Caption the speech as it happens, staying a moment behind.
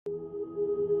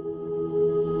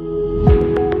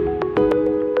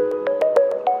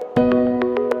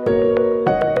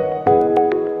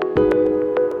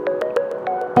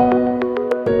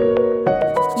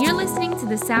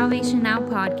Salvation Now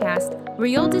podcast, where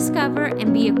you'll discover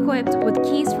and be equipped with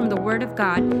keys from the Word of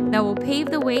God that will pave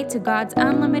the way to God's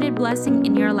unlimited blessing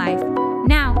in your life.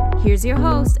 Now, here's your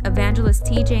host, Evangelist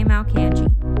TJ Malcanji.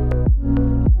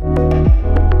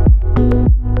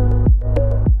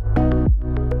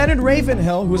 Leonard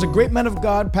Ravenhill, who was a great man of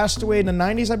God, passed away in the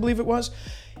 90s, I believe it was.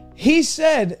 He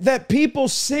said that people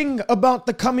sing about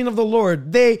the coming of the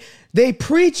Lord. They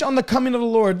preach on the coming of the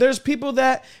Lord. There's people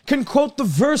that can quote the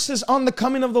verses on the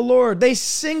coming of the Lord. They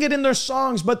sing it in their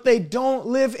songs, but they don't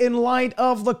live in light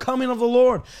of the coming of the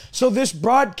Lord. So this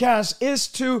broadcast is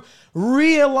to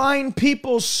realign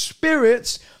people's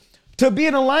spirits to be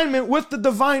in alignment with the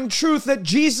divine truth that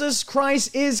Jesus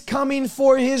Christ is coming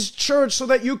for his church, so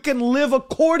that you can live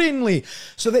accordingly,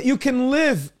 so that you can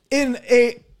live in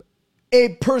a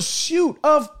pursuit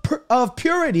of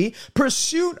purity,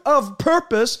 pursuit of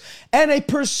purpose, and a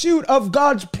pursuit of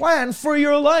God's plan for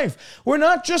your life. We're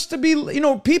not just to be,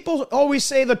 people always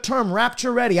say the term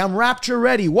rapture ready. I'm rapture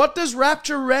ready. What does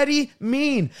rapture ready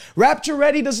mean? Rapture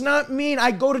ready does not mean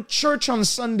I go to church on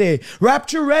Sunday.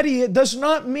 Rapture ready, it does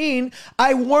not mean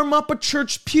I warm up a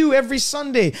church pew every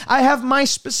Sunday. I have my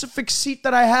specific seat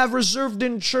that I have reserved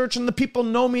in church and the people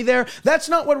know me there. That's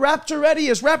not what rapture ready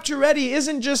is. Rapture ready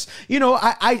isn't just,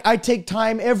 I take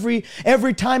time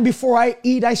every time before I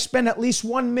eat, I spend at least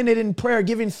 1 minute in prayer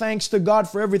giving thanks to God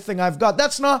for everything I've got.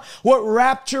 That's not what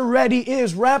rapture ready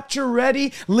is. Rapture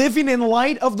ready, living in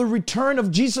light of the return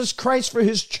of Jesus Christ for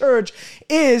his church,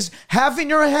 is having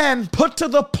your hand put to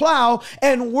the plow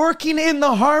and working in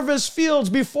the harvest fields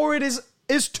before it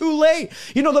is too late.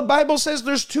 The Bible says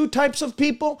there's two types of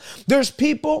people. There's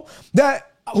people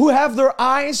who have their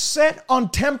eyes set on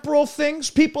temporal things,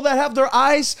 people that have their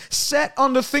eyes set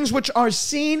on the things which are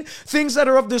seen, things that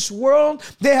are of this world.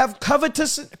 They have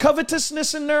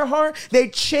covetousness in their heart. They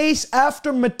chase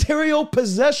after material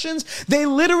possessions. They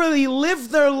literally live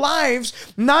their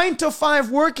lives 9 to 5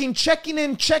 working, checking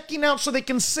in, checking out, so they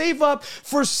can save up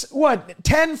for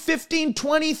 10, 15,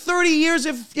 20, 30 years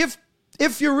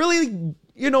if you're really,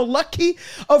 lucky,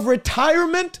 of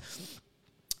retirement.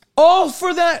 All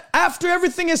for that, after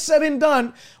everything is said and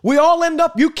done, we all end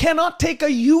up, you cannot take a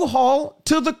U-Haul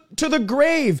to the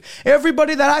grave.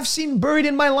 Everybody that I've seen buried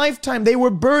in my lifetime, they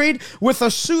were buried with a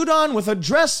suit on, with a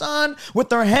dress on, with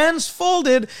their hands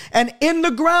folded and in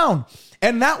the ground.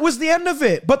 And that was the end of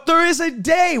it. But there is a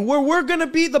day where we're going to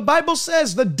be, the Bible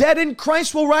says, the dead in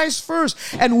Christ will rise first.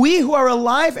 And we who are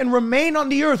alive and remain on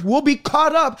the earth will be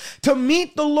caught up to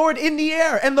meet the Lord in the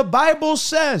air. And the Bible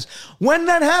says, when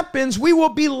that happens, we will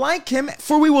be like him,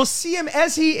 for we will see him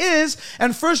as he is.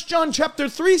 And 1 John chapter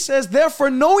 3 says,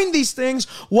 therefore, knowing these things,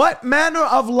 what manner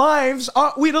of lives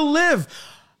ought we to live?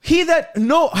 He that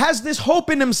has this hope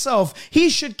in himself,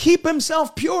 he should keep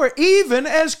himself pure, even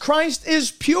as Christ is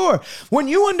pure. When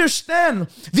you understand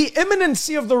the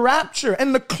imminency of the rapture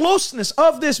and the closeness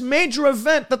of this major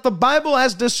event that the Bible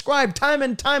has described time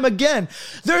and time again,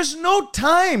 there's no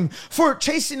time for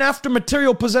chasing after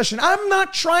material possession. I'm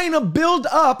not trying to build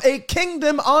up a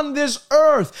kingdom on this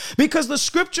earth, because the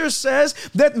scripture says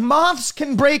that moths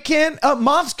can break in,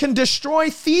 moths can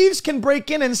destroy, thieves can break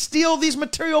in and steal these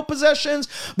material possessions.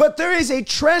 But there is a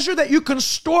treasure that you can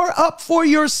store up for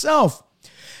yourself.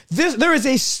 There is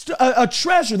a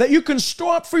treasure that you can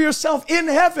store up for yourself in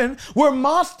heaven, where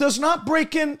moth does not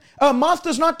break in, moth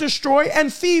does not destroy,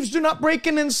 and thieves do not break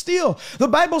in and steal. The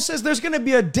Bible says there's going to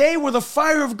be a day where the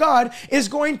fire of God is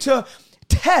going to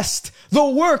test the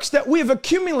works that we have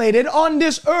accumulated on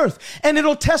this earth, and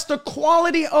it'll test the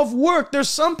quality of work. There's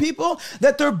some people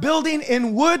that they're building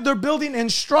in wood, they're building in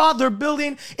straw, they're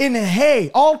building in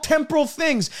hay, all temporal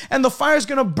things, and the fire's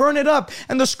going to burn it up.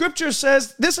 And the scripture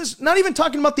says, this is not even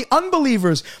talking about the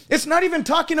unbelievers. It's not even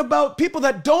talking about people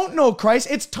that don't know Christ.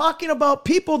 It's talking about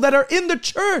people that are in the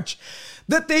church,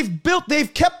 that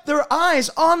they've kept their eyes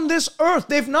on this earth.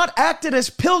 They've not acted as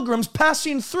pilgrims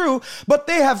passing through, but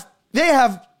they have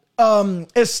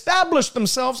established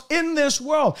themselves in this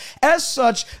world. As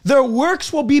such, their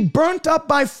works will be burnt up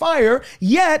by fire,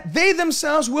 yet they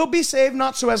themselves will be saved,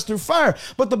 not so as through fire.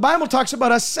 But the Bible talks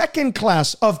about a second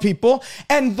class of people,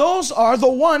 and those are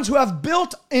the ones who have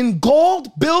built in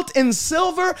gold, built in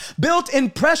silver, built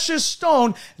in precious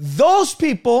stone. Those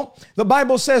people, the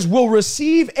Bible says, will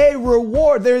receive a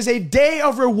reward. There is a day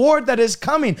of reward that is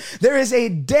coming. There is a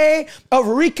day of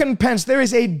recompense. There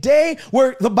is a day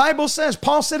where the Bible says,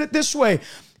 Paul said it this way,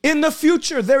 In the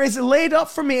future, there is laid up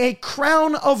for me a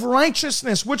crown of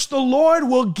righteousness, which the Lord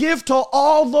will give to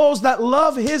all those that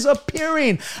love his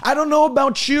appearing. I don't know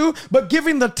about you, but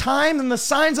given the time and the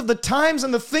signs of the times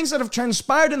and the things that have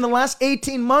transpired in the last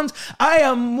 18 months, I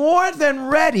am more than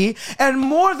ready and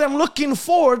more than looking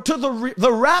forward to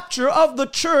the rapture of the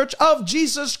church of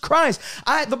Jesus Christ.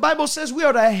 The Bible says we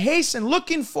are to hasten,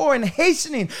 looking for and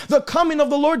hastening the coming of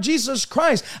the Lord Jesus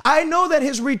Christ. I know that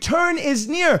his return is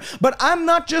near, but I'm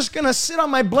not just going to sit on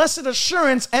my blessed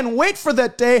assurance and wait for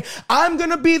that day. I'm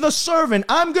going to be the servant.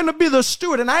 I'm going to be the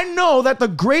steward. And I know that the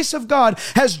grace of God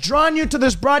has drawn you to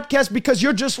this broadcast because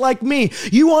you're just like me.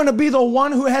 You want to be the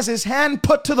one who has his hand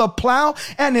put to the plow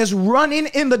and is running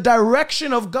in the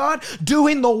direction of God,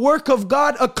 doing the work of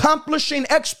God, accomplishing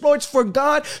exploits for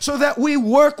God, so that we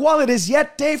work while it is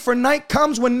yet day, for night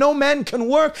comes when no man can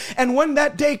work. And when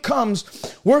that day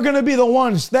comes, we're going to be the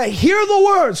ones that hear the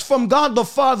words from God the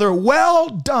Father.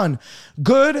 Well done,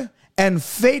 good and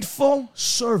faithful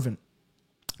servant.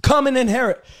 Come and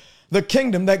inherit the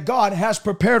kingdom that God has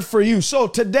prepared for you. So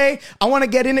today, I want to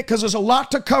get in it because there's a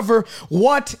lot to cover.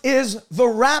 What is the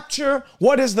rapture?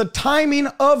 What is the timing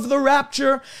of the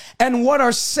rapture? And what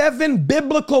are 7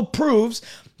 biblical proofs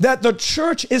that the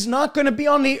church is not going to be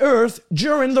on the earth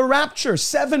during the rapture?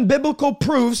 7 biblical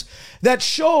proofs that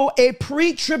show a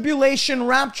pre-tribulation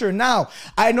rapture. Now,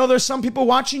 I know there's some people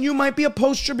watching. You might be a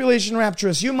post-tribulation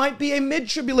rapturist. You might be a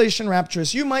mid-tribulation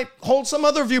rapturist. You might hold some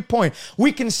other viewpoint.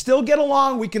 We can still get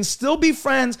along. We can still be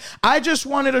friends. I just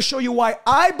wanted to show you why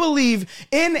I believe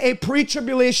in a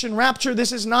pre-tribulation rapture.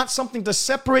 This is not something to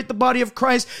separate the body of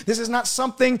Christ. This is not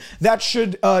something that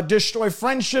should destroy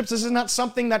friendships. This is not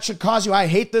something that should cause you, I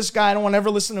hate this guy, I don't want to ever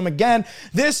listen to him again.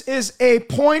 This is a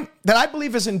point that I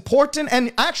believe is important,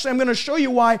 and actually I'm going to show you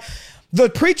why the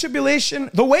pre-tribulation,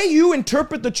 the way you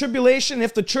interpret the tribulation,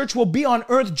 if the church will be on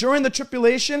earth during the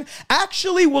tribulation,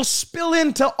 actually will spill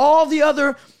into all the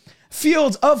other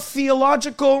fields of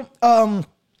theological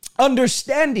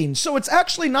understanding. So it's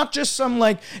actually not just some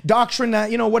like doctrine that,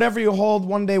 whatever you hold,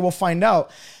 one day we'll find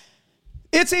out.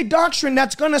 It's a doctrine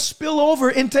that's going to spill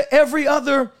over into every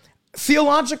other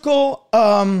theological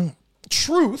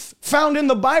truth found in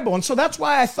the Bible. And so that's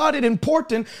why I thought it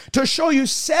important to show you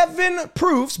 7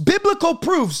 proofs, biblical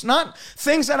proofs, not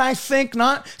things that I think,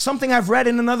 not something I've read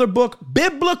in another book,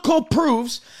 biblical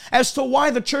proofs as to why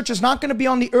the church is not going to be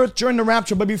on the earth during the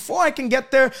rapture. But before I can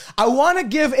get there, I want to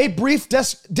give a brief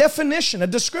definition, a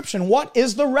description. What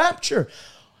is the rapture?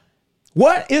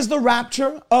 What is the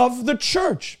rapture of the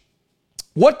church?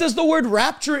 What does the word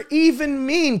rapture even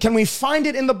mean? Can we find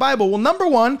it in the Bible? Well, number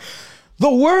one, the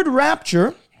word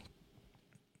rapture,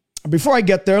 before I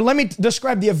get there, let me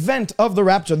describe the event of the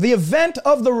rapture. The event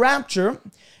of the rapture,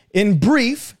 in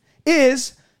brief,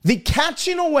 is the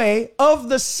catching away of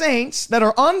the saints that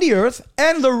are on the earth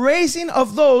and the raising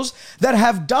of those that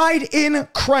have died in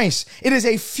Christ. It is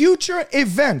a future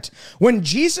event when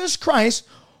Jesus Christ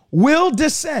will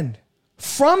descend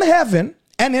from heaven,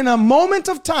 and in a moment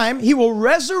of time, he will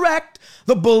resurrect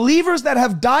the believers that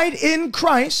have died in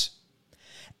Christ,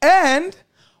 and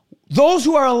those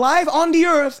who are alive on the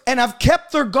earth and have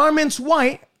kept their garments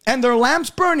white and their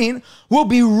lamps burning will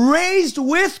be raised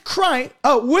with Christ,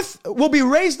 will be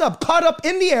raised up, caught up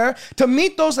in the air to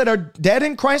meet those that are dead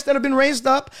in Christ that have been raised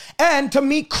up, and to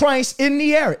meet Christ in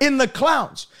the air, in the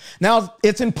clouds. Now,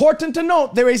 it's important to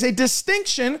note there is a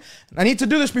distinction. I need to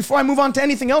do this before I move on to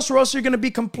anything else, or else you're going to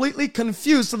be completely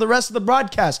confused to the rest of the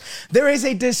broadcast. There is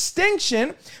a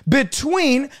distinction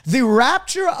between the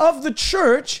rapture of the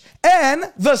church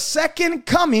and the second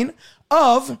coming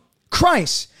of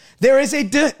Christ. There is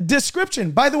a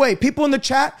description. By the way, people in the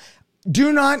chat,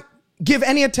 do not give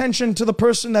any attention to the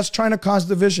person that's trying to cause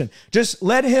division. Just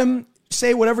let him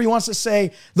say whatever he wants to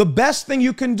say. The best thing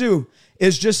you can do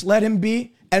is just let him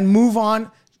be and move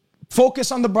on.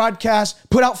 Focus on the broadcast.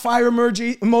 Put out fire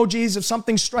emojis if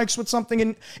something strikes with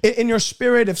something in your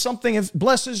spirit, if something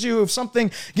blesses you, if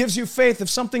something gives you faith, if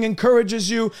something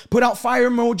encourages you. Put out fire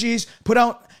emojis. Put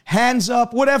out hands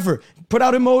up, whatever. Put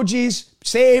out emojis.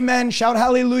 Say amen, shout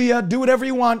hallelujah, do whatever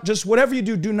you want. Just whatever you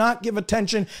do, do not give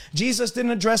attention. Jesus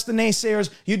didn't address the naysayers.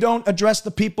 You don't address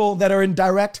the people that are in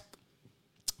direct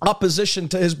opposition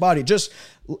to his body. Just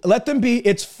let them be.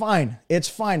 It's fine. It's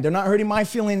fine. They're not hurting my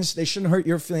feelings. They shouldn't hurt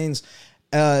your feelings.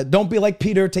 Don't be like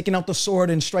Peter, taking out the sword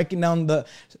and striking down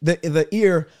the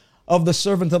ear of the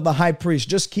servant of the high priest.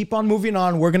 Just keep on moving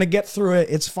on. We're going to get through it.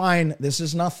 It's fine. This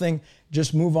is nothing.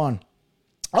 Just move on.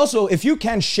 Also, if you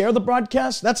can share the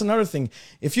broadcast, that's another thing.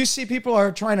 If you see people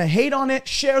are trying to hate on it,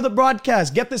 share the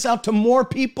broadcast. Get this out to more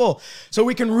people so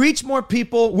we can reach more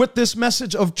people with this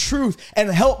message of truth and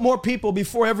help more people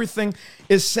before everything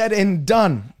is said and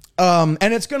done. And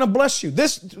it's going to bless you.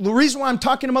 The reason why I'm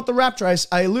talking about the rapture,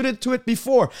 I alluded to it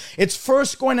before. It's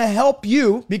first going to help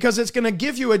you because it's going to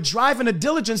give you a drive and a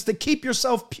diligence to keep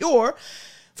yourself pure.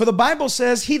 For the Bible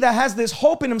says, he that has this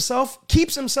hope in himself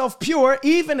keeps himself pure,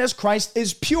 even as Christ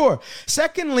is pure.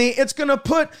 Secondly, it's going to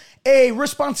put a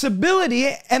responsibility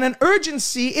and an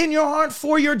urgency in your heart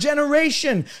for your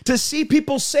generation, to see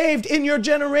people saved in your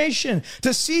generation,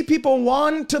 to see people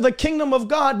won to the kingdom of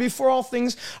God before all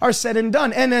things are said and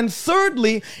done. And then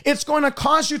thirdly, it's going to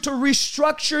cause you to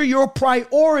restructure your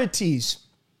priorities.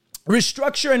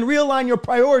 Restructure and realign your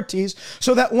priorities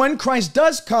so that when Christ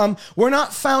does come, we're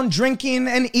not found drinking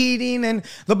and eating. And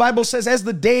the Bible says, as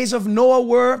the days of Noah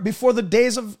were, before the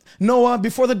days of Noah,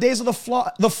 before the days of the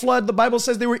flood, the Bible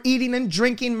says they were eating and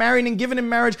drinking, marrying and giving in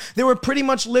marriage. They were pretty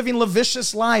much living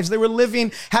lascivious lives. They were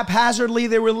living haphazardly.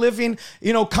 They were living,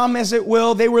 come as it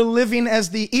will. They were living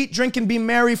as the eat, drink, and be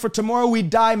merry, for tomorrow we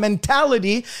die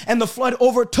mentality. And the flood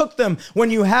overtook them. When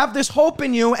you have this hope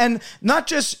in you, and not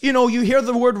just, you hear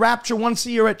the word rapture once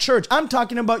a year at church. I'm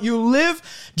talking about you live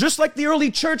just like the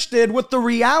early church did, with the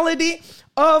reality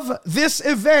of this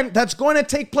event that's going to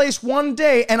take place one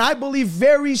day, and I believe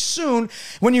very soon.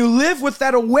 When you live with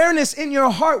that awareness in your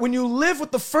heart, when you live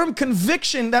with the firm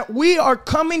conviction that we are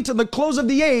coming to the close of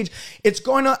the age, it's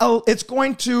going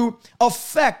to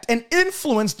affect and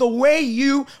influence the way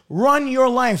you run your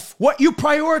life, what you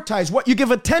prioritize, what you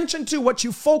give attention to, what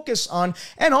you focus on,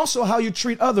 and also how you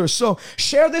treat others. So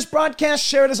share this broadcast,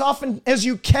 share it as often as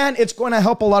you can. It's going to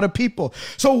help a lot of people.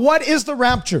 So what is the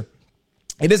rapture?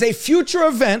 It is a future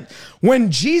event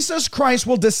when Jesus Christ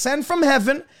will descend from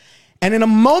heaven, and in a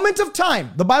moment of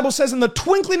time, the Bible says in the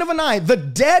twinkling of an eye, the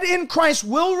dead in Christ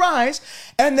will rise,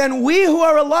 and then we who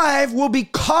are alive will be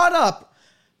caught up,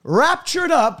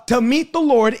 raptured up to meet the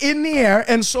Lord in the air,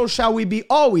 and so shall we be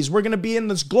always. We're going to be in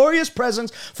this glorious presence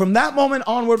from that moment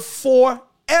onward forever,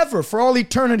 for all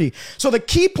eternity. So the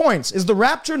key points is the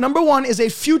rapture, number one, is a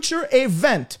future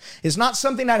event. It's not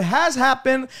something that has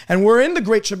happened, and we're in the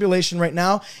Great Tribulation right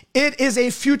now. It is a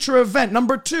future event.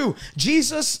 Number two,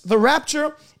 the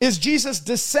rapture is Jesus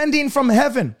descending from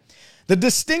heaven. The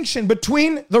distinction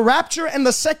between the rapture and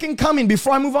the second coming,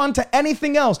 before I move on to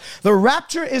anything else, the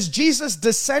rapture is Jesus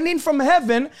descending from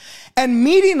heaven and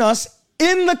meeting us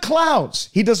in the clouds.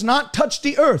 He does not touch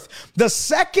the earth. The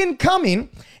second coming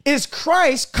is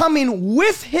Christ coming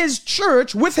with his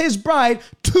church, with his bride,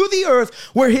 to the earth,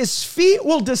 where his feet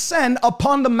will descend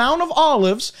upon the Mount of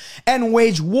Olives and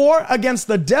wage war against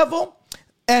the devil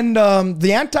and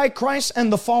the Antichrist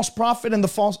and the false prophet and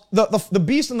the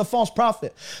beast and the false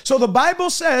prophet. So the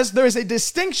Bible says there is a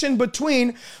distinction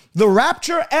between the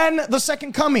rapture and the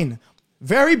second coming.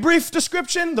 Very brief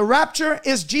description. The rapture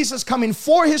is Jesus coming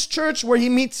for his church, where we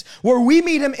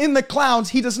meet him in the clouds.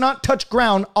 He does not touch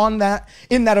ground in that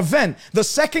event. The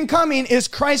second coming is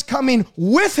Christ coming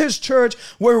with his church,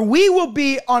 where we will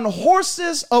be on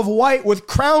horses of white with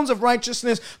crowns of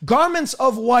righteousness, garments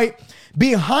of white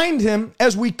behind him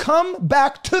as we come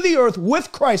back to the earth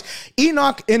with Christ.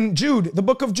 Enoch in Jude, the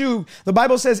book of Jude, the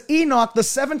Bible says Enoch, the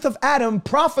seventh of Adam,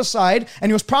 prophesied, and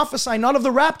he was prophesying not of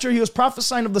the rapture, he was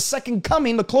prophesying of the second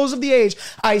coming, the close of the age.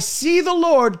 I see the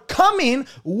Lord coming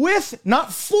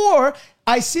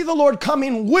I see the Lord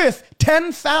coming with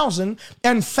 10,000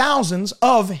 and thousands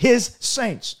of his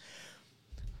saints.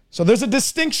 So there's a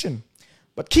distinction.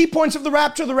 But key points of the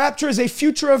rapture is a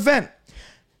future event.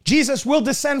 Jesus will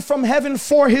descend from heaven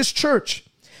for his church.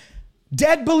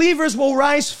 Dead believers will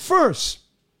rise first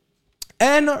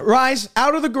and rise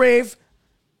out of the grave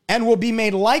and will be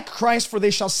made like Christ, for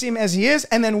they shall see him as he is.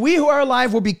 And then we who are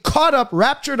alive will be caught up,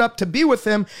 raptured up to be with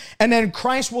him. And then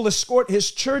Christ will escort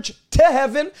his church to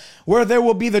heaven, where there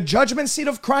will be the judgment seat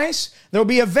of Christ. There will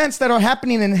be events that are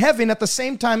happening in heaven at the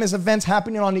same time as events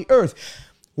happening on the earth.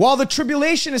 While the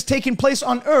tribulation is taking place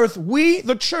on earth, we,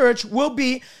 the church, will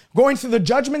be going through the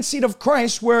judgment seat of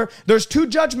Christ, where there's two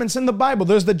judgments in the Bible.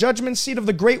 There's the judgment seat of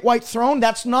the great white throne.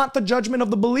 That's not the judgment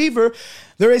of the believer.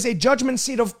 There is a judgment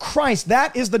seat of Christ.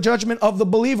 That is the judgment of the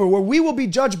believer, where we will be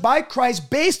judged by Christ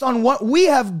based on what we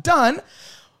have done,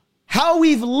 how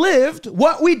we've lived,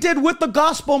 what we did with the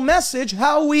gospel message,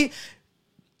 how we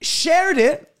shared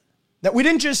it, That we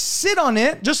didn't just sit on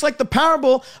it, just like the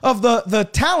parable of the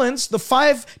talents, the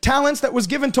 5 talents that was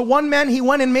given to one man. He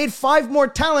went and made 5 more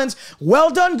talents.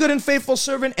 Well done, good and faithful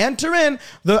servant. Enter in.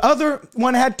 The other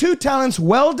one had 2 talents.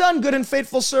 Well done, good and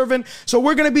faithful servant. So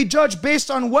we're going to be judged based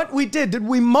on what we did. Did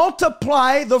we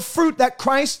multiply the fruit that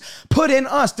Christ put in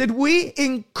us? Did we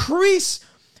increase?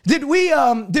 Did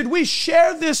we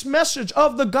share this message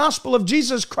of the gospel of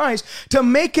Jesus Christ to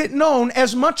make it known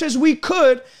as much as we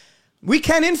could? We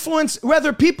can't influence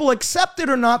whether people accept it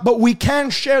or not, but we can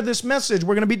share this message.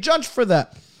 We're going to be judged for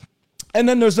that. And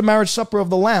then there's the marriage supper of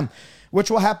the Lamb,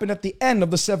 which will happen at the end of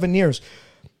the 7 years.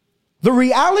 The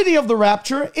reality of the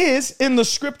rapture is in the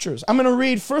scriptures. I'm going to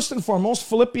read first and foremost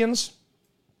Philippians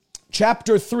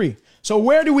chapter 3. So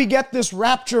where do we get this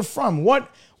rapture from?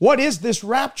 What is this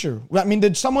rapture? I mean,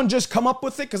 did someone just come up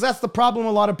with it? Because that's the problem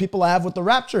a lot of people have with the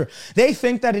rapture. They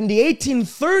think that in the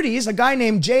 1830s, a guy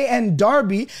named J.N.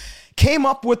 Darby came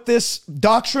up with this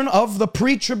doctrine of the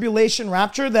pre-tribulation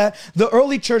rapture that the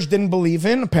early church didn't believe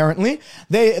in, apparently.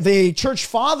 The church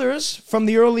fathers from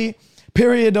the early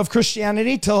period of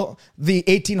Christianity till the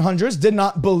 1800s did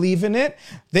not believe in it.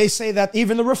 They say that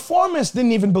even the reformists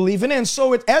didn't even believe in it. And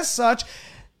so as such,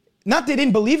 not they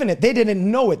didn't believe in it, they didn't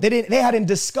know it. They hadn't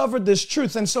discovered this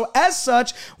truth. And so as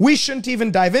such, we shouldn't even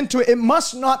dive into it. It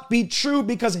must not be true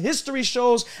because history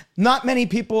shows not many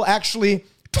people actually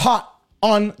taught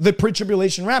on the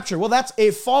pre-tribulation rapture. Well, that's a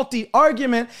faulty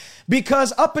argument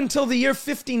because up until the year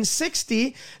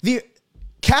 1560, the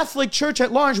Catholic Church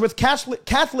at large, with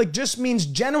Catholic just means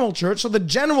general church. So the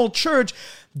general church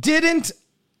did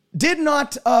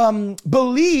not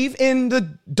believe in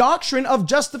the doctrine of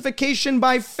justification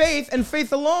by faith and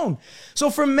faith alone. So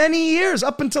for many years,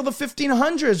 up until the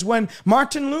 1500s, when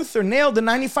Martin Luther nailed the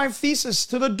 95 Theses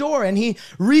to the door and he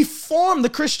reformed the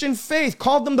Christian faith,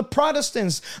 called them the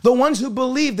Protestants, the ones who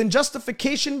believed in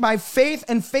justification by faith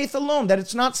and faith alone,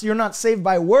 that you're not saved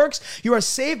by works, you are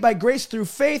saved by grace through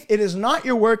faith. It is not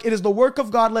your work, it is the work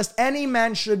of God, lest any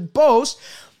man should boast.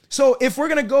 So if we're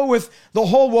going to go with the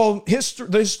whole,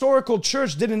 the historical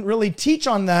church didn't really teach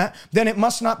on that, then it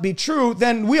must not be true.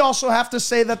 Then we also have to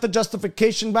say that the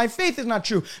justification by faith is not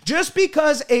true. Just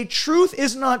because a truth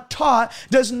is not taught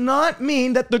does not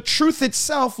mean that the truth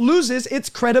itself loses its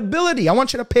credibility. I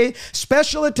want you to pay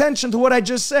special attention to what I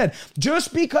just said.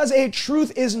 Just because a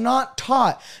truth is not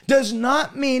taught does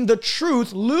not mean the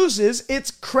truth loses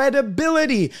its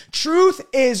credibility. Truth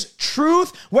is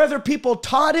truth, whether people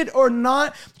taught it or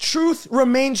not. Truth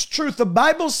remains truth. The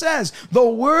Bible says the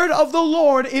word of the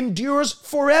Lord endures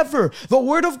forever. The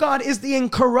word of God is the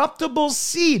incorruptible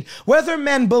seed. Whether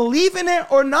men believe in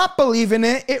it or not believe in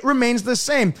it, it remains the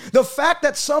same. The fact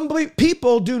that some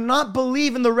people do not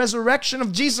believe in the resurrection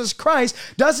of Jesus Christ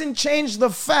doesn't change the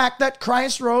fact that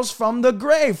Christ rose from the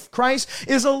grave. Christ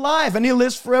is alive and he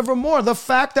lives forevermore. The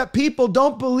fact that people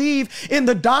don't believe in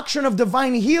the doctrine of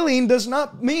divine healing does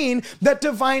not mean that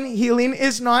divine healing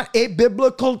is not a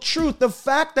biblical truth. The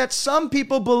fact that some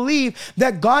people believe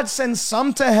that God sends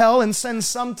some to hell and sends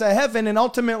some to heaven, and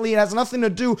ultimately it has nothing to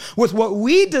do with what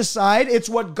we decide, it's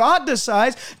what God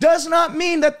decides, does not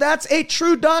mean that that's a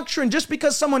true doctrine. Just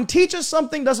because someone teaches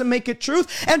something doesn't make it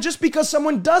truth, and just because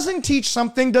someone doesn't teach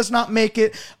something does not make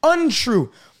it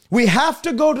untrue. We have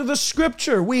to go to the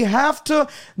scripture. We have to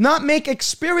not make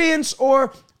experience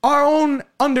or our own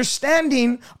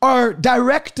understanding, our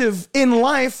directive in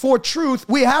life for truth.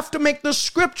 We have to make the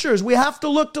scriptures. We have to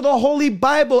look to the Holy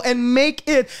Bible and make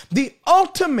it the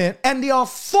ultimate and the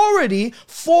authority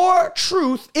for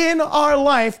truth in our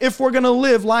life if we're going to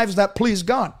live lives that please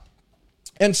God.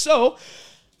 And so,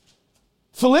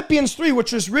 Philippians 3,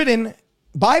 which was written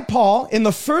by Paul in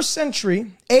the first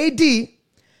century AD,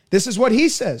 this is what he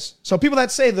says. So people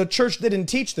that say the church didn't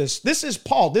teach this is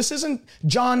Paul. This isn't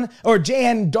John or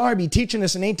J.N. Darby teaching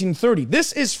this in 1830.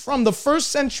 This is from the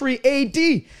first century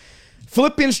AD.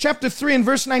 Philippians chapter 3 and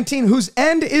verse 19, whose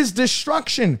end is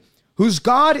destruction, whose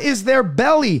God is their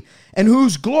belly, and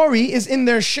whose glory is in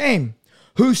their shame,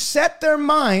 who set their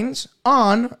minds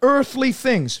on earthly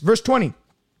things. Verse 20,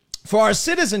 for our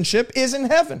citizenship is in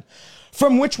heaven,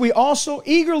 from which we also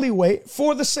eagerly wait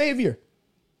for the Savior,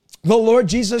 the Lord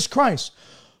Jesus Christ,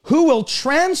 who will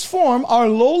transform our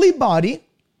lowly body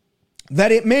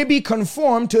that it may be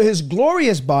conformed to his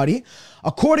glorious body,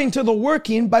 according to the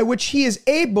working by which he is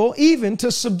able even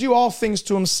to subdue all things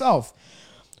to himself.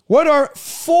 What are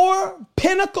 4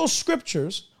 pinnacle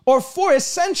scriptures, or 4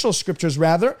 essential scriptures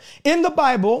rather, in the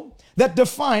Bible that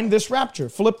define this rapture?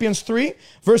 Philippians 3,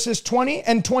 verses 20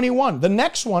 and 21. The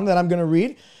next one that I'm going to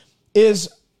read is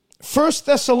 1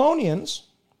 Thessalonians.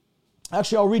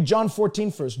 Actually, I'll read John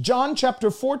 14 first. John chapter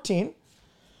 14,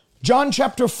 John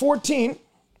chapter 14,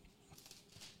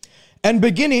 and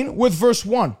beginning with verse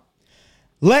 1.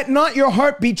 Let not your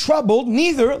heart be troubled,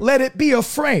 neither let it be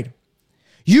afraid.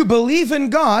 You believe in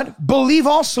God, believe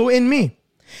also in me.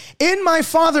 In my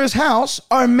Father's house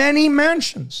are many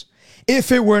mansions.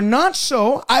 If it were not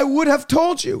so, I would have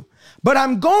told you. But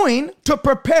I'm going to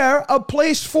prepare a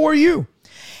place for you.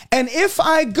 And if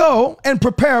I go and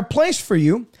prepare a place for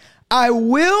you, I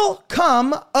will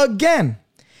come again.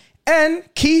 And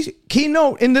key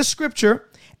note in this scripture,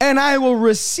 and I will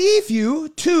receive you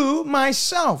to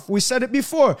myself. We said it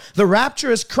before. The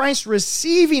rapture is Christ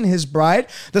receiving his bride.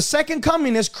 The second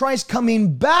coming is Christ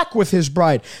coming back with his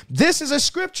bride. This is a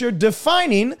scripture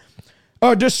defining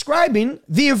or describing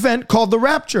the event called the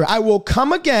rapture. I will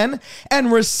come again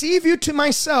and receive you to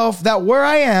myself, that where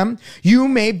I am, you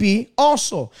may be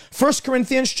also. 1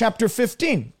 Corinthians chapter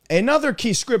 15, another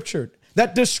key scripture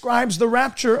that describes the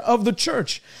rapture of the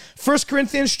church. 1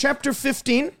 Corinthians chapter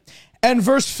 15 and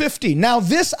verse 50. Now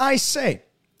this I say,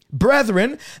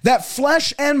 brethren, that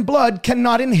flesh and blood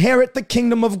cannot inherit the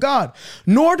kingdom of God,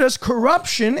 nor does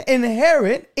corruption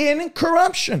inherit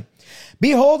incorruption.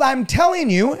 Behold, I'm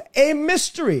telling you a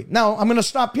mystery. Now, I'm going to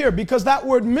stop here because that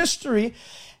word mystery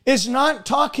is not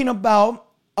talking about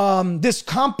this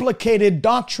complicated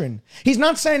doctrine. He's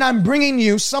not saying I'm bringing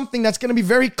you something that's going to be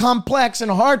very complex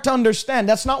and hard to understand.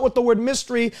 That's not what the word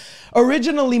mystery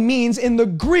originally means in the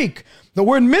Greek. The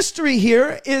word mystery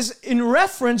here is in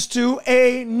reference to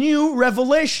a new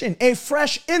revelation, a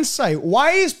fresh insight.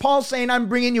 Why is Paul saying I'm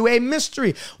bringing you a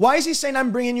mystery? Why is he saying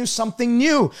I'm bringing you something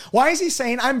new? Why is he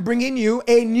saying I'm bringing you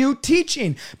a new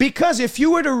teaching? Because if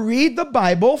you were to read the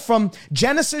Bible from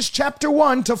Genesis chapter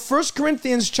 1 to 1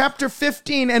 Corinthians chapter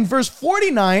 15 and verse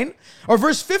 49 or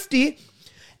verse 50,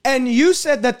 and you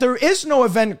said that there is no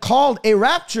event called a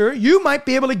rapture, you might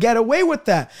be able to get away with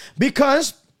that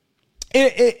because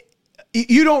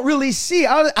you don't really see,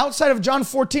 outside of John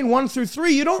 14, 1 through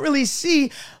 3, you don't really see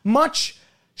much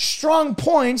strong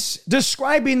points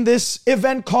describing this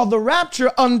event called the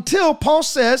rapture until Paul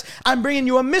says, I'm bringing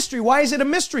you a mystery. Why is it a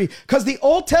mystery? Because the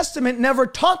Old Testament never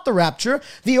taught the rapture.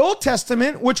 The Old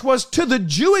Testament, which was to the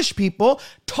Jewish people,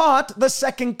 taught the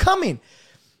second coming.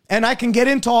 And I can get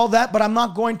into all that, but I'm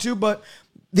not going to. But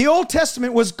the Old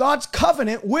Testament was God's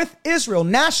covenant with Israel,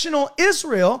 national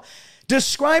Israel,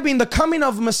 describing the coming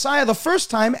of Messiah the first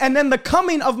time and then the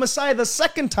coming of Messiah the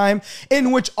second time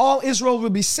in which all Israel will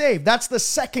be saved. That's the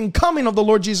second coming of the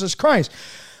Lord Jesus Christ.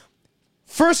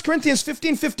 1 Corinthians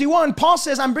 15:51, Paul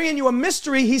says, I'm bringing you a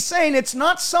mystery. He's saying it's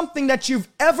not something that you've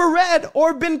ever read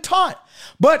or been taught,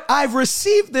 but I've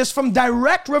received this from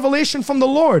direct revelation from the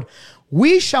Lord.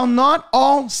 We shall not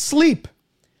all sleep.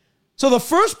 So the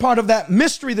first part of that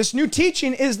mystery, this new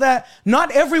teaching, is that not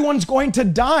everyone's going to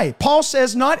die. Paul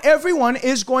says not everyone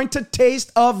is going to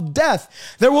taste of death.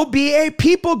 There will be a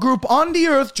people group on the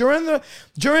earth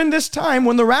during this time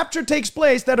when the rapture takes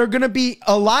place that are going to be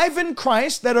alive in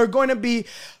Christ, that are going to be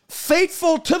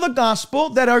faithful to the gospel,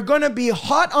 that are going to be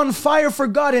hot on fire for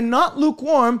God and not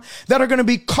lukewarm, that are going to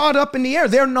be caught up in the air.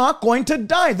 They're not going to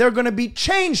die. They're going to be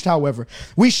changed, however.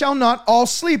 We shall not all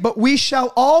sleep, but we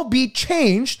shall all be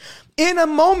changed in a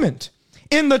moment,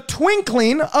 in the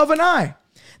twinkling of an eye,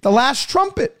 the last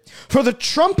trumpet. For the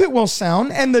trumpet will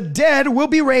sound, and the dead will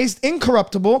be raised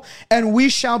incorruptible, and we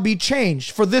shall be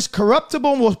changed. For this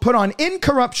corruptible will put on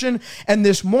incorruption, and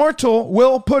this mortal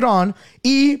will put on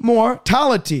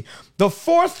immortality. The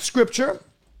fourth scripture,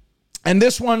 and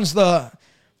this one's the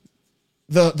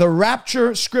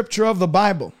rapture scripture of the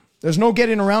Bible. There's no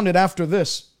getting around it after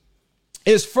this.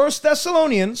 Is 1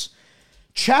 Thessalonians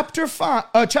chapter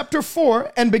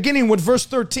 4 and beginning with verse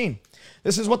 13.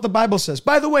 This is what the Bible says.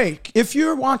 By the way, if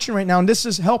you're watching right now and this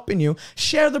is helping you,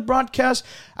 share the broadcast.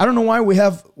 I don't know why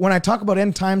when I talk about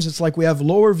end times, it's like we have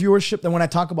lower viewership than when I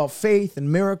talk about faith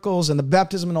and miracles and the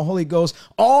baptism in the Holy Ghost.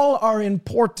 All are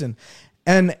important.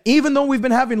 And even though we've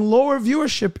been having lower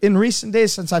viewership in recent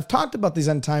days since I've talked about these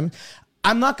end times,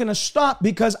 I'm not going to stop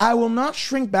because I will not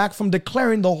shrink back from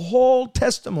declaring the whole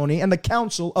testimony and the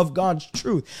counsel of God's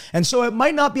truth. And so it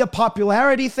might not be a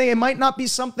popularity thing. It might not be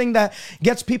something that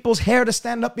gets people's hair to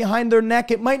stand up behind their neck.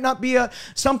 It might not be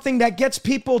something that gets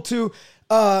people to,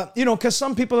 because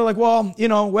some people are like, well,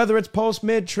 whether it's post,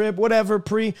 mid, trib, whatever,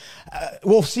 pre,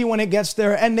 we'll see when it gets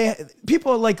there. And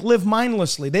people like live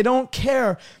mindlessly. They don't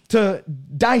care to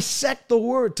dissect the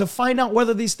word, to find out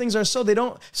whether these things are so.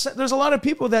 There's a lot of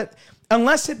people that,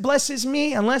 unless it blesses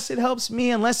me, unless it helps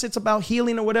me, unless it's about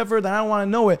healing or whatever, then I don't want to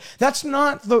know it. That's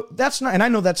not, and I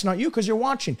know that's not you because you're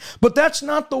watching, but that's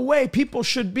not the way people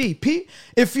should be.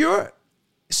 If you're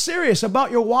serious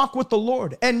about your walk with the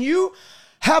Lord and you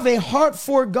have a heart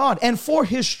for God and for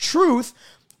his truth.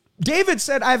 David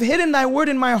said, I've hidden thy word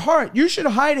in my heart. You should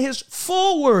hide his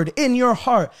full word in your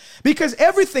heart. Because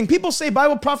everything, people say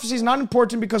Bible prophecy is not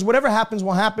important because whatever happens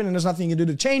will happen and there's nothing you can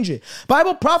do to change it.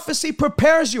 Bible prophecy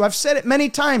prepares you. I've said it many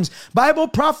times. Bible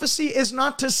prophecy is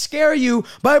not to scare you.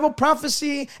 Bible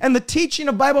prophecy and the teaching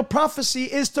of Bible prophecy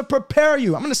is to prepare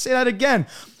you. I'm going to say that again.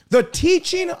 The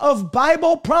teaching of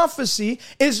Bible prophecy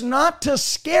is not to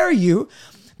scare you.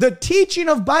 The teaching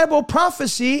of Bible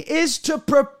prophecy is to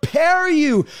prepare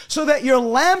you so that your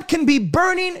lamp can be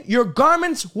burning, your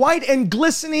garments white and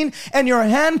glistening, and your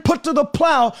hand put to the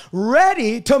plow,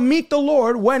 ready to meet the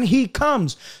Lord when he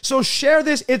comes. So share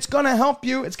this. It's going to help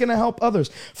you. It's going to help others.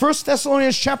 1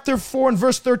 Thessalonians chapter 4 and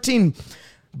verse 13.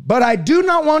 But I do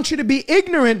not want you to be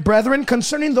ignorant, brethren,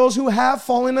 concerning those who have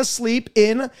fallen asleep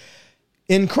in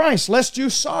Christ, lest you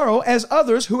sorrow as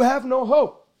others who have no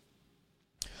hope.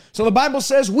 So the Bible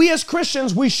says we as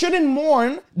Christians, we shouldn't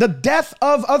mourn the death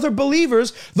of other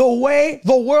believers the way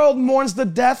the world mourns the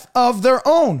death of their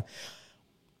own.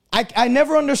 I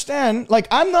never understand, like,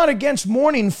 I'm not against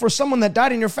mourning for someone that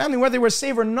died in your family, whether they were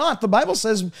saved or not. The Bible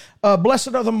says,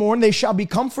 blessed are the mourn, they shall be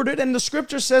comforted. And the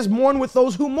scripture says, mourn with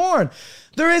those who mourn.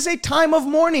 There is a time of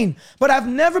mourning, but I've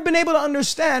never been able to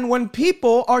understand when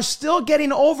people are still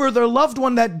getting over their loved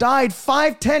one that died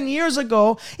 5, 10 years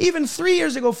ago, even 3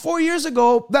 years ago, 4 years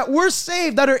ago, that were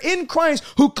saved, that are in Christ,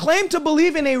 who claim to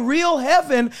believe in a real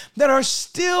heaven, that are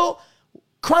still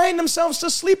crying themselves to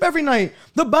sleep every night.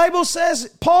 The Bible says,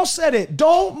 Paul said it,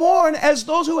 don't mourn as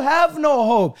those who have no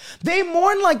hope. They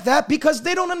mourn like that because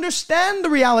they don't understand the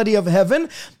reality of heaven,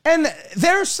 and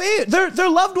they're saved. Their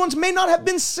loved ones may not have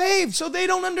been saved, so they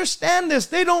don't understand this.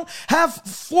 They don't have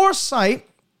foresight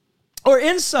or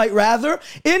insight rather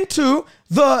into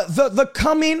the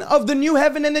coming of the new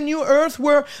heaven and the new earth,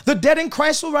 where the dead in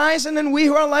Christ will rise and then we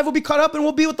who are alive will be caught up and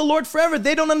will be with the Lord forever.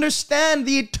 They don't understand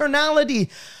the eternality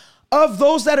of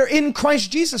those that are in Christ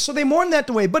Jesus. So they mourn that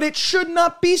way. But it should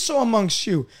not be so amongst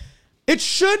you. It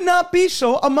should not be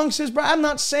so amongst his bride. I'm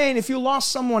not saying if you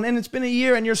lost someone and it's been a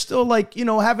year and you're still like,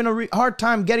 having a hard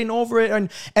time getting over it and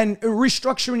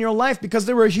restructuring your life because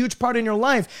they were a huge part in your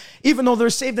life, even though they're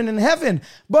saved and in heaven.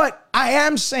 But I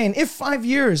am saying if 5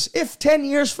 years, if 10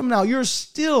 years from now, you're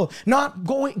still not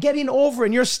getting over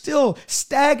and you're still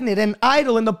stagnant and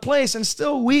idle in the place and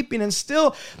still weeping and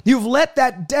still you've let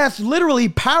that death literally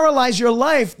paralyze your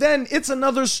life, then it's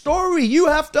another story. You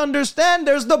have to understand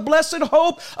there's the blessed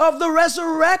hope of the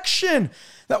resurrection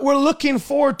that we're looking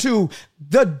forward to.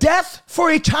 The death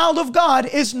for a child of God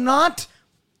is not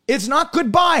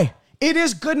goodbye. It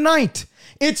is good night.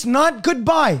 It's not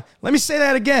goodbye. Let me say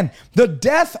that again. The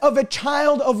death of a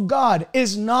child of God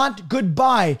is not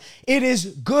goodbye. It is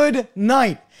good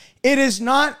night. It is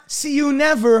not see you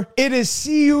never. It is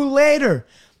see you later.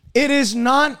 It is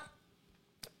not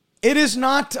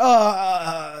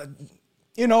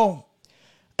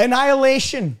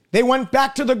annihilation. They went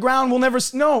back to the ground. We'll never.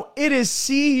 No, it is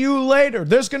see you later.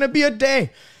 There's going to be a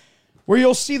day where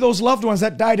you'll see those loved ones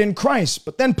that died in Christ.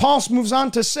 But then Paul moves on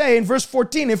to say in verse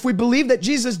 14, if we believe that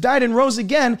Jesus died and rose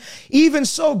again, even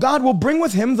so God will bring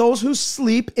with him those who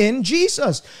sleep in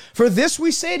Jesus. For this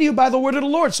we say to you by the word of the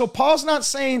Lord. So Paul's not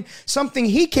saying something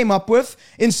he came up with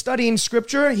in studying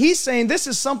scripture. He's saying this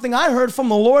is something I heard from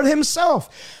the Lord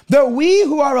himself, that we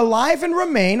who are alive and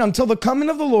remain until the coming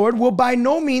of the Lord will by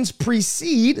no means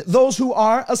precede those who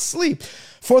are asleep.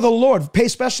 For the Lord, pay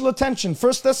special attention,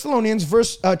 1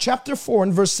 Thessalonians chapter 4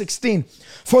 and verse 16.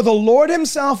 For the Lord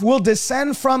himself will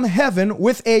descend from heaven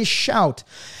with a shout,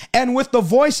 and with the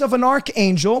voice of an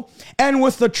archangel, and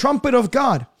with the trumpet of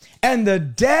God. And the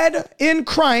dead in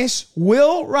Christ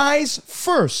will rise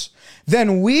first.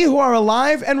 Then we who are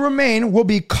alive and remain will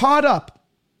be caught up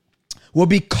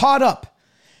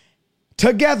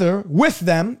together with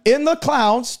them in the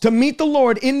clouds to meet the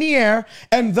Lord in the air,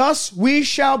 and thus we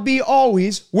shall be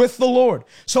always with the Lord.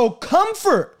 So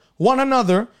comfort one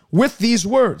another with these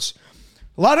words.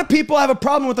 A lot of people have a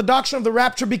problem with the doctrine of the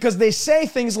rapture because they say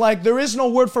things like there is no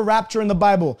word for rapture in the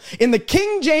Bible. In the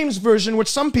King James Version, which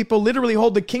some people literally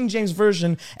hold the King James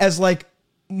Version as like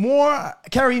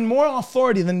carrying more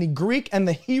authority than the Greek and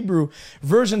the Hebrew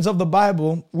versions of the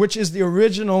Bible, which is the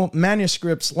original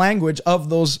manuscripts language of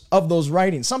those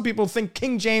writings. Some people think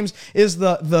King James is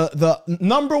the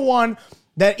number one,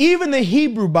 that even the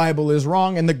Hebrew Bible is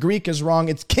wrong and the Greek is wrong.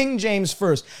 It's King James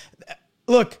first.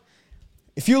 Look,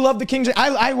 if you love the King James,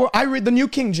 I read the New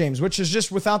King James, which is just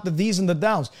without the these and the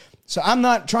thous. So I'm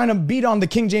not trying to beat on the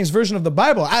King James version of the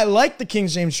Bible. I like the King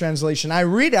James translation. I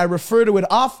read it. I refer to it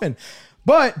often.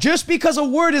 But just because a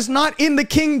word is not in the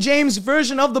King James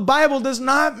Version of the Bible does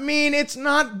not mean it's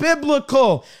not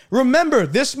biblical. Remember,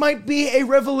 this might be a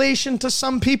revelation to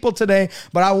some people today,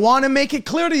 but I want to make it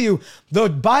clear to you, the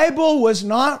Bible was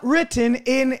not written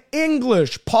in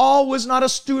English. Paul was not a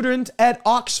student at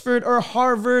Oxford or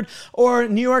Harvard or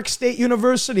New York State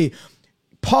University.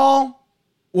 Paul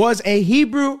was a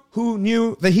Hebrew who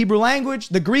knew the Hebrew language,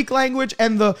 the Greek language,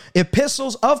 and the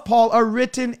epistles of Paul are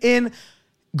written in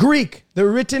Greek.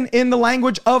 They're written in the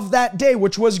language of that day,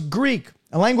 which was Greek,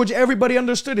 a language everybody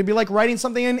understood. It'd be like writing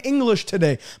something in English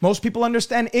today. Most people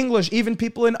understand English. Even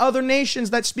people in other nations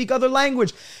that speak other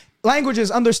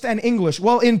languages understand English.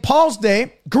 Well, in Paul's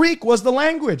day, Greek was the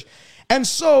language. And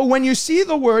so when you see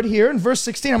the word here in verse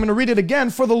 16, I'm going to read it again.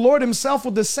 For the Lord himself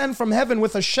will descend from heaven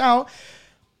with a shout.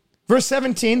 Verse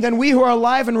 17, then we who are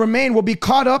alive and remain will be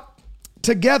caught up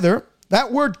together.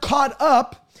 That word caught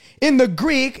up in the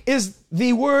Greek is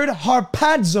the word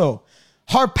harpazo.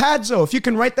 Harpazo. If you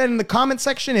can write that in the comment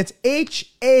section, it's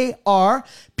H-A-R-P-A-Z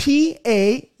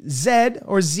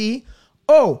or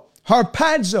Z-O.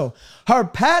 Harpazo.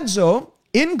 Harpazo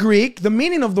in Greek, the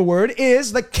meaning of the word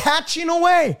is the catching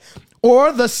away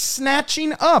or the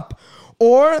snatching up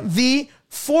or the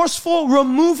forceful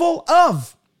removal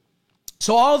of.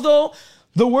 So although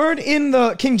the word in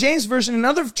the King James Version and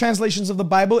other translations of the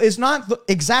Bible is not the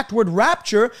exact word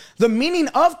rapture, the meaning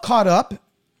of caught up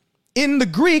in the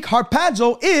Greek,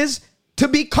 harpazo, is to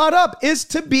be caught up, is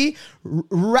to be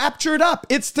raptured up.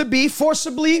 It's to be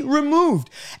forcibly removed.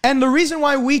 And the reason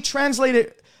why we translate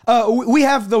it, we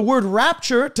have the word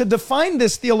rapture to define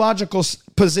this theological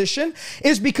position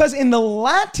is because in the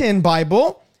Latin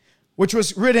Bible, which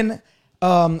was written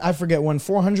I forget when,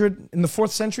 400 in the 4th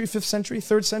century, 5th century,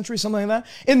 3rd century, something like that.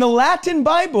 In the Latin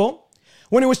Bible,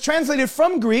 when it was translated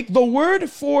from Greek, the word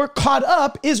for caught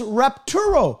up is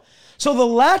rapturo. So the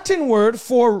Latin word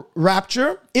for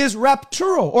rapture is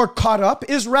rapturo, or caught up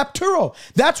is rapturo.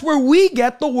 That's where we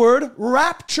get the word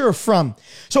rapture from.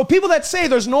 So people that say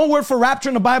there's no word for rapture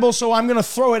in the Bible, so I'm going to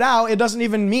throw it out, it doesn't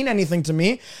even mean anything to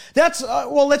me. That's,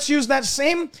 well, let's use that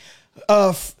same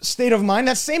state of mind,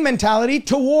 that same mentality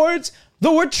towards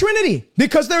the word Trinity,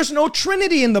 because there's no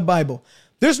Trinity in the Bible.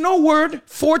 There's no word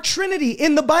for Trinity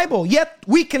in the Bible, yet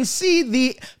we can see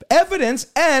the evidence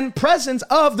and presence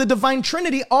of the divine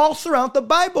Trinity all throughout the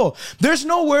Bible. There's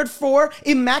no word for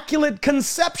immaculate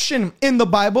conception in the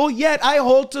Bible, yet I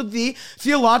hold to the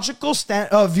theological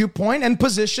viewpoint and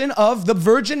position of the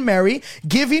Virgin Mary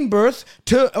giving birth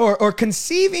to or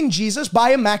conceiving Jesus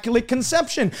by immaculate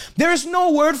conception. There's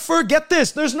no word for, get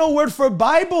this, there's no word for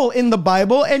Bible in the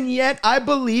Bible, and yet I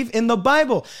believe in the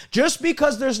Bible. Just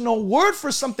because there's no word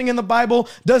for something in the Bible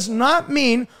does not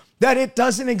mean that it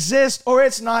doesn't exist or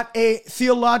it's not a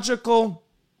theological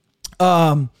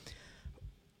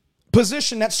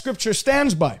position that Scripture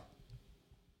stands by.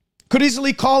 Could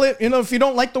easily call it, if you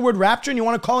don't like the word rapture and you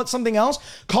want to call it something else,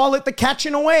 call it the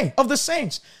catching away of the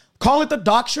saints. Call it the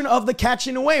doctrine of the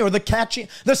catching away or the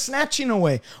snatching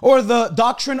away or the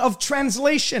doctrine of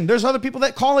translation. There's other people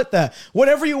that call it that.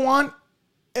 Whatever you want.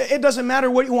 It doesn't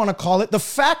matter what you want to call it. The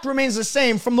fact remains the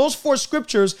same. From those 4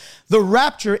 scriptures, the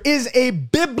rapture is a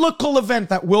biblical event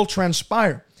that will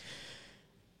transpire.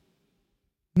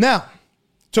 Now,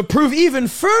 to prove even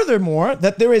furthermore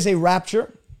that there is a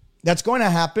rapture that's going to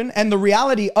happen and the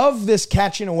reality of this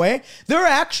catching away, there are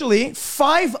actually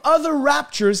 5 other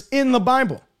raptures in the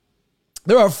Bible.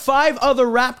 There are 5 other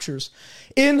raptures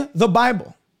in the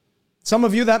Bible. Some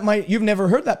of you you've never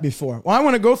heard that before. Well, I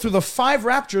want to go through the 5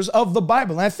 raptures of the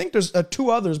Bible. And I think there's 2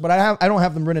 others, but I don't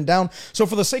have them written down. So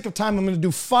for the sake of time, I'm going to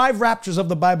do 5 raptures of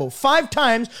the Bible. 5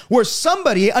 times where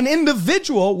somebody, an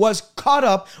individual, was caught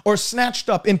up or snatched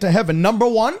up into heaven. Number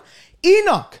 1,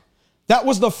 Enoch. That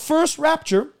was the first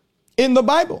rapture in the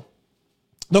Bible.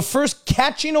 The first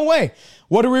catching away.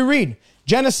 What do we read?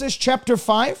 Genesis chapter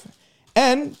 5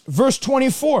 and verse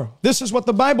 24. This is what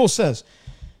the Bible says.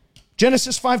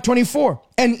 Genesis 5:24.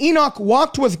 And Enoch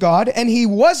walked with God, and he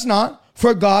was not,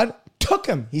 for God took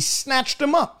him. He snatched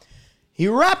him up. He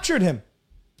raptured him.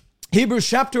 Hebrews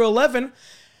chapter 11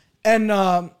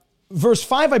 and verse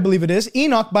 5, I believe it is.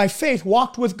 Enoch by faith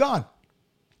walked with God,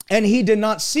 and he did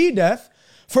not see death,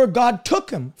 for God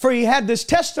took him. For he had this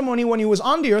testimony when he was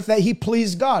on the earth that he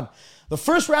pleased God. The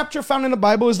first rapture found in the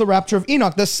Bible is the rapture of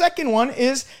Enoch. The second one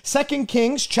is 2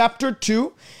 Kings chapter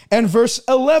 2 and verse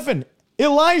 11.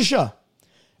 Elijah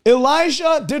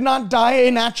did not die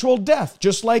a natural death,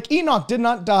 just like Enoch did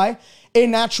not die a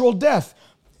natural death.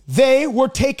 They were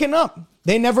taken up.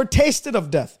 They never tasted of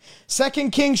death.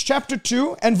 2 Kings chapter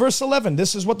 2 and verse 11.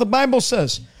 This is what the Bible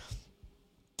says.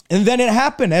 And then it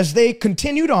happened as they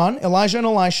continued on, Elijah and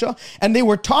Elisha, and they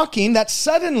were talking, that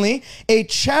suddenly a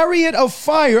chariot of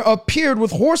fire appeared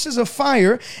with horses of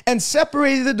fire and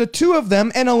separated the two of them.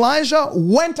 And Elijah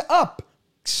went up,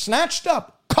 snatched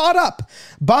up, caught up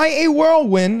by a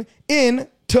whirlwind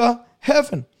into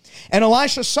heaven. And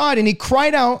Elisha saw it, and he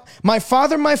cried out, my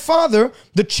father,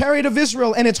 the chariot of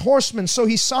Israel and its horsemen. So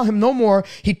he saw him no more.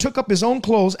 He took up his own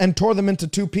clothes and tore them into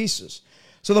two pieces.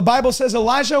 So the Bible says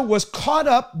Elijah was caught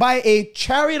up by a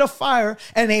chariot of fire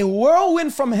and a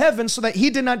whirlwind from heaven so that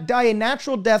he did not die a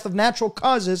natural death of natural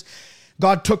causes.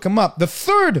 God took him up. The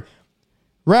third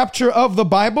rapture of the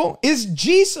Bible is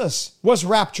Jesus was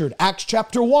raptured. Acts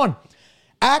chapter 1.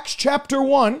 Acts chapter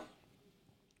 1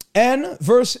 and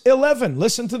verse 11.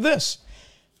 Listen to this.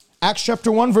 Acts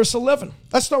chapter 1, verse 11.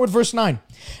 Let's start with verse 9.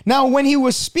 Now, when he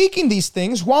was speaking these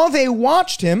things, while they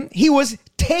watched him, he was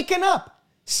taken up,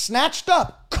 snatched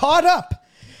up, caught up,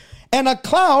 and a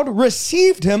cloud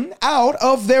received him out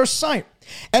of their sight.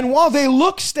 And while they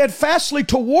looked steadfastly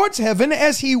towards heaven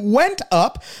as he went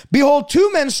up, behold, two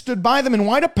men stood by them in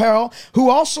white apparel, who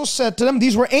also said to them,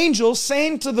 these were angels,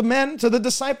 saying to the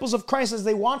disciples of Christ as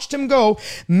they watched him go,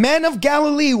 men of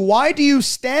Galilee, why do you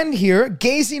stand here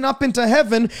gazing up into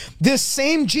heaven? This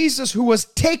same Jesus who was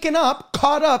taken up,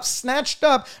 caught up, snatched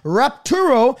up,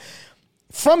 rapturo,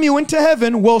 from you into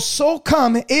heaven will so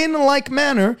come in like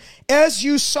manner as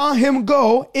you saw him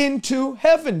go into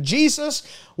heaven. Jesus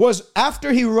was,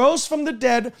 after he rose from the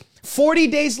dead, 40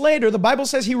 days later, the Bible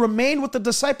says he remained with the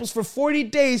disciples for 40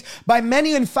 days. By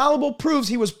many infallible proofs,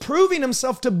 he was proving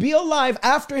himself to be alive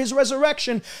after his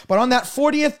resurrection. But on that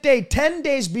 40th day, 10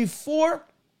 days before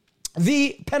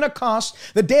the Pentecost,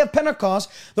 the day of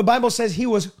Pentecost, the Bible says he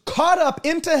was caught up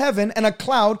into heaven and a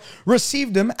cloud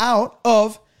received him out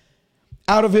of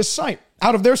his sight,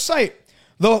 out of their sight.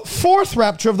 The fourth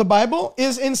rapture of the Bible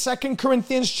is in 2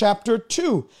 Corinthians chapter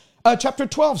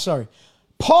 12.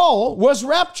 Paul was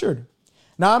raptured.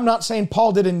 Now, I'm not saying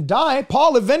Paul didn't die.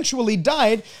 Paul eventually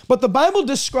died, but the Bible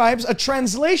describes a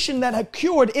translation that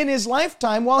occurred in his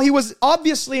lifetime while he was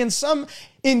obviously in some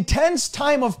intense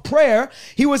time of prayer.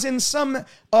 He was in some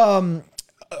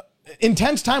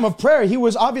intense time of prayer. He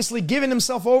was obviously giving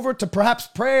himself over to perhaps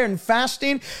prayer and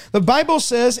fasting. The Bible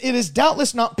says, it is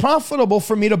doubtless not profitable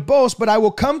for me to boast, but I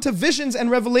will come to visions and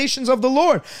revelations of the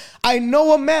Lord. I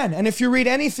know a man, and if you read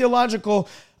any theological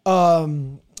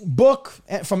book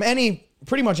from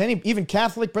pretty much any, even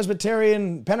Catholic,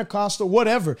 Presbyterian, Pentecostal,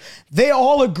 whatever, they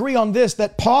all agree on this,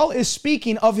 that Paul is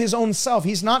speaking of his own self.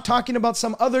 He's not talking about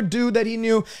some other dude that he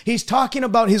knew. He's talking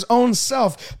about his own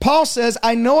self. Paul says,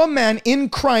 I know a man in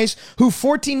Christ who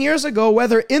 14 years ago,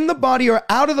 whether in the body or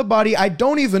out of the body, I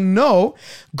don't even know.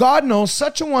 God knows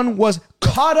such a one was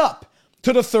caught up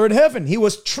to the third heaven. He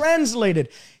was translated.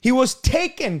 He was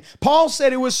taken. Paul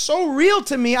said it was so real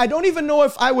to me. I don't even know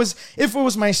if it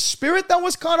was my spirit that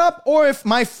was caught up or if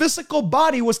my physical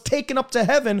body was taken up to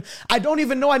heaven. I don't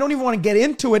even know. I don't even want to get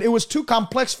into it. It was too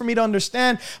complex for me to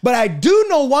understand. But I do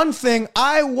know one thing.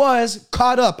 I was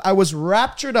caught up. I was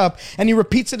raptured up. And he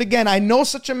repeats it again. I know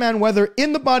such a man, whether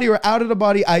in the body or out of the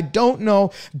body. I don't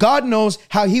know. God knows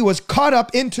how he was caught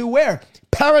up into where?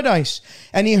 Paradise.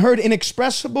 And he heard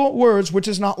inexpressible words which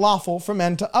is not lawful for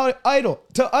men to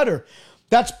utter.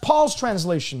 That's Paul's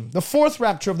translation. The fourth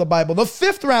rapture of the Bible. The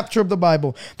fifth rapture of the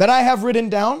Bible that I have written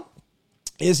down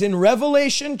is in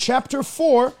Revelation chapter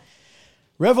 4.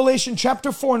 Revelation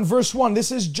chapter 4 and verse 1.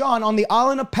 This is John on the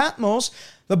island of Patmos.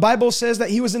 The Bible says that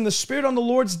he was in the Spirit on the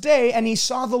Lord's day and he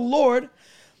saw the Lord,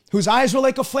 whose eyes were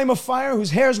like a flame of fire,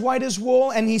 whose hair is white as wool,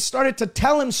 and he started to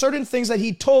tell him certain things that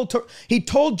he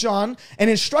told John and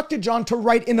instructed John to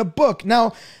write in a book.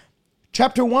 Now,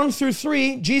 chapter 1 through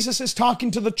 3, Jesus is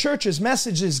talking to the churches,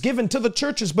 messages given to the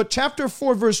churches, but chapter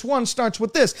 4, verse 1 starts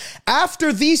with this.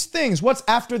 After these things, what's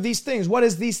after these things? What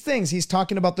is these things? He's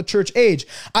talking about the church age.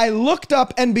 I looked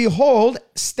up and behold,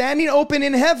 standing open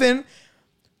in heaven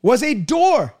was a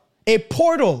door, a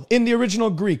portal in the original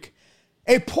Greek.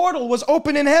 A portal was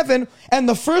open in heaven, and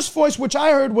the first voice which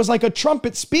I heard was like a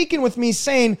trumpet speaking with me,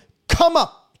 saying, come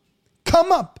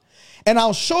up, and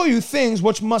I'll show you things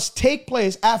which must take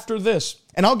place after this.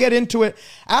 And I'll get into it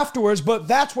afterwards, but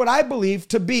that's what I believe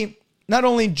to be not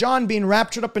only John being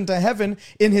raptured up into heaven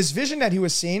in his vision that he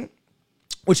was seeing,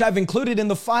 which I've included in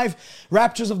the 5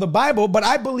 raptures of the Bible, but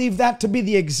I believe that to be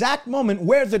the exact moment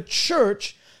where the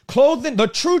church clothed in the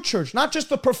true church, not just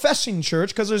the professing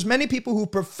church, because there's many people who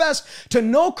profess to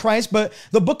know Christ, but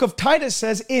the book of Titus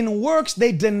says in works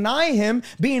they deny him,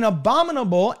 being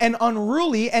abominable and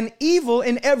unruly and evil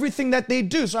in everything that they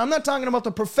do. So I'm not talking about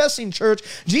the professing church.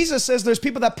 Jesus says there's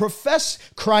people that profess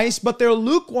Christ, but they're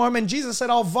lukewarm, and Jesus said,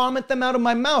 I'll vomit them out of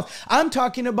my mouth. I'm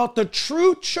talking about the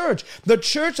true church, the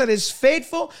church that is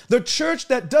faithful, the church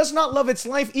that does not love its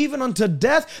life even unto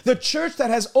death, the church that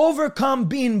has overcome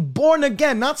being born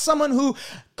again, not someone who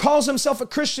calls himself a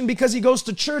Christian because he goes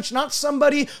to church, not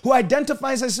somebody who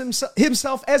identifies as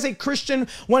himself as a Christian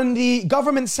when the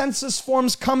government census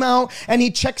forms come out and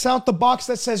he checks out the box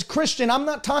that says Christian. I'm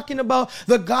not talking about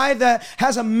the guy that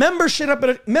has a membership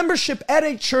at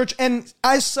a church and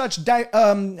as such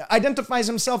identifies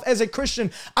himself as a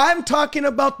Christian. I'm talking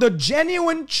about the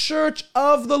genuine church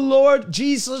of the Lord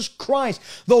Jesus Christ,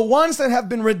 the ones that have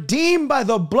been redeemed by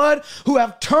the blood, who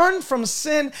have turned from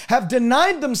sin, have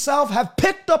denied themselves, have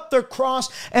picked up their cross,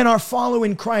 and are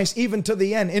following Christ even to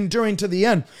the end, enduring to the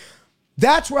end.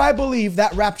 That's where I believe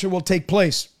that rapture will take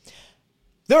place.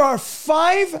 There are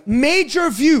 5 major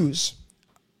views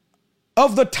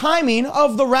of the timing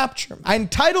of the rapture. I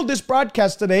entitled this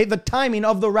broadcast today, The Timing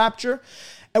of the Rapture.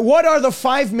 And what are the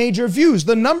 5 major views?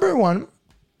 The number one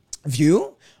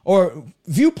view, or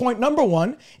viewpoint number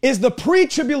 1, is the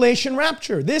pre-tribulation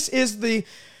rapture. This is the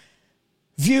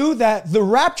view that the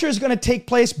rapture is going to take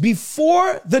place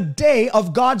before the day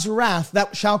of God's wrath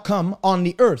that shall come on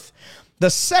the earth. The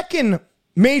second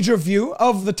major view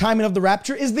of the timing of the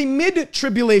rapture is the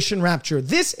mid-tribulation rapture.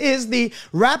 This is the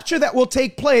rapture that will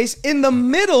take place in the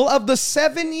middle of the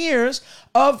 7 years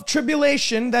of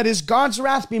tribulation, that is God's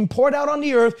wrath being poured out on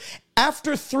the earth,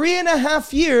 after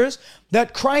 3.5 years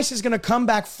that Christ is going to come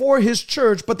back for his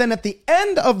church. But then at the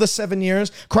end of the 7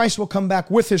 years, Christ will come back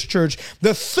with his church.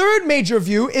 The third major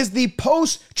view is the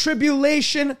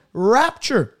post-tribulation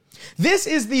rapture. This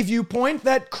is the viewpoint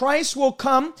that Christ will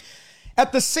come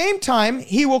at the same time.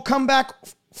 He will come back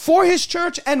for his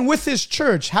church and with his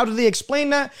church. How do they explain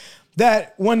that?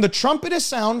 That when the trumpet is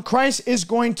sound, Christ is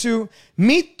going to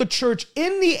meet the church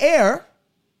in the air,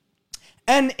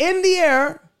 and in the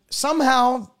air,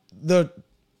 somehow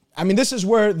this is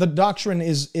where the doctrine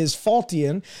is faulty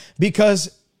in,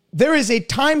 because there is a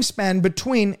time span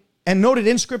between, and noted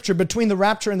in scripture, between the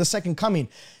rapture and the second coming.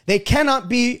 They cannot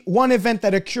be one event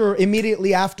that occur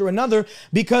immediately after another,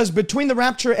 because between the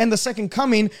rapture and the second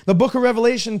coming, the book of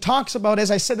Revelation talks about, as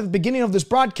I said at the beginning of this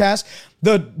broadcast,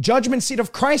 the judgment seat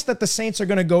of Christ that the saints are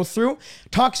going to go through,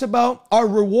 talks about our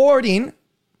reward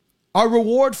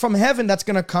from heaven that's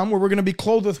going to come, where we're going to be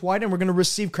clothed with white and we're going to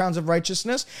receive crowns of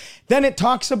righteousness. Then it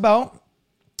talks about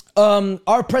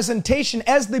our presentation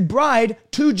as the bride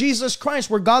to Jesus Christ,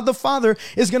 where God the Father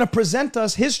is going to present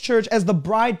us, his church, as the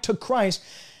bride to Christ,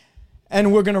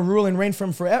 and we're going to rule and reign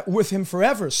with him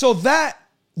forever. So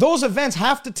those events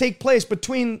have to take place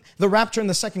between the rapture and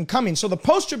the second coming. So the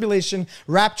post-tribulation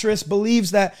rapturist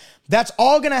believes that that's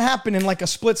all going to happen in like a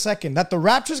split second, that the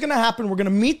rapture is going to happen. We're going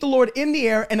to meet the Lord in the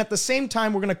air, and at the same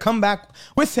time, we're going to come back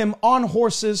with him on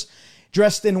horses,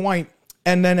 dressed in white,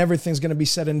 and then everything's going to be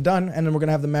said and done, and then we're going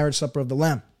to have the marriage supper of the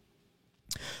Lamb.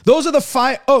 Those are the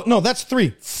 5. Oh, no, that's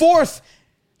 3.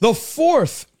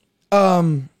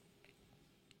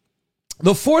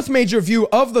 The fourth major view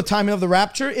of the timing of the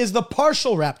rapture is the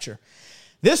partial rapture.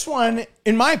 This one,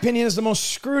 in my opinion, is the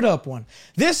most screwed up one.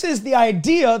 This is the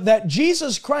idea that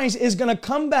Jesus Christ is going to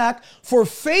come back for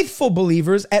faithful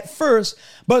believers at first,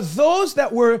 but those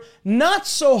that were not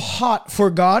so hot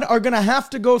for God are going to have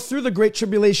to go through the Great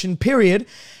Tribulation period,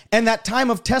 and that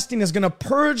time of testing is going to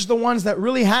purge the ones that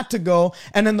really had to go,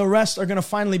 and then the rest are going to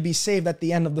finally be saved at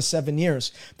the end of the 7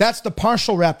 years. That's the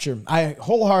partial rapture. I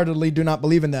wholeheartedly do not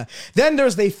believe in that. Then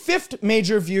there's the 5th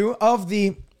major view of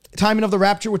the timing of the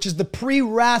rapture, which is the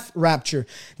pre-wrath rapture.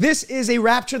 This is a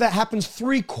rapture that happens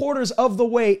 3/4 of the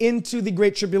way into the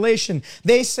Great Tribulation.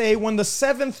 They say when the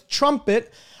 7th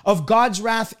trumpet of God's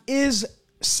wrath is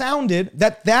sounded,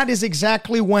 that is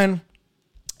exactly when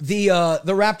the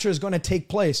rapture is going to take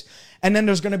place. And then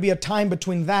there's going to be a time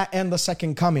between that and the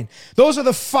second coming. Those are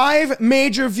the 5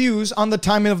 major views on the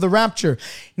timing of the rapture.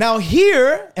 Now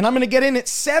here, and I'm going to get in it,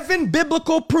 7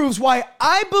 biblical proofs why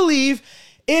I believe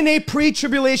in a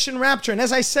pre-tribulation rapture. And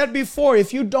as I said before,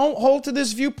 if you don't hold to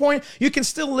this viewpoint, you can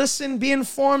still listen, be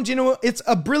informed. You know, it's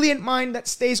a brilliant mind that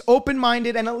stays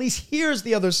open-minded and at least hears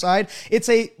the other side. It's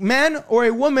a man or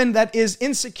a woman that is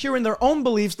insecure in their own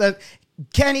beliefs that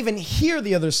can't even hear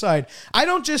the other side. I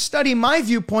don't just study my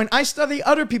viewpoint, I study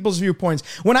other people's viewpoints.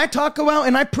 When I talk about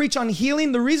and I preach on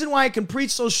healing, the reason why I can preach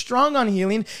so strong on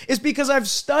healing is because I've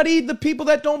studied the people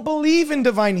that don't believe in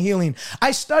divine healing.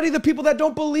 I study the people that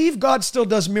don't believe God still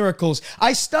does miracles.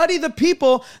 I study the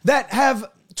people that have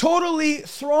totally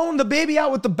thrown the baby out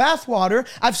with the bathwater.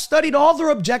 I've studied all their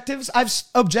objections. I've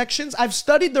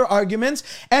studied their arguments.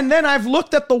 And then I've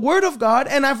looked at the word of God,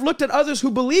 and I've looked at others who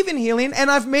believe in healing,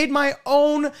 and I've made my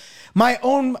own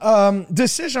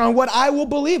decision on what I will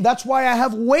believe. That's why I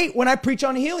have weight when I preach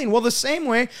on healing. Well, the same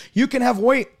way you can have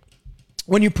weight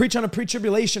when you preach on a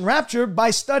pre-tribulation rapture by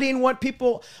studying what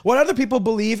other people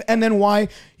believe, and then why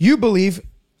you believe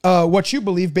what you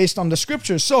believe based on the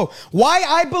scriptures. So why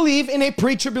I believe in a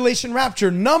pre-tribulation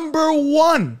rapture. Number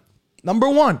one.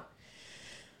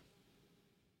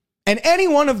 And any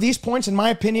one of these points, in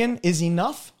my opinion, is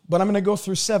enough, but I'm going to go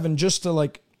through 7 just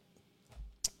to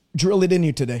drill it in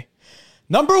you today.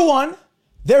 Number one,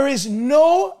 there is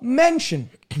no mention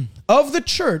of the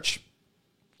church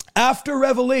after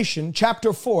Revelation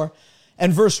chapter 4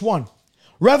 and verse 1.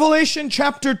 Revelation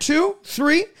chapter 2,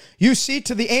 3, you see,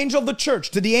 to the angel of the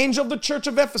church, to the angel of the church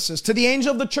of Ephesus, to the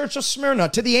angel of the church of Smyrna,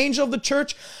 to the angel of the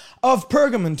church of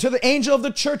Pergamon, to the angel of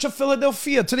the church of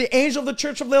Philadelphia, to the angel of the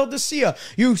church of Laodicea.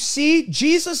 You see,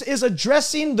 Jesus is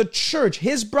addressing the church,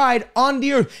 his bride on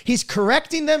the earth. He's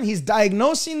correcting them, he's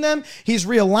diagnosing them, he's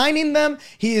realigning them,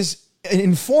 he is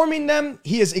informing them,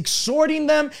 he is exhorting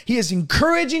them, he is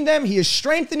encouraging them, he is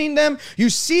strengthening them. You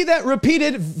see that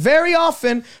repeated very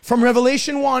often from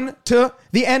Revelation 1 to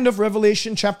the end of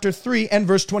Revelation chapter 3 and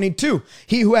verse 22.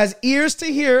 He who has ears to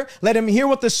hear, let him hear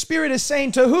what the Spirit is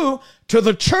saying to who? To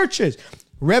the churches.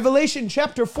 Revelation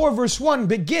chapter 4 verse 1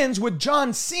 begins with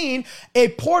John seeing a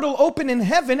portal open in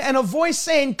heaven and a voice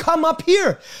saying, come up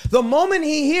here. The moment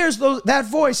he hears that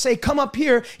voice say, come up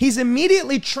here, he's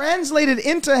immediately translated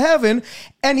into heaven,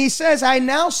 and he says, I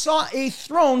now saw a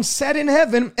throne set in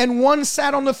heaven, and one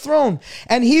sat on the throne.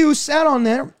 And he who sat on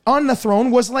the throne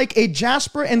was like a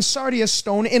jasper and sardius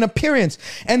stone in appearance.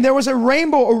 And there was a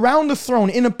rainbow around the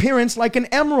throne in appearance like an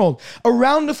emerald.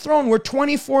 Around the throne were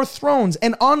 24 thrones.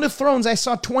 And on the thrones I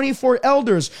saw 24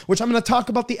 elders, which I'm going to talk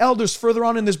about the elders further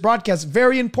on in this broadcast.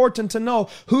 Very important to know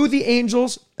who the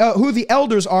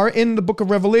elders are in the book of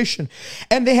Revelation.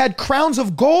 And they had crowns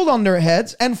of gold on their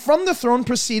heads, and from the throne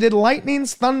proceeded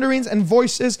lightnings, thunderings, and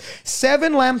voices.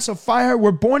 7 lamps of fire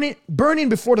were burning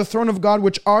before the throne of God,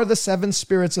 which are the 7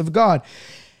 spirits of God.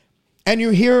 And you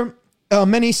hear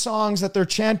many songs that they're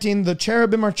chanting. The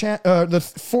cherubim are the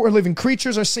 4 living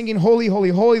creatures are singing, holy, holy,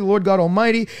 holy, Lord God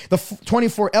Almighty. The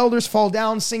 24 elders fall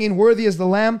down singing, worthy is the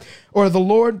Lamb or the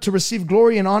Lord to receive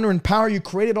glory and honor and power. You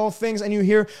created all things. And you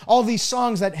hear all these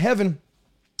songs that heaven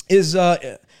is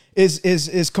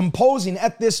composing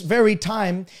at this very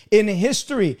time in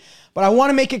history. But I want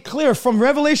to make it clear, from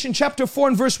Revelation chapter 4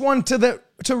 and verse 1 to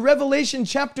Revelation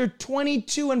chapter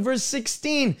 22 and verse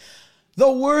 16, the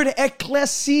word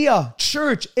ecclesia,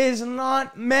 church, is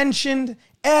not mentioned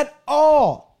at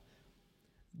all.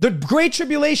 The Great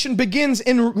Tribulation begins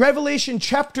in Revelation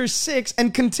chapter 6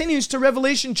 and continues to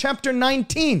Revelation chapter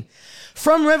 19.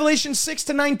 From Revelation 6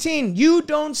 to 19, you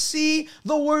don't see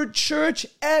the word church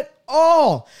at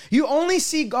all. You only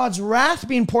see God's wrath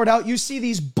being poured out. You see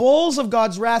these bowls of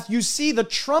God's wrath. You see the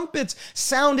trumpets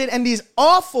sounded and these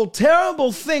awful,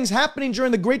 terrible things happening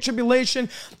during the Great Tribulation.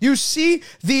 You see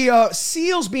the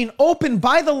seals being opened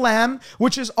by the Lamb,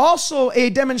 which is also a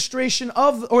demonstration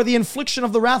of, or the infliction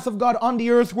of the wrath of God on the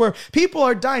earth, where people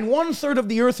are dying 1/3 of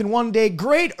the earth in one day.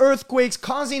 Great earthquakes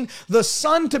causing the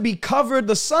sun to be covered,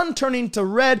 the sun turning to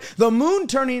red, the moon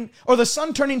turning, or the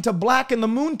sun turning to black and the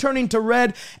moon turning to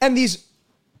red, and these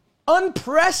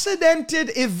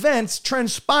unprecedented events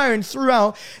transpiring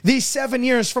throughout these 7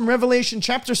 years from Revelation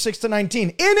chapter 6 to 19.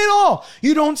 In it all,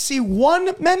 you don't see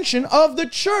one mention of the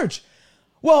church.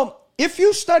 Well, if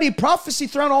you study prophecy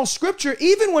throughout all scripture,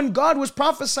 even when God was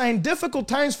prophesying difficult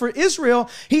times for Israel,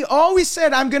 he always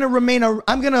said, I'm going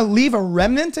to leave a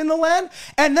remnant in the land.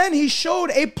 And then he showed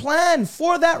a plan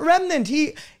for that remnant.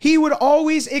 He would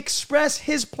always express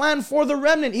his plan for the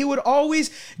remnant. He would always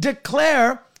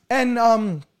declare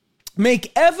and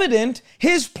make evident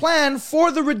his plan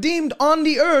for the redeemed on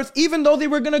the earth, even though they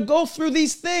were going to go through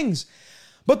these things.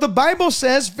 But the Bible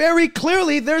says very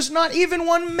clearly there's not even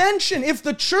one mention. If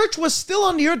the church was still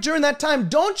on the earth during that time,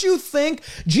 don't you think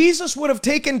Jesus would have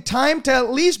taken time to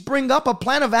at least bring up a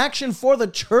plan of action for the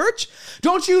church?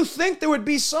 Don't you think there would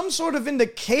be some sort of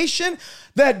indication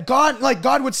that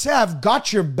God would say, I've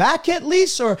got your back at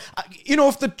least? Or,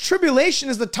 if the tribulation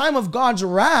is the time of God's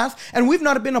wrath and we've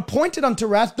not been appointed unto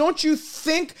wrath, don't you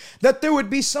think that there would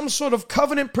be some sort of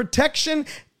covenant protection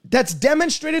that's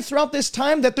demonstrated throughout this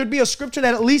time, that there'd be a scripture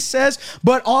that at least says,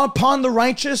 but upon the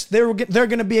righteous, they're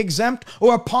going to be exempt,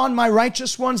 or upon my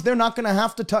righteous ones, they're not going to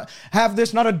have to have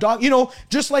this, not a dog.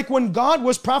 Just like when God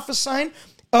was prophesying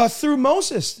through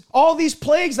Moses, all these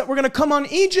plagues that were going to come on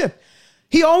Egypt,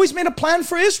 he always made a plan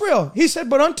for Israel. He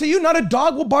said, but unto you, not a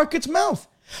dog will bark its mouth.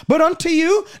 But unto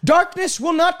you, darkness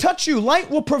will not touch you. Light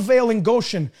will prevail in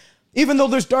Goshen. Even though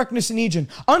there's darkness in Egypt.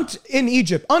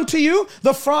 Unto you,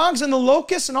 the frogs and the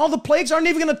locusts and all the plagues aren't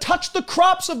even going to touch the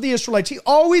crops of the Israelites. He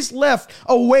always left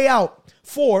a way out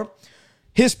for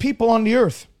his people on the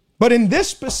earth. But in this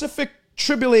specific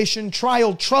tribulation,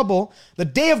 trial, trouble, the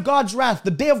day of God's wrath,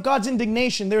 the day of God's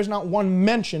indignation, there's not one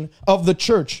mention of the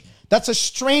church. That's a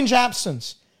strange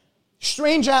absence.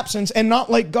 Strange absence, and not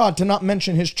like God to not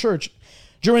mention his church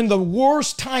during the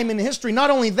worst time in history.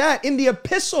 Not only that, in the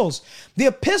epistles,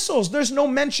 there's no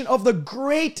mention of the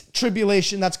great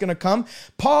tribulation that's going to come.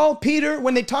 Paul, Peter,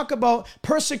 when they talk about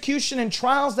persecution and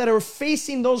trials that are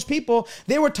facing those people,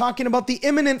 they were talking about the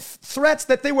imminent threats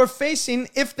that they were facing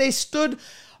if they stood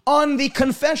on the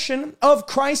confession of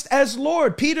Christ as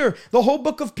Lord. Peter, the whole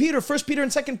book of Peter, 1 Peter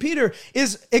and 2 Peter,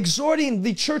 is exhorting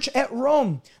the church at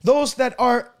Rome, those that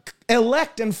are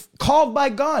elect and called by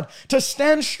God, to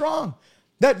stand strong.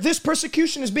 That this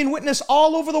persecution is being witnessed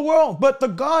all over the world, but the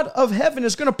God of heaven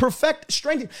is going to perfect,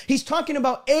 strengthen. He's talking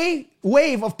about a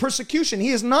wave of persecution. He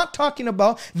is not talking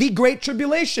about the great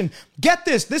tribulation. Get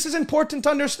this. This is important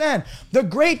to understand. The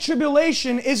great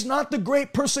tribulation is not the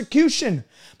great persecution.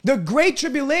 The great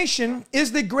tribulation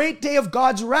is the great day of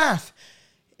God's wrath.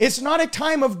 It's going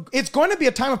to be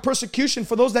a time of persecution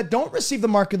for those that don't receive the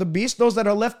mark of the beast, those that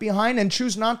are left behind and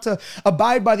choose not to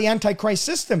abide by the Antichrist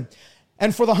system.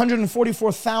 And for the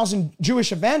 144,000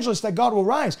 Jewish evangelists that God will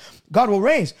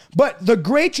raise. But the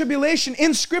great tribulation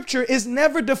in Scripture is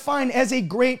never defined as a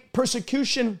great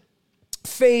persecution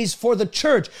phase for the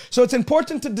church. So it's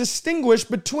important to distinguish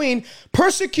between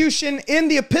persecution in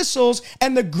the epistles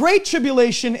and the great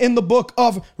tribulation in the book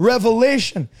of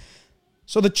Revelation.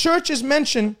 So the church is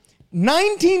mentioned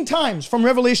 19 times from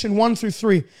Revelation 1 through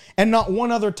 3, and not one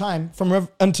other time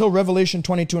until Revelation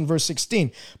 22 and verse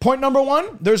 16. Point number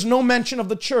 1, there's no mention of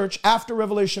the church after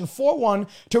Revelation 4:1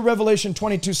 to Revelation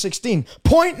 22:16.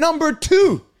 Point number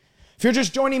 2, if you're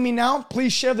just joining me now,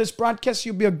 please share this broadcast.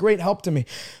 You'll be a great help to me.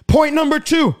 Point number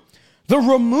 2, the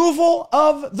removal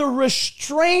of the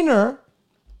restrainer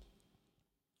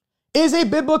is a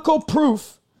biblical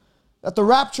proof that the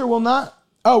rapture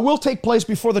will take place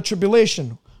before the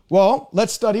tribulation. Well,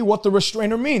 let's study what the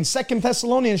restrainer means. 2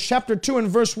 Thessalonians chapter 2 and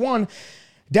verse 1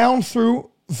 down through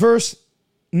verse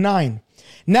 9.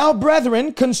 Now,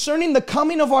 brethren, concerning the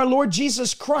coming of our Lord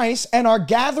Jesus Christ and our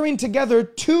gathering together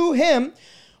to him,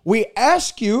 we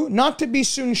ask you not to be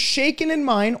soon shaken in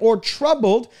mind or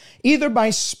troubled, either by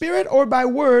spirit or by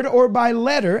word or by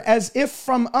letter, as if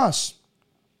from us,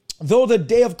 though the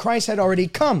day of Christ had already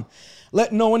come.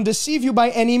 Let no one deceive you by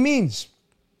any means.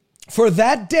 For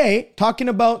that day, talking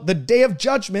about the day of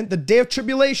judgment, the day of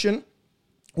tribulation,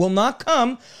 will not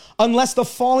come unless the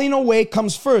falling away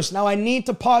comes first. Now, I need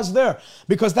to pause there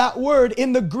because that word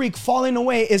in the Greek, falling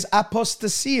away, is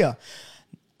apostasia.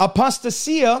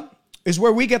 Apostasia is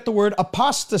where we get the word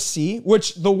apostasy,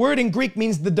 which the word in Greek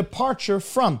means the departure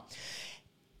from.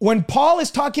 When Paul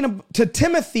is talking to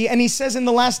Timothy and he says in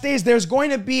the last days there's going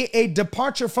to be a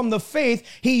departure from the faith,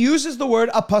 he uses the word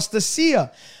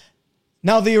apostasia.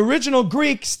 Now, the original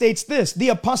Greek states this, the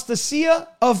apostasia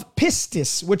of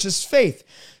pistis, which is faith.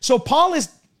 So Paul is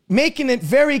making it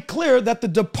very clear that the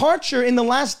departure in the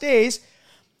last days,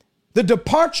 the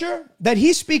departure that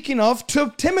he's speaking of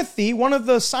to Timothy, one of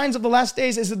the signs of the last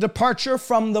days is a departure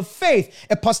from the faith,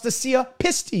 apostasia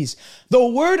pistis. The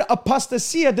word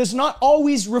apostasia does not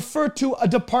always refer to a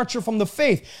departure from the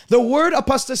faith. The word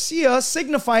apostasia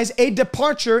signifies a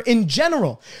departure in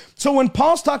general. So when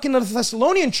Paul's talking to the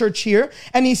Thessalonian church here,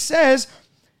 and he says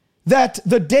that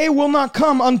the day will not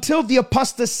come until the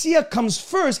apostasia comes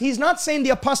first. He's not saying the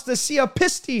apostasia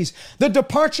pistis, the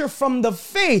departure from the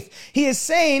faith. He is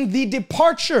saying the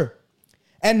departure.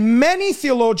 And many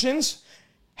theologians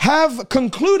have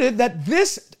concluded that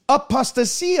this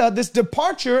apostasia, this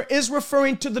departure, is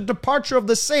referring to the departure of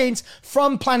the saints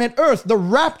from planet Earth, the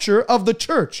rapture of the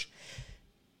church.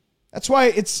 That's why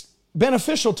it's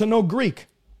beneficial to know Greek.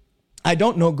 I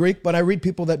don't know Greek, but I read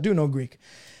people that do know Greek.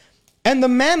 And the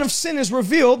man of sin is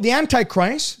revealed, the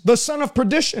Antichrist, the son of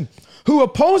perdition, who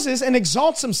opposes and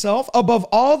exalts himself above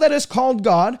all that is called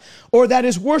God or that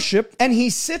is worshiped, and he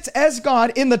sits as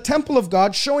God in the temple of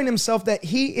God, showing himself that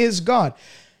he is God.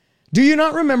 Do you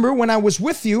not remember when I was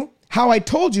with you, how I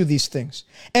told you these things?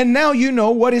 And now you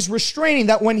know what is restraining,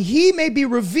 that when he may be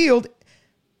revealed,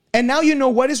 and now you know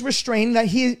what is restrained, that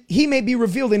he may be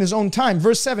revealed in his own time.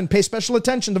 Verse 7, pay special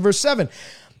attention to verse 7.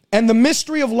 And the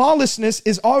mystery of lawlessness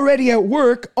is already at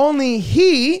work. Only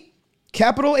he,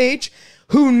 capital H,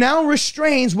 who now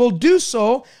restrains will do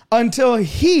so until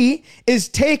he is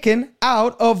taken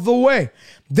out of the way.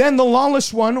 Then the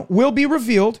lawless one will be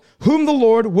revealed, whom the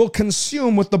Lord will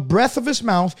consume with the breath of his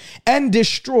mouth and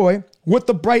destroy with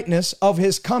the brightness of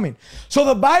his coming. So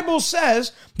the Bible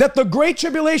says that the Great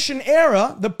Tribulation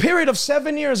era, the period of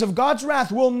 7 years of God's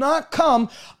wrath, will not come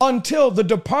until the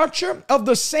departure of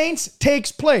the saints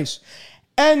takes place.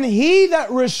 And he that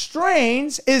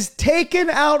restrains is taken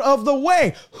out of the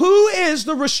way. Who is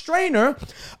the restrainer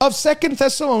of 2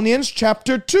 Thessalonians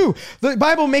chapter 2? The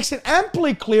Bible makes it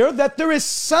amply clear that there is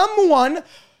someone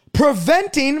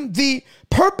preventing the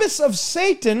purpose of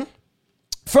Satan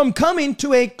from coming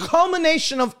to a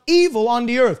culmination of evil on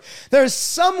the earth. There is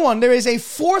a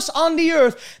force on the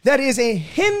earth that is a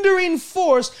hindering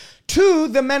force to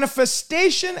the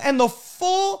manifestation and the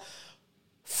full-fledged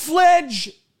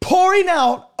pouring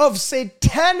out of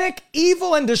satanic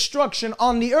evil and destruction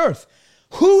on the earth.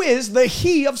 Who is the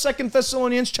he of 2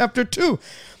 Thessalonians chapter 2?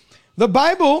 The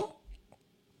Bible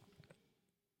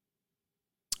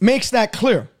makes that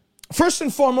clear. First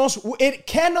and foremost, it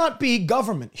cannot be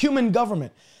government, human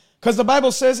government. Because the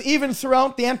Bible says even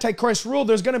throughout the Antichrist rule,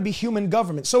 there's going to be human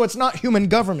government. So it's not human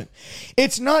government.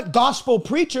 It's not gospel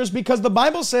preachers, because the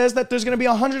Bible says that there's going to be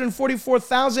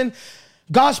 144,000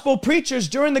 gospel preachers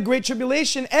during the Great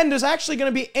Tribulation, and there's actually going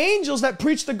to be angels that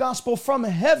preach the gospel from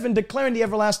heaven, declaring the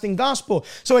everlasting gospel.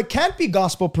 So it can't be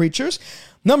gospel preachers.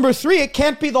 Number 3, it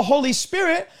can't be the Holy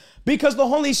Spirit, because the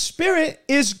Holy Spirit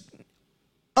is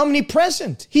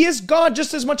omnipresent. He is God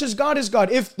just as much as God is God.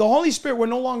 If the Holy Spirit were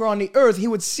no longer on the earth, he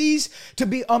would cease to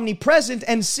be omnipresent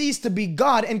and cease to be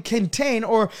God and contain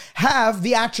or have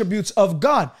the attributes of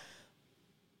God.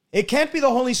 It can't be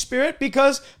the Holy Spirit,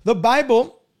 because the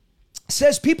Bible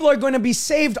says people are going to be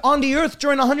saved on the earth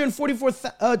during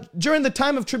during the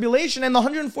time of tribulation, and the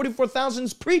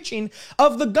 144,000's preaching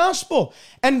of the gospel.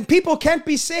 And people can't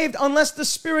be saved unless the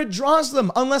Spirit draws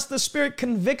them, unless the Spirit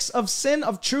convicts of sin,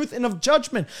 of truth, and of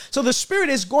judgment. So the Spirit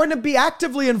is going to be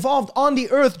actively involved on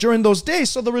the earth during those days.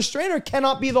 So the restrainer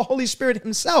cannot be the Holy Spirit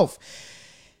himself.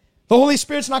 The Holy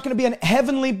Spirit's not going to be an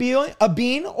heavenly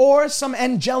being or some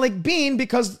angelic being,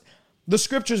 because the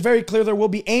scripture is very clear there will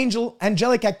be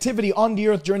angelic activity on the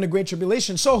earth during the Great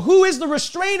Tribulation. So who is the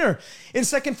restrainer in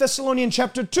 2 Thessalonians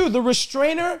chapter 2? The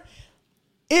restrainer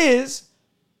is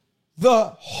the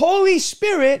Holy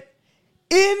Spirit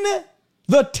in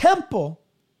the temple,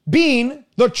 being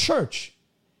the church.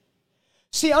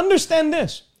 See, understand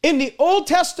this. In the Old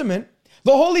Testament,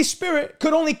 the Holy Spirit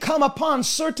could only come upon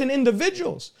certain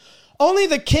individuals. Only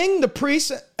the king, the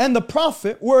priest, and the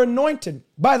prophet were anointed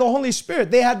by the Holy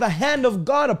Spirit. They had the hand of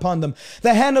God upon them.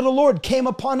 The hand of the Lord came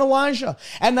upon Elijah,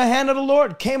 and the hand of the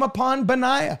Lord came upon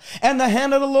Benaiah, and the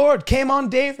hand of the Lord came on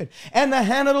David, and the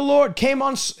hand of the Lord came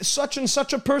on such and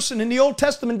such a person. In the Old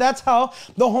Testament, that's how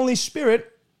the Holy Spirit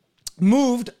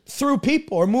moved through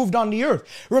people, or moved on the earth.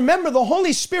 Remember, the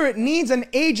Holy Spirit needs an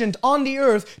agent on the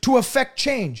earth to affect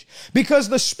change, because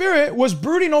the Spirit was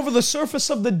brooding over the surface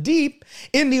of the deep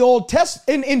in the Old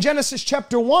Testament, in Genesis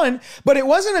chapter 1, but it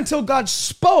wasn't until God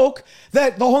spoke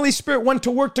that the Holy Spirit went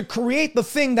to work to create the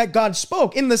thing that God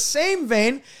spoke. In the same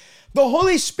vein, the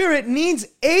Holy Spirit needs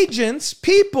agents,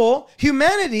 people,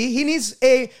 humanity. He needs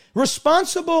a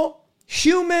responsible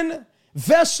human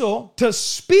vessel to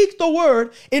speak the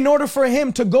word in order for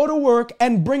him to go to work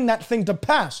and bring that thing to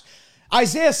pass.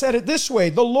 Isaiah said it this way: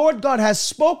 the Lord God has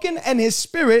spoken, and his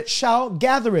Spirit shall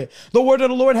gather it. The word of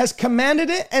the Lord has commanded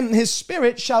it, and his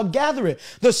Spirit shall gather it.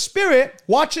 The Spirit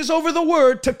watches over the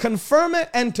word to confirm it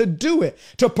and to do it,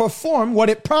 to perform what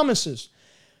it promises.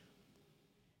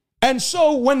 And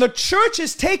so when the church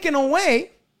is taken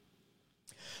away,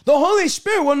 the Holy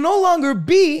Spirit will no longer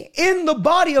be in the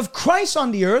body of Christ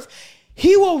on the earth.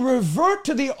 He will revert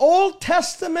to the Old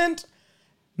Testament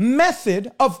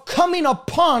method of coming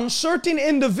upon certain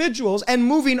individuals and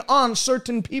moving on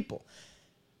certain people.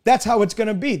 That's how it's going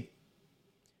to be.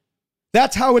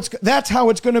 That's how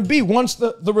it's going to be. Once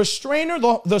the restrainer,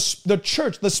 the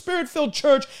church, the Spirit-filled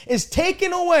church is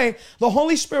taken away, the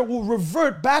Holy Spirit will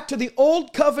revert back to the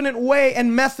old covenant way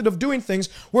and method of doing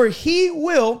things, where he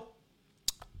will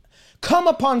come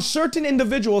upon certain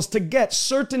individuals to get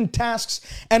certain tasks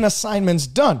and assignments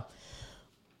done.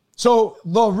 So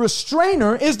the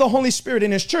restrainer is the Holy Spirit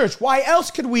in his church. Why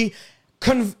else could we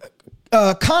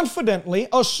confidently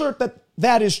assert that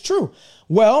that is true?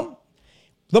 Well,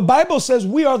 the Bible says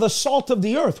we are the salt of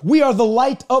the earth. We are the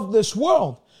light of this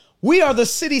world. We are the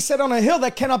city set on a hill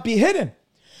that cannot be hidden.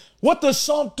 What does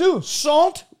salt do?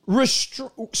 Salt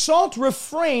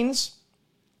refrains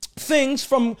things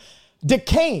from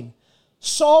decaying.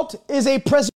 Salt is a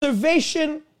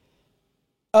preservation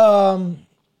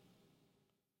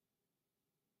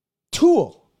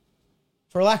tool,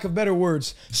 for lack of better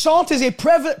words. Salt is a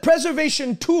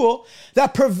preservation tool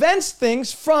that prevents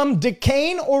things from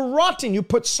decaying or rotting. You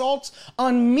put salt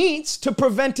on meats to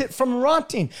prevent it from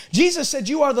rotting. Jesus said,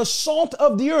 you are the salt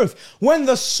of the earth. When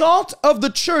the salt of the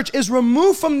church is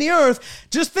removed from the earth,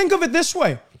 just think of it this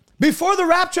way. Before the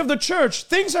rapture of the church,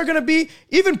 things are going to be,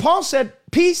 even Paul said,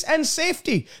 peace and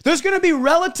safety. There's going to be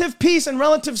relative peace and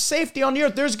relative safety on the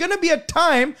earth. There's going to be a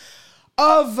time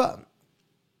of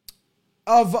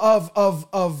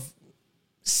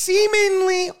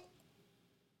seemingly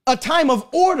a time of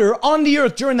order on the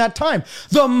earth during that time.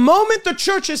 The moment the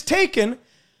church is taken,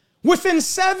 within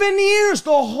 7 years,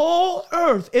 the whole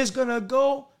earth is going to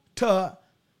go to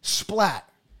splat.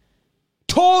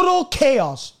 Total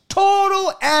chaos,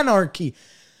 total anarchy.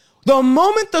 The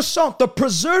moment the salt, the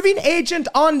preserving agent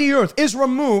on the earth, is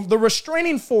removed, the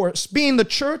restraining force being the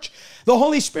church, the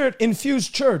Holy Spirit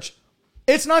infused church,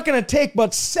 it's not going to take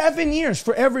but 7 years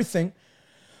for everything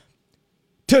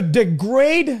to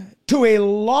degrade to a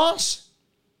lost,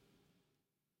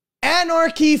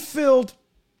 anarchy-filled,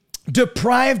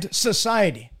 deprived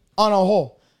society on a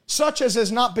whole, such as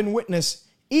has not been witnessed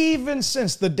even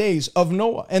since the days of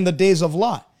Noah and the days of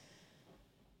Lot.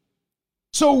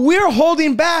 So we're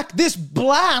holding back this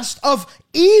blast of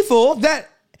evil that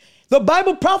the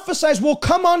Bible prophesies will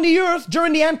come on the earth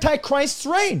during the Antichrist's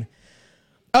reign.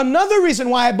 Another reason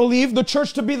why I believe the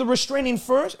church to be the restraining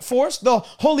force, the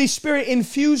Holy Spirit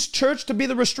infused church to be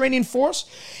the restraining force,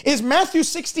 is Matthew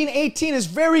 16:18 is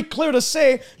very clear to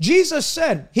say, Jesus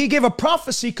said, he gave a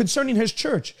prophecy concerning his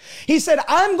church. He said,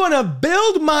 I'm going to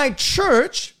build my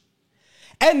church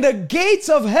and the gates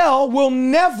of hell will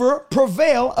never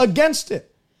prevail against it.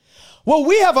 Well,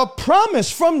 we have a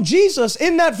promise from Jesus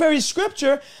in that very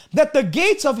scripture that the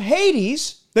gates of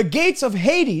Hades, the gates of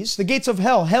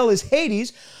hell, hell is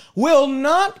Hades, will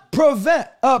not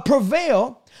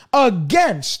prevail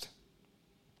against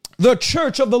the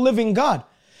church of the living God.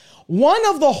 One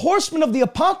of the horsemen of the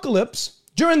apocalypse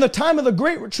during the time of the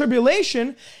Great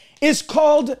Tribulation is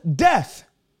called death.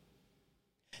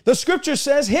 The scripture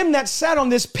says, him that sat on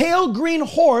this pale green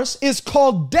horse is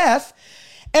called death,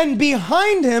 and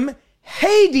behind him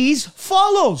Hades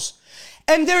follows.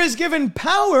 And there is given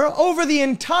power over the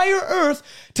entire earth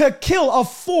to kill a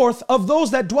fourth of those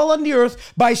that dwell on the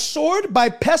earth by sword, by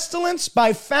pestilence,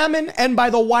 by famine, and by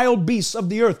the wild beasts of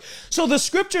the earth. So the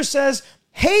scripture says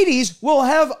Hades will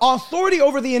have authority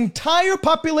over the entire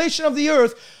population of the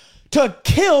earth to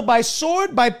kill by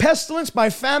sword, by pestilence, by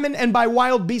famine, and by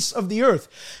wild beasts of the earth.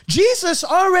 Jesus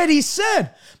already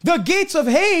said the gates of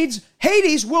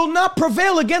Hades will not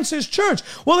prevail against his church.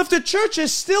 Well, if the church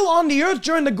is still on the earth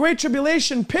during the Great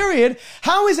Tribulation period,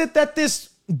 how is it that this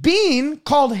being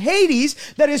called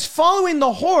Hades that is following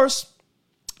the horse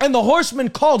and the horseman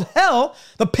called hell,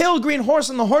 the pale green horse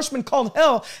and the horseman called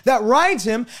hell that rides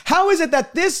him, how is it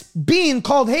that this being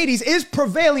called Hades is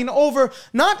prevailing over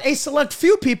not a select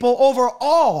few people, over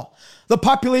all the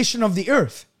population of the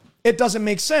earth? It doesn't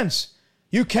make sense.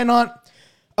 You cannot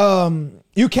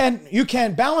you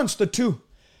can't balance the two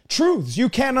truths. You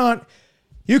can't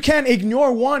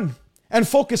ignore one and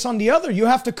focus on the other. You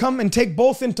have to come and take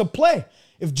both into play.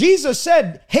 If Jesus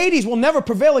said Hades will never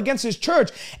prevail against his church,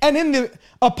 and in the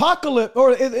apocalypse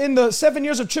or in the 7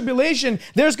 years of tribulation,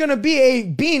 there's going to be a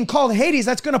being called Hades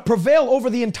that's going to prevail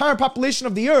over the entire population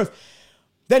of the earth,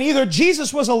 then either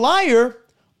Jesus was a liar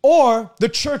or the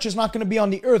church is not going to be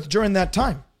on the earth during that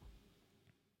time.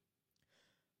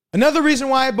 Another reason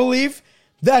why I believe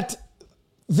that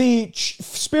the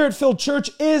Spirit-filled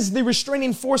church is the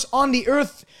restraining force on the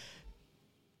earth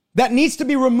that needs to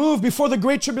be removed before the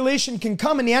Great Tribulation can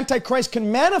come and the Antichrist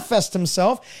can manifest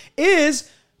himself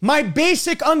is my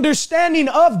basic understanding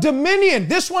of dominion.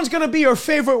 This one's going to be your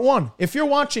favorite one. If you're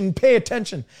watching, pay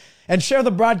attention and share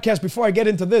the broadcast before I get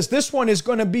into this. This one is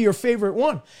going to be your favorite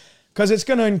one. because it's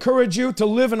going to encourage you to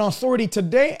live in authority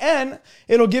today, and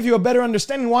it'll give you a better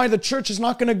understanding why the church is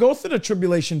not going to go through the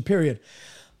tribulation period.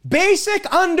 Basic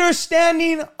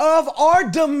understanding of our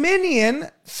dominion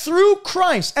through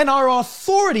Christ and our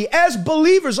authority as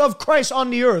believers of Christ on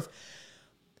the earth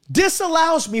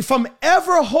disallows me from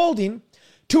ever holding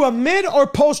to a mid or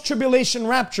post-tribulation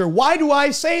rapture. Why do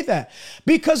I say that?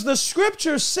 Because the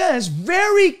scripture says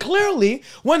very clearly,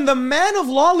 when the man of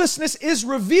lawlessness is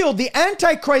revealed, the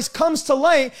Antichrist comes to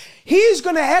light, he's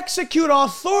going to execute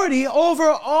authority over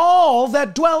all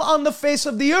that dwell on the face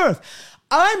of the earth.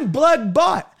 I'm blood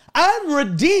bought. I'm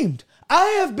redeemed. I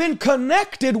have been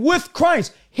connected with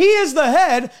Christ. He is the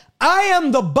head. I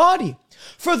am the body.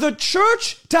 For the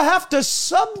church to have to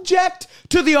subject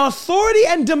to the authority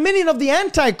and dominion of the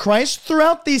Antichrist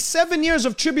throughout these 7 years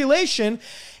of tribulation,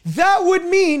 that would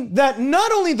mean that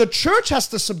not only the church has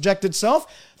to subject itself,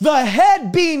 the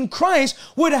head being Christ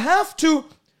would have to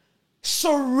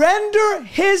surrender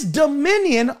his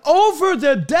dominion over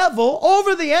the devil,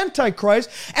 over the Antichrist,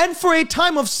 and for a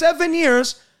time of 7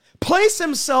 years, place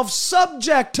himself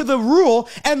subject to the rule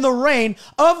and the reign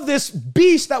of this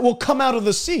beast that will come out of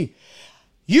the sea.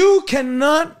 You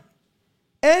cannot,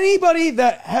 anybody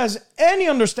that has any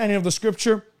understanding of the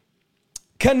scripture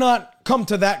cannot come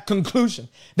to that conclusion.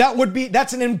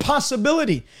 That's an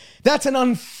impossibility. That's an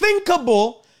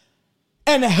unthinkable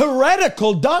and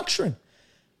heretical doctrine.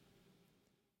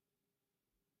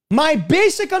 My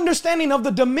basic understanding of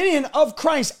the dominion of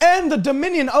Christ and the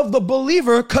dominion of the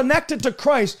believer connected to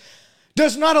Christ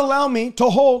does not allow me to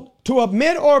hold to a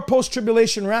mid or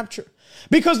post-tribulation rapture.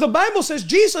 Because the Bible says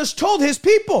Jesus told his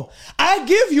people, I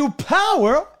give you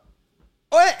power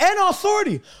and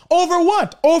authority over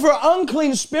what? Over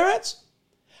unclean spirits.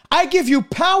 I give you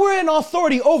power and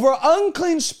authority over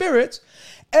unclean spirits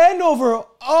and over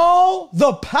all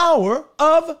the power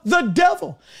of the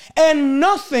devil. And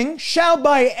nothing shall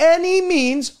by any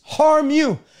means harm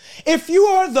you. If you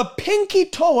are the pinky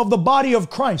toe of the body of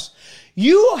Christ,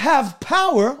 you have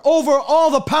power over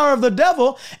all the power of the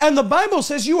devil, and the Bible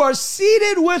says you are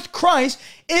seated with Christ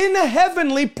in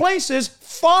heavenly places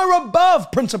far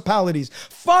above principalities,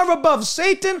 far above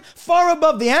Satan, far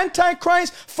above the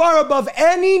Antichrist, far above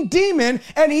any demon,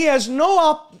 and he has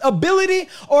no ability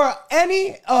or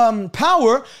any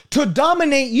power to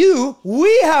dominate you.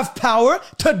 We have power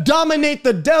to dominate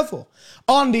the devil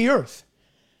on the earth.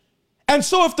 And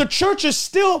so if the church is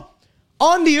still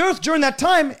on the earth during that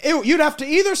time, you'd have to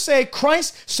either say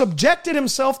Christ subjected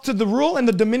himself to the rule and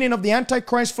the dominion of the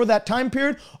Antichrist for that time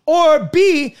period, or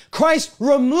B, Christ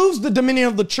removes the dominion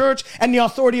of the church and the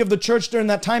authority of the church during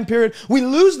that time period. We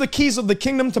lose the keys of the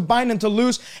kingdom to bind and to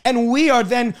loose, and we are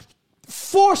then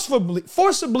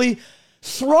forcibly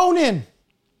thrown in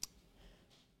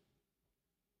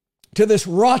to this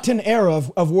rotten era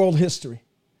of world history.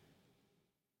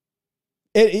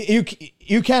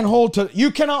 You cannot hold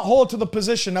to the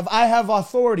position of I have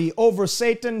authority over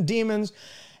Satan, demons,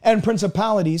 and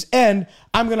principalities, and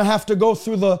I'm going to have to go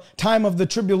through the time of the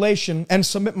tribulation and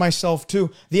submit myself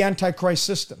to the Antichrist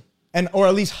system, or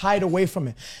at least hide away from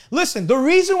it. Listen, the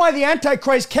reason why the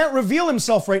Antichrist can't reveal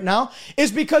himself right now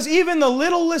is because even the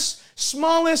littlest,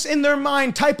 smallest in their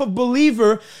mind type of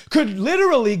believer could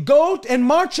literally go and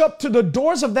march up to the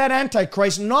doors of that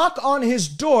Antichrist, knock on his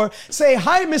door, say,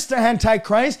 hi, Mr.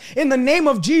 Antichrist, in the name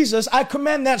of Jesus, I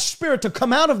command that spirit to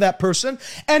come out of that person,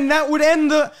 and that would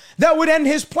end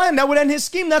his plan, that would end his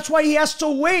scheme. That's why he has to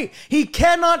wait. He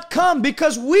cannot come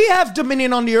because we have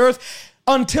dominion on the earth.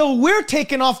 Until we're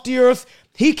taken off the earth,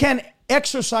 he can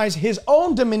exercise his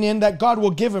own dominion that God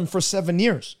will give him for 7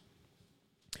 years.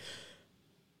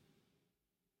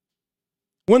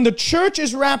 When the church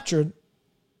is raptured,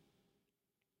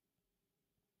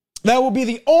 that will be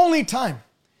the only time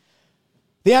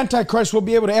the Antichrist will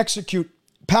be able to execute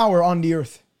power on the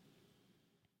earth.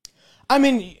 I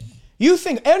mean, you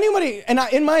think anybody, and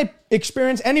in my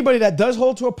experience, anybody that does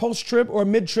hold to a post-trib or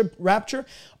mid-trib rapture,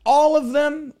 all of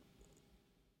them,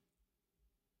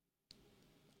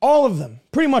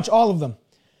 pretty much all of them,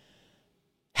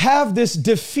 have this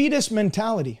defeatist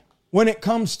mentality when it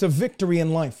comes to victory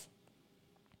in life.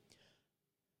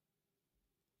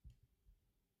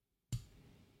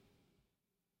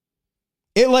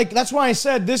 That's why I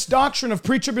said this doctrine of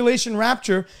pre-tribulation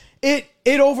rapture, it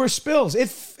overspills.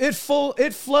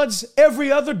 It floods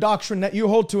every other doctrine that you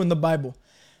hold to in the Bible.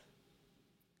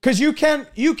 Because you can't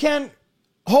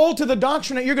hold to the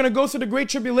doctrine that you're going to go through the great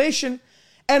tribulation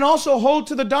and also hold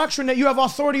to the doctrine that you have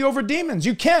authority over demons.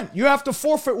 You can't. You have to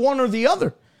forfeit one or the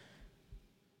other.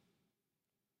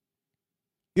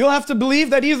 You'll have to believe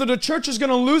that either the church is going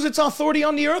to lose its authority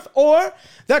on the earth or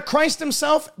that Christ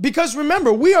himself, because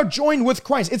remember, we are joined with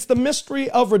Christ. It's the mystery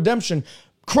of redemption.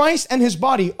 Christ and his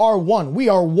body are one. We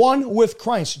are one with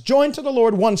Christ, joined to the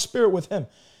Lord, one spirit with him.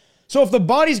 So if the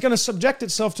body's going to subject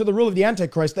itself to the rule of the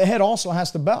Antichrist, the head also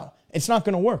has to bow. It's not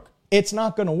going to work. It's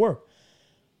not going to work.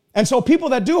 And so people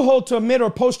that do hold to a mid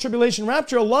or post-tribulation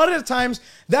rapture, a lot of the times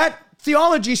that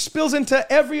theology spills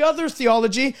into every other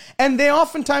theology, and they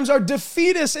oftentimes are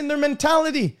defeatist in their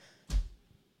mentality.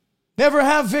 Never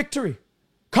have victory.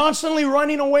 Constantly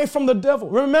running away from the devil.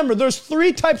 Remember, there's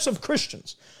 3 types of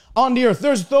Christians on the earth.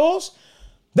 There's those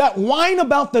that whine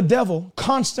about the devil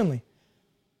constantly.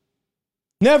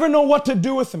 Never know what to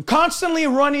do with him. Constantly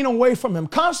running away from him.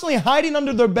 Constantly hiding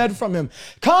under their bed from him.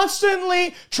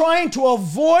 Constantly trying to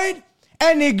avoid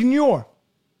and ignore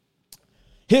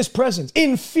his presence.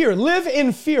 In fear. Live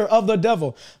in fear of the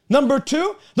devil. Number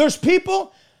 2, there's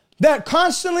people that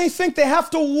constantly think they have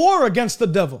to war against the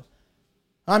devil.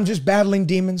 I'm just battling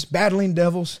demons, battling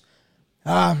devils.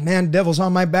 Devil's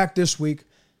on my back this week.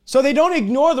 So they don't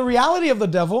ignore the reality of the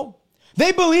devil.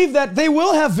 They believe that they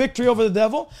will have victory over the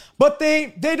devil, but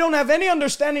they don't have any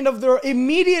understanding of their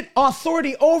immediate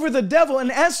authority over the devil,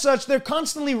 and as such, they're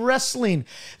constantly wrestling.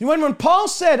 When Paul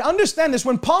said, understand this,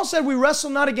 when Paul said we wrestle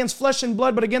not against flesh and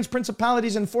blood, but against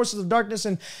principalities and forces of darkness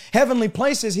in heavenly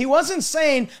places, he wasn't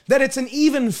saying that it's an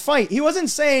even fight. He wasn't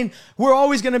saying we're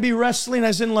always going to be wrestling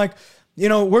as in like,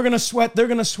 we're going to sweat, they're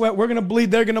going to sweat, we're going to bleed,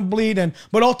 they're going to bleed,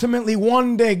 but ultimately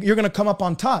one day you're going to come up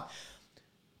on top.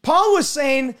 Paul was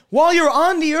saying, while you're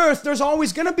on the earth, there's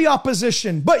always going to be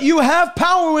opposition, but you have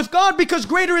power with God because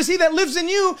greater is he that lives in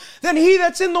you than he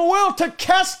that's in the world to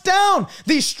cast down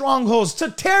these strongholds,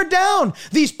 to tear down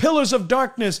these pillars of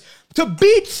darkness, to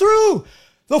beat through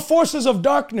the forces of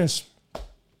darkness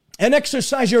and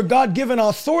exercise your God-given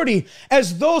authority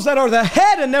as those that are the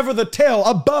head and never the tail,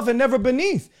 above and never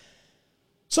beneath.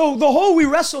 So the whole we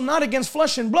wrestle not against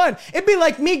flesh and blood, it'd be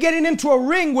like me getting into a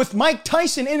ring with Mike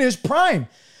Tyson in his prime.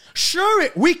 Sure,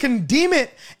 we can deem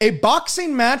it a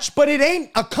boxing match, but it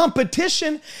ain't a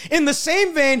competition. In the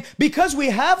same vein, because we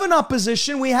have an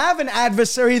opposition, we have an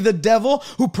adversary, the devil,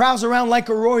 who prowls around like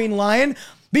a roaring lion.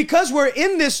 Because we're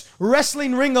in this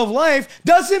wrestling ring of life,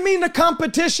 doesn't mean the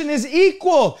competition is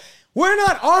equal. We're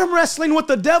not arm wrestling with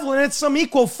the devil and it's some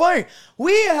equal fight.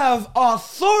 We have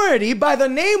authority by the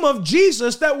name of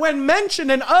Jesus that when mentioned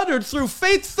and uttered through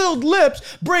faith-filled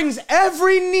lips brings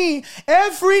every knee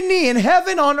in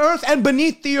heaven, on earth, and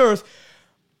beneath the earth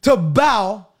to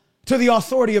bow to the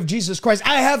authority of Jesus Christ.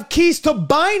 I have keys to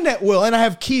bind at will and I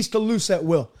have keys to loose at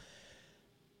will.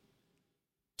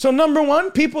 So number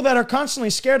 1, people that are constantly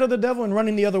scared of the devil and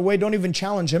running the other way don't even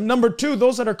challenge him. Number 2,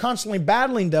 those that are constantly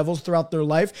battling devils throughout their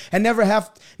life and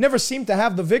never seem to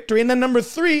have the victory. And then number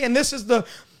 3, and this is the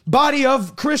body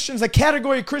of Christians, the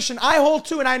category of Christian I hold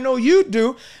to, and I know you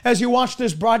do as you watch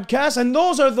this broadcast, and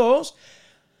those are those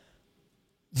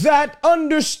that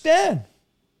understand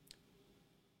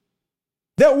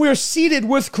that we're seated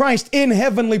with Christ in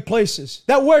heavenly places.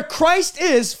 That where Christ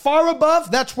is far above,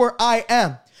 that's where I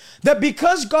am. That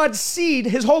because God's seed,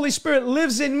 his Holy Spirit,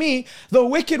 lives in me, the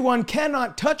wicked one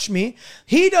cannot touch me.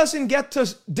 He doesn't get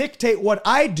to dictate what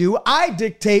I do. I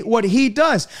dictate what he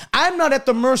does. I'm not at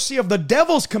the mercy of the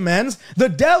devil's commands. The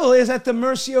devil is at the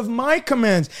mercy of my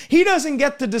commands. He doesn't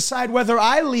get to decide whether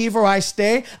I leave or I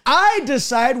stay. I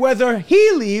decide whether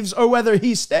he leaves or whether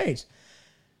he stays.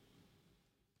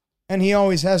 And he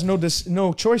always has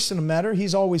no choice in the matter.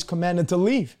 He's always commanded to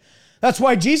leave. That's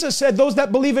why Jesus said, those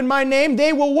that believe in my name,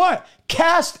 they will what?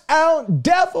 Cast out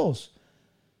devils.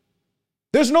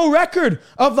 There's no record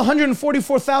of the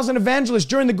 144,000 evangelists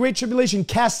during the Great Tribulation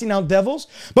casting out devils.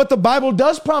 But the Bible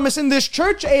does promise in this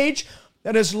church age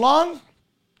that as long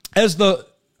as the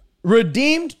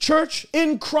redeemed church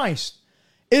in Christ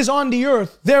is on the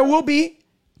earth, there will be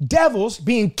devils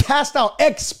being cast out,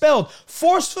 expelled,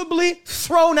 forcibly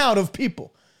thrown out of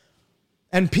people,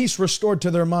 and peace restored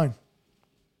to their mind.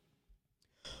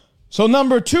 So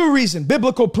number 2 reason,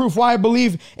 biblical proof why I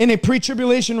believe in a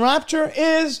pre-tribulation rapture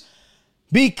is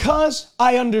because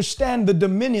I understand the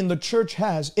dominion the church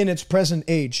has in its present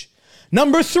age.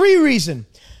 Number 3 reason,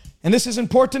 and this is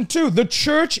important too, the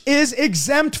church is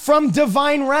exempt from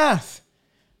divine wrath.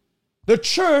 The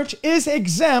church is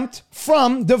exempt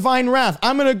from divine wrath.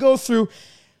 I'm going to go through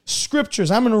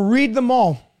scriptures. I'm going to read them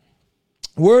all,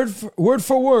 word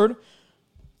for word,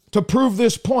 to prove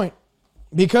this point.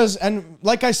 Because, and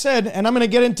like I said, and I'm going to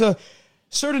get into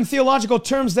certain theological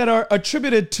terms that are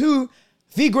attributed to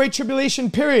the Great Tribulation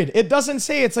period. It doesn't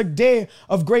say it's a day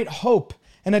of great hope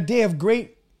and a day of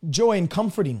great joy and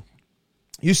comforting.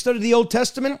 You study the Old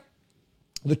Testament,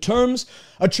 The terms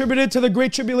attributed to the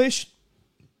Great Tribulation.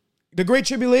 The Great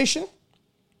Tribulation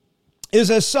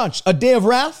is as such: a day of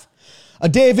wrath, a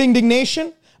day of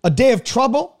indignation, a day of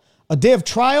trouble, a day of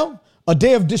trial, a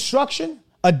day of destruction,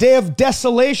 a day of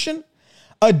desolation,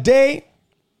 a day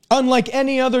unlike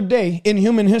any other day in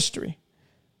human history,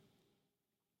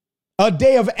 a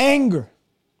day of anger.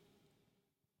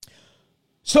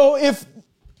 So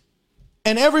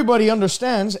and everybody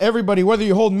understands, everybody, whether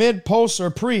you hold mid, post,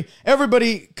 or pre,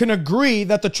 everybody can agree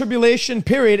that the tribulation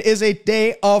period is a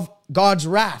day of God's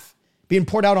wrath being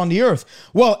poured out on the earth.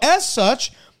 Well, as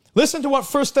such, listen to what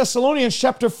 1 Thessalonians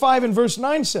chapter 5 and verse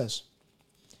 9 says.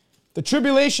 The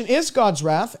tribulation is God's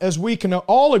wrath, as we can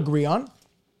all agree on.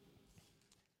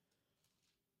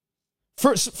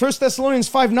 1 Thessalonians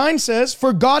 5:9 says,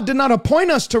 "For God did not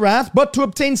appoint us to wrath, but to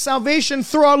obtain salvation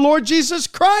through our Lord Jesus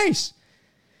Christ."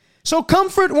 So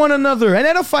comfort one another and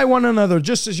edify one another,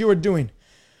 just as you are doing.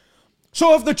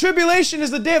 So if the tribulation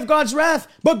is the day of God's wrath,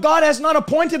 but God has not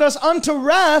appointed us unto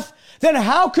wrath, then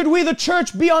how could we, the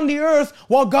church, be on the earth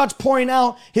while God's pouring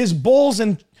out his bowls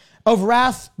of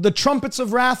wrath, the trumpets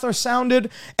of wrath are sounded,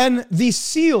 and the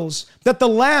seals that the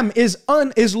Lamb is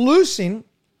loosing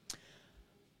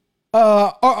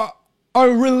are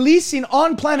releasing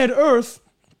on planet Earth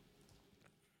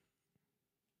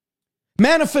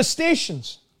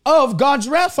manifestations of God's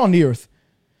wrath on the earth.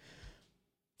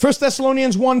 1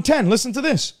 Thessalonians 1:10, listen to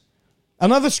this.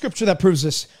 Another scripture that proves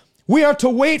this. "We are to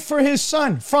wait for his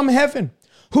Son from heaven,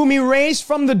 whom he raised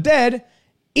from the dead,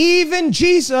 even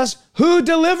Jesus, who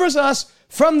delivers us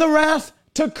from the wrath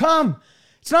to come."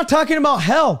 It's not talking about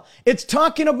hell. It's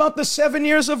talking about the 7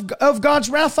 years of God's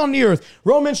wrath on the earth.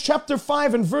 Romans chapter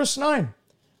 5 and verse 9.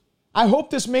 I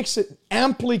hope this makes it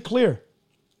amply clear.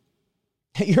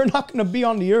 You're not going to be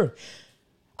on the earth.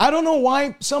 I don't know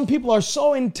why some people are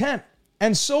so intent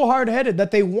and so hard-headed that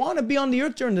they want to be on the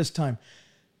earth during this time.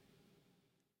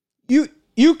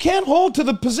 You can't hold to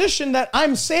the position that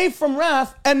I'm saved from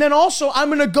wrath and then also I'm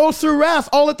going to go through wrath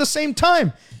all at the same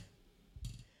time.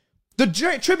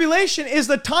 The tribulation is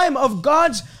the time of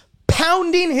God's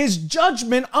pounding his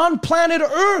judgment on planet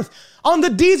Earth, on the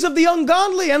deeds of the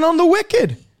ungodly and on the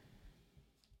wicked.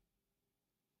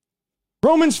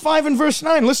 Romans 5 and verse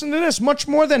 9, listen to this. "Much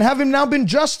more than having now been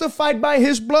justified by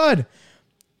his blood,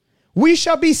 we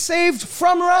shall be saved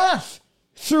from wrath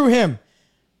through him."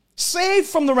 Saved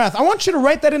from the wrath. I want you to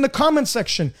write that in the comment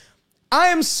section. I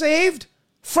am saved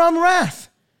from wrath.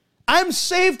 I'm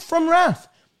saved from wrath.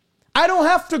 I don't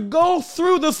have to go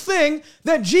through the thing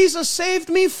that Jesus saved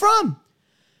me from.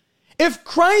 If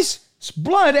Christ's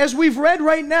blood, as we've read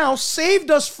right now,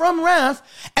 saved us from wrath,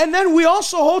 and then we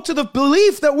also hold to the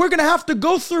belief that we're going to have to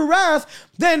go through wrath,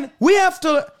 then we have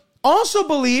to also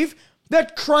believe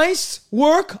that Christ's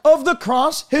work of the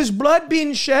cross, his blood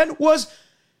being shed, was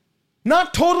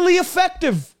not totally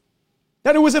effective.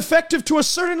 That it was effective to a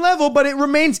certain level, but it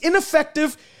remains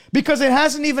ineffective because it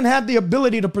hasn't even had the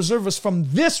ability to preserve us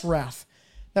from this wrath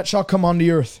that shall come on the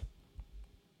earth.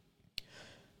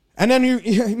 And then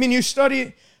you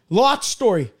study Lot's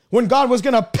story, when God was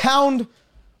going to pound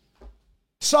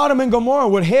Sodom and Gomorrah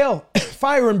with hail,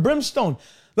 fire, and brimstone.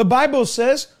 The Bible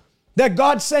says that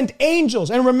God sent angels.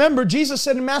 And remember, Jesus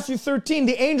said in Matthew 13,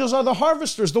 the angels are the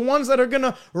harvesters, the ones that are going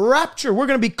to rapture. We're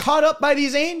going to be caught up by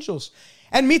these angels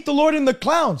and meet the Lord in the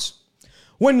clouds.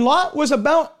 When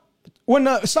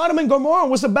Sodom and Gomorrah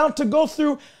was about to go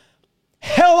through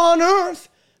hell on earth,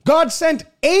 God sent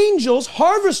angels,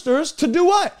 harvesters, to do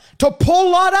what? To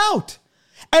pull Lot out.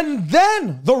 And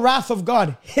then the wrath of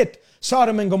God hit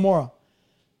Sodom and Gomorrah.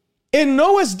 In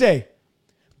Noah's day,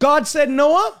 God said,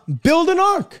 "Noah, build an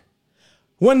ark."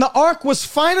 When the ark was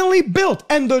finally built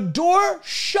and the door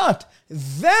shut,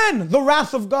 then the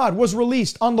wrath of God was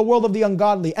released on the world of the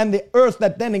ungodly, and the earth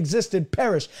that then existed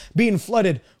perished, being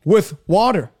flooded with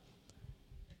water.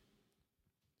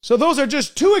 So those are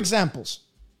just two examples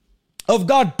of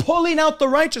God pulling out the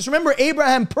righteous. Remember,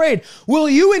 Abraham prayed, "Will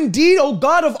you indeed, O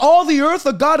God of all the earth,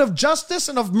 a God of justice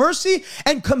and of mercy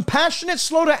and compassionate,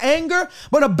 slow to anger,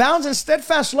 but abounds in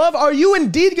steadfast love, are you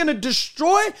indeed going to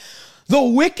destroy the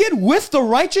wicked with the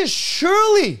righteous?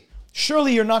 Surely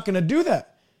you're not going to do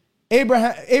that."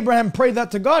 Abraham prayed that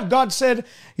to God. God said,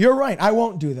 "You're right, I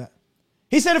won't do that."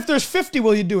 He said, "If there's 50,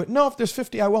 will you do it?" "No, if there's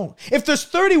 50, I won't." "If there's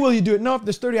 30, will you do it?" "No, if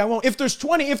there's 30, I won't." "If there's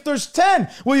 20, if there's 10,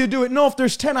 will you do it?" "No, if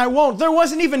there's 10, I won't." There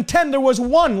wasn't even 10, there was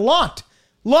one, Lot.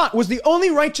 Lot was the only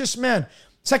righteous man.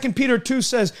 2 Peter 2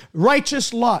 says,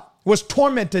 righteous Lot was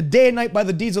tormented day and night by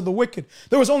the deeds of the wicked.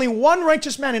 There was only one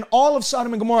righteous man in all of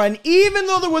Sodom and Gomorrah. And even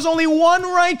though there was only one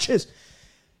righteous,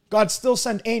 God still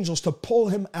sent angels to pull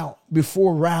him out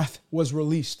before wrath was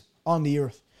released on the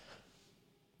earth.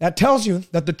 That tells you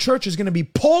that the church is going to be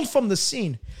pulled from the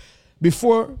scene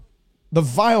before the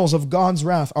vials of God's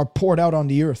wrath are poured out on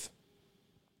the earth.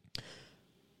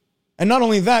 And not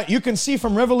only that, you can see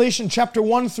from Revelation chapter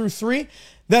 1 through 3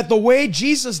 that the way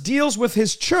Jesus deals with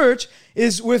his church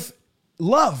is with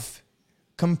love,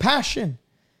 compassion,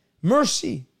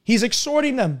 mercy. He's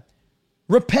exhorting them,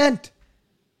 repent,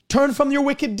 turn from your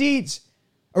wicked deeds,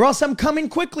 or else I'm coming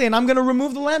quickly and I'm going to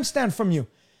remove the lampstand from you.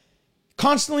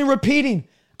 Constantly repeating,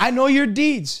 I know your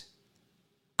deeds.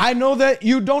 I know that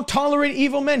you don't tolerate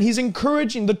evil men. He's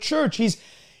encouraging the church.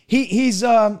 He's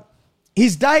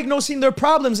diagnosing their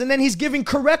problems, and then he's giving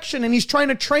correction, and he's trying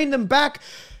to train them back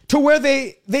to where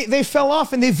they fell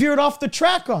off and they veered off the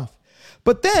track off.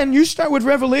 But then you start with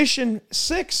Revelation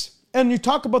 6 and you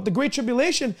talk about the Great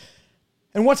Tribulation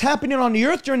and what's happening on the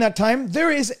earth during that time.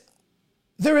 There is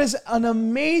an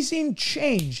amazing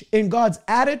change in God's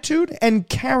attitude and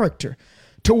character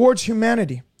towards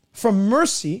humanity. From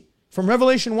mercy, from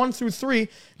Revelation 1 through 3,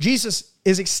 Jesus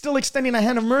is still extending a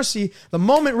hand of mercy. The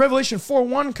moment Revelation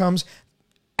 4:1 comes,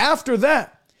 after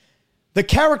that, the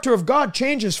character of God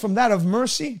changes from that of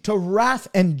mercy to wrath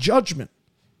and judgment.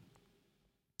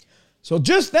 So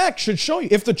just that should show you,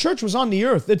 if the church was on the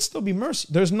earth, it'd still be mercy.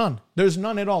 There's none. There's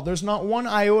none at all. There's not one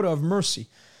iota of mercy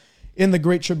in the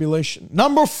Great Tribulation.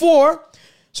 Number 4,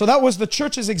 so that was the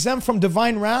church is exempt from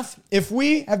divine wrath. If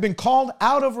we have been called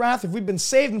out of wrath, if we've been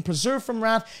saved and preserved from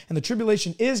wrath, and the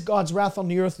tribulation is God's wrath on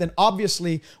the earth, then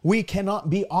obviously we cannot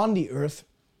be on the earth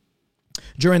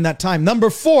during that time. Number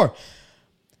 4,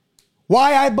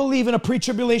 why I believe in a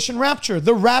pre-tribulation rapture.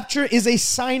 The rapture is a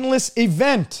signless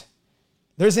event.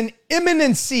 There's an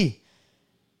imminency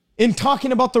in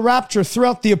talking about the rapture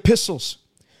throughout the epistles.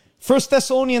 1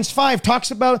 Thessalonians 5 talks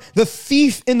about the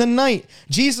thief in the night.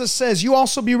 Jesus says, you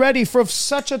also be ready, for of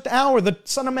such an hour the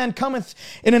Son of Man cometh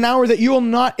in an hour that you will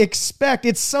not expect.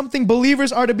 It's something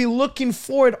believers are to be looking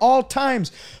for at all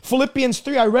times. Philippians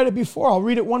 3, I read it before. I'll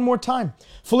read it one more time.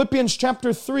 Philippians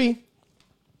chapter 3,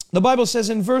 the Bible says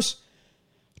in verse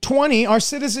 20, our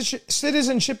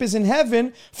citizenship is in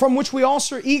heaven, from which we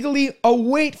also eagerly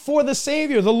await for the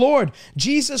Savior, the Lord,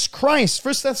 Jesus Christ.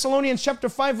 1 Thessalonians chapter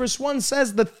 5, verse 1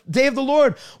 says, the day of the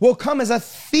Lord will come as a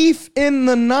thief in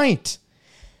the night.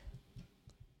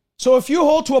 So if you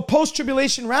hold to a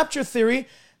post-tribulation rapture theory,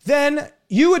 then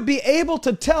you would be able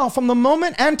to tell from the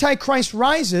moment Antichrist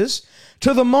rises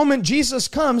to the moment Jesus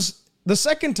comes the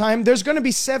second time, there's going to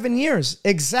be 7 years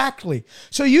exactly.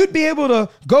 So you'd be able to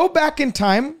go back in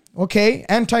time. Okay,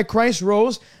 Antichrist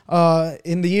rose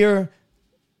in the year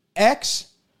X.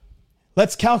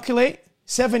 Let's calculate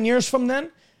 7 years from then.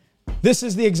 This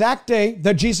is the exact day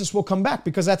that Jesus will come back,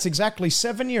 because that's exactly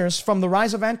 7 years from the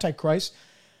rise of Antichrist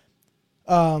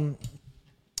to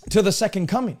the second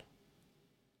coming.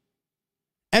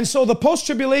 And so the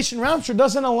post-tribulation rapture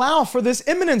doesn't allow for this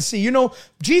imminency. You know,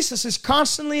 Jesus is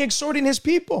constantly exhorting his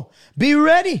people, be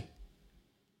ready.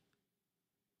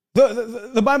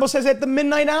 The Bible says at the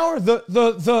midnight hour,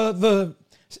 the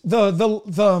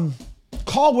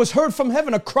call was heard from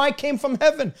heaven. A cry came from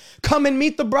heaven. Come and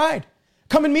meet the bride.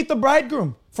 Come and meet the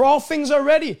bridegroom, for all things are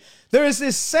ready. There is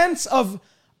this sense of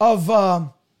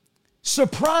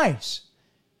surprise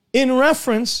in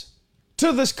reference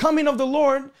to this coming of the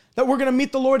Lord, that we're going to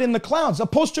meet the Lord in the clouds. A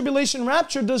post-tribulation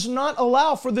rapture does not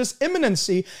allow for this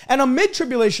imminency, and a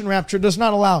mid-tribulation rapture does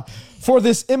not allow for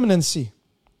this imminency.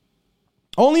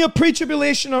 Only a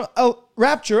pre-tribulation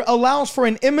rapture allows for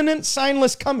an imminent,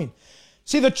 signless coming.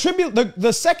 See,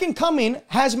 the second coming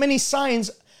has many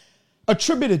signs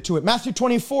attributed to it. Matthew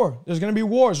 24, there's going to be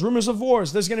wars, rumors of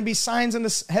wars. There's going to be signs in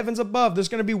the heavens above. There's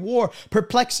going to be war,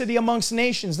 perplexity amongst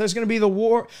nations. There's going to be the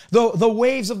war, the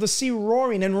waves of the sea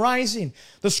roaring and rising.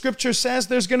 The scripture says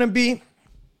there's going to be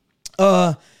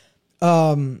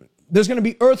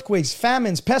earthquakes,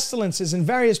 famines, pestilences in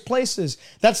various places.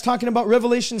 That's talking about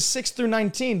Revelation 6 through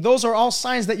 19. Those are all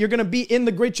signs that you're going to be in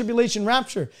the Great Tribulation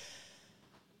rapture,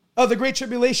 the Great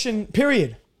Tribulation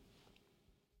period.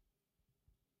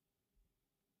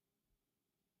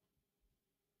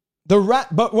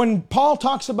 But when Paul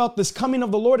talks about this coming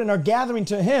of the Lord and our gathering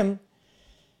to him,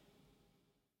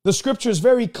 the scripture is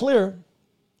very clear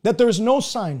that there is no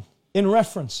sign in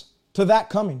reference to that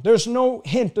coming. There's no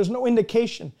hint, there's no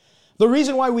indication. The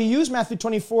reason why we use Matthew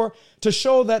 24 to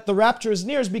show that the rapture is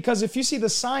near is because if you see the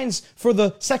signs for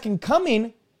the second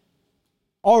coming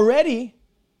already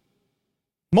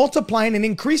multiplying and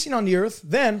increasing on the earth,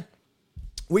 then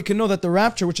we can know that the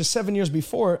rapture, which is 7 years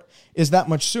before, is that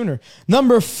much sooner.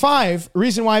 Number 5,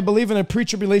 reason why I believe in a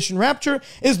pre-tribulation rapture,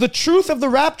 is the truth of the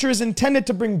rapture is intended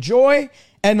to bring joy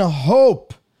and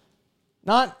hope,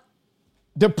 not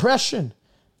depression.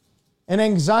 and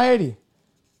anxiety.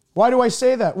 Why do I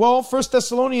say that? Well, 1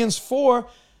 Thessalonians 4,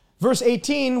 verse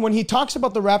 18, when he talks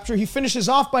about the rapture, he finishes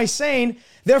off by saying,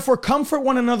 therefore comfort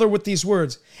one another with these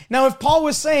words. Now, if Paul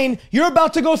was saying, you're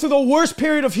about to go through the worst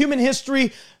period of human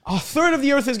history, a third of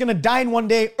the earth is going to die in one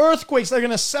day, earthquakes, they're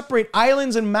going to separate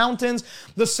islands and mountains,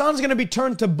 the sun's going to be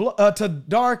turned to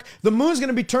dark, the moon's going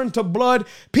to be turned to blood,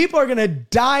 people are going to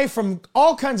die from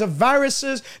all kinds of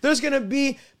viruses, there's going to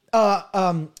be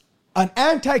an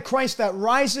antichrist that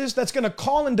rises that's going to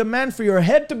call and demand for your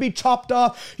head to be chopped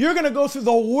off. You're going to go through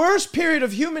the worst period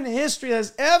of human history that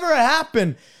has ever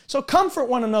happened. So comfort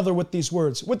one another with these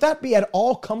words. Would that be at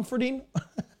all comforting?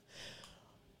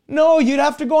 No, you'd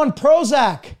have to go on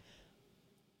Prozac.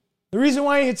 The reason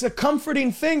why it's a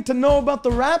comforting thing to know about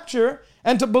the rapture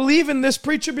and to believe in this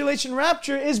pre-tribulation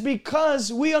rapture is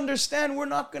because we understand we're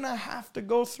not going to have to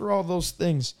go through all those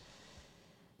things.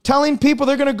 Telling people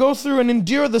they're going to go through and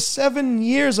endure the 7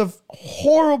 years of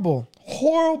horrible,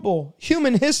 horrible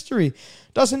human history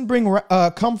doesn't bring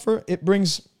comfort. It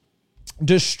brings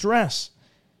distress.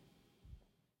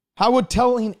 How would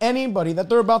telling anybody that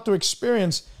they're about to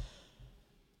experience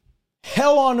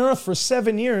hell on earth for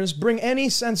 7 years bring any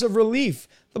sense of relief?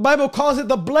 The Bible calls it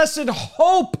the blessed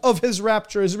hope of his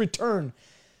rapture, his return.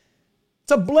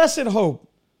 It's a blessed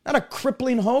hope, not a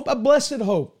crippling hope, a blessed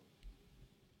hope.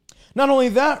 Not only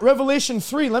that, Revelation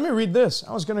 3, let me read this.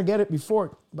 I was going to get it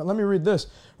before, but let me read this.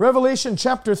 Revelation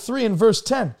chapter 3 and verse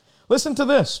 10. Listen to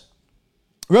this.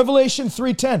 Revelation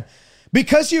 3:10.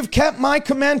 Because you've kept my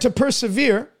command to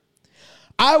persevere,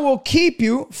 I will keep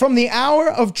you from the hour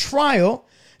of trial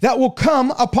that will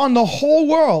come upon the whole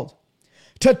world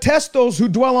to test those who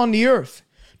dwell on the earth.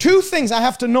 Two things I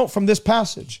have to note from this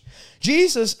passage.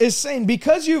 Jesus is saying,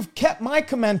 because you've kept my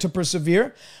command to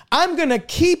persevere, I'm going to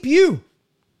keep you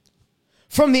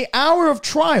from the hour of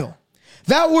trial.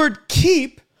 That word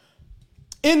keep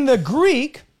in the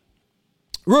Greek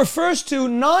refers to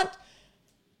not,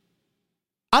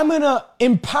 I'm going to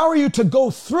empower you to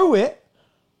go through it,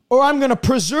 or I'm going to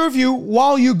preserve you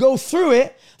while you go through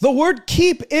it. The word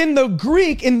keep in the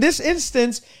Greek in this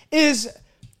instance is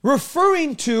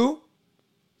referring to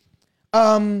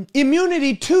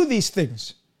immunity to these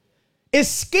things.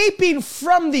 Escaping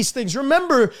from these things.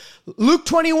 Remember, Luke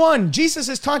 21, Jesus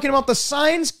is talking about the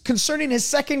signs concerning his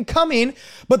second coming,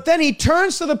 but then he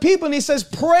turns to the people and he says,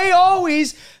 pray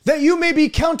always that you may be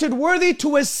counted worthy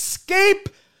to escape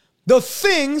the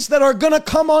things that are going to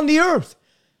come on the earth.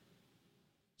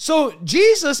 So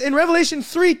Jesus in Revelation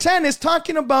 3:10 is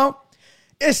talking about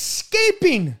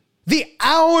escaping the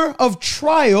hour of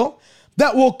trial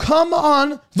that will come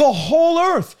on the whole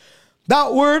earth.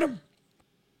 That word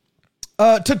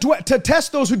to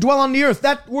test those who dwell on the earth.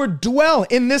 That word dwell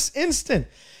in this instant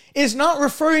is not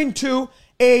referring to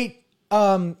a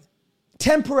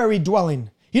temporary dwelling.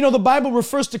 You know, the Bible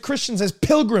refers to Christians as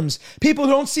pilgrims, people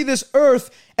who don't see this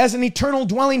earth as an eternal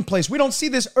dwelling place. We don't see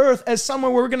this earth as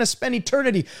somewhere where we're going to spend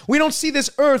eternity. We don't see this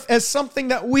earth as something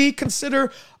that we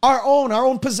consider our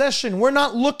own possession. We're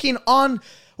not looking on.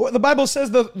 The Bible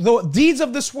says the deeds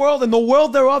of this world and the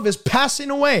world thereof is passing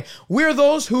away. We're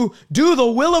those who do the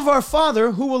will of our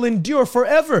Father who will endure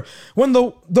forever. When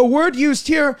the word used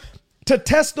here to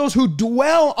test those who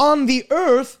dwell on the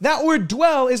earth, that word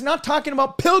dwell is not talking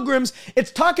about pilgrims.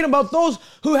 It's talking about those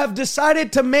who have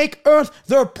decided to make earth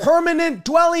their permanent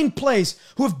dwelling place,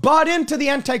 who have bought into the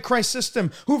Antichrist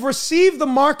system, who've received the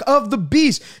mark of the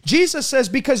beast. Jesus says,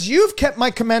 because you've kept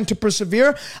my command to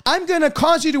persevere, I'm going to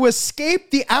cause you to escape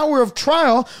the hour of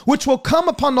trial, which will come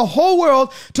upon the whole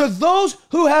world to those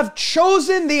who have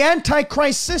chosen the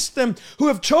Antichrist system, who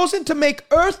have chosen to make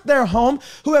earth their home,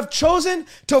 who have chosen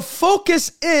to focus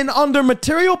in on their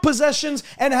material possessions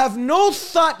and have no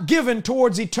thought given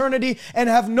towards eternity and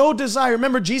have no desire.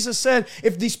 Remember, Jesus said,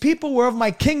 if these people were of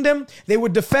my kingdom, they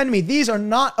would defend me. These are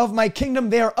not of my kingdom.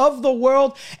 They are of the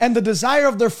world, and the desire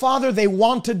of their father they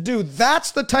want to do.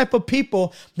 That's the type of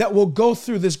people that will go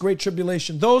through this great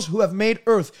tribulation. Those who have made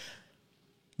earth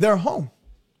their home,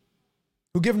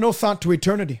 who give no thought to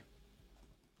eternity.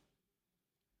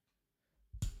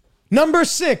 Number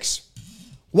 6.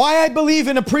 Why I believe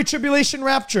in a pre-tribulation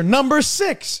rapture. Number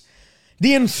 6,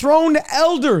 the enthroned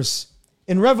elders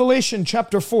in Revelation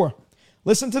chapter 4.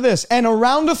 Listen to this. And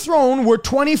around the throne were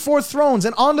 24 thrones,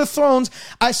 and on the thrones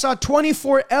I saw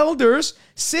 24 elders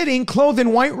sitting clothed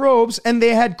in white robes, and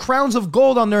they had crowns of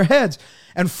gold on their heads.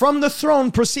 And from the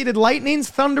throne proceeded lightnings,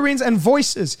 thunderings, and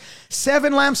voices.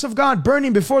 7 lamps of God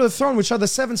burning before the throne, which are the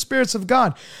 7 spirits of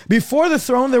God. Before the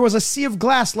throne there was a sea of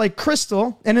glass like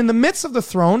crystal, and in the midst of the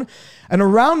throne and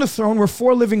around the throne were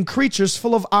 4 living creatures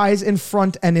full of eyes in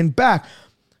front and in back.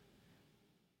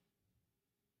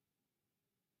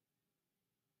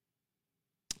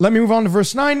 Let me move on to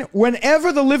verse 9.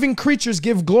 Whenever the living creatures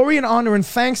give glory and honor and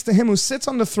thanks to him who sits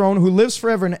on the throne, who lives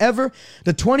forever and ever,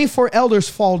 the 24 elders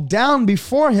fall down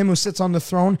before him who sits on the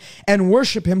throne and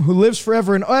worship him who lives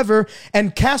forever and ever,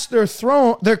 and cast their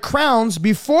crowns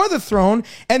before the throne,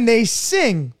 and they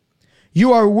sing,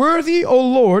 "You are worthy, O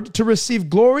Lord, to receive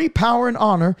glory, power, and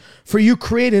honor, for you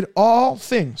created all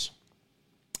things,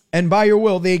 and by your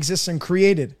will they exist and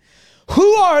created."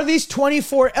 Who are these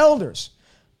 24 elders?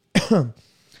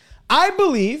 I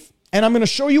believe, and I'm going to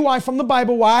show you why from the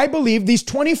Bible, why I believe these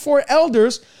 24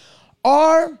 elders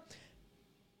are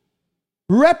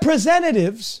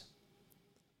representatives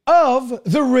of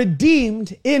the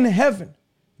redeemed in heaven,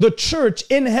 the church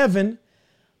in heaven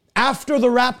after the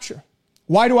rapture.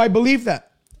 Why do I believe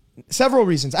that? Several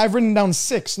reasons. I've written down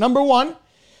 6. Number 1,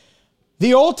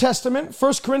 the Old Testament,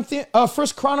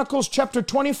 1 Chronicles chapter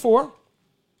 24.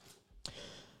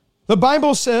 The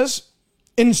Bible says,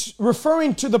 in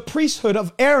referring to the priesthood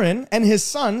of Aaron and his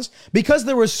sons, because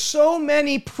there were so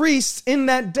many priests in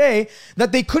that day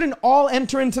that they couldn't all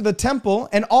enter into the temple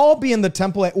and all be in the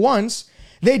temple at once,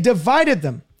 they divided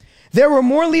them. There were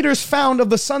more leaders found of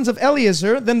the sons of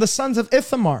Eleazar than the sons of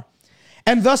Ithamar,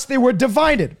 and thus they were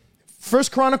divided.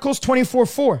 1 Chronicles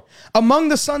 24:4. Among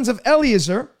the sons of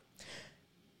Eleazar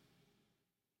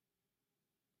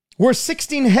were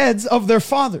 16 heads of their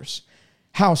fathers'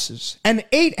 houses, and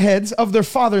 8 heads of their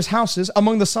fathers' houses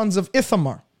among the sons of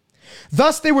Ithamar.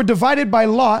 Thus they were divided by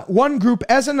lot, one group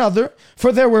as another,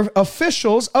 for there were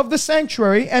officials of the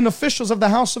sanctuary and officials of the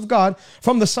house of God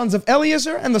from the sons of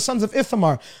Eleazar and the sons of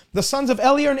Ithamar. The sons of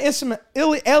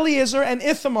Eleazar and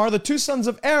Ithamar, the 2 sons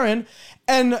of Aaron,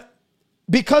 and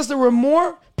because there were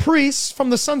more priests from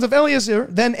the sons of Eleazar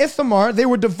than Ithamar, they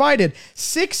were divided.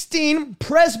 16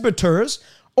 presbyters,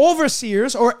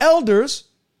 overseers, or elders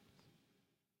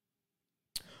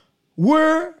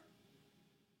were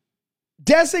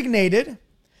designated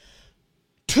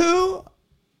to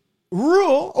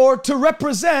rule or to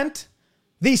represent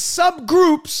the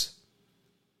subgroups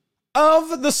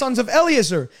of the sons of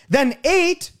Eleazar. Then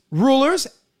 8 rulers,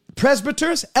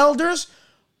 presbyters, elders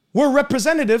were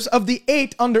representatives of the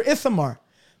 8 under Ithamar.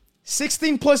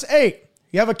 16 plus 8.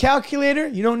 You have a calculator?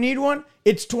 You don't need one?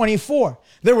 It's 24.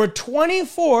 There were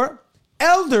 24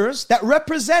 elders that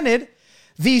represented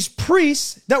these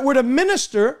priests that were to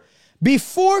minister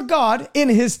before God in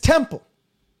his temple.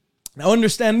 Now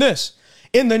understand this.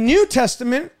 In the New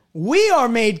Testament, we are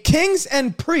made kings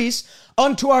and priests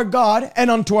unto our God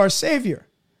and unto our Savior.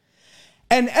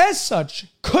 And as such,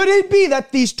 could it be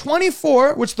that these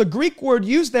 24, which the Greek word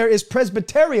used there is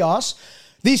presbyterios,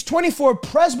 these 24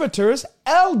 presbyters,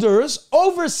 elders,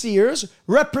 overseers,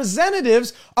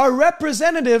 representatives, are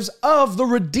representatives of the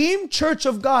redeemed church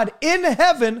of God in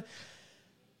heaven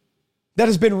that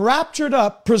has been raptured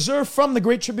up, preserved from the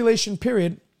Great Tribulation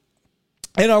period,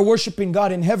 and are worshiping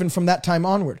God in heaven from that time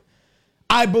onward?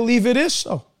 I believe it is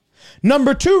so.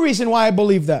 Number 2 reason why I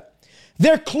believe that.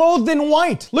 They're clothed in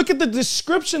white. Look at the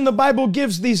description the Bible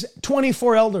gives these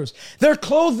 24 elders. They're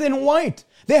clothed in white.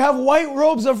 They have white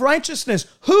robes of righteousness.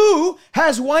 Who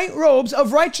has white robes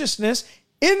of righteousness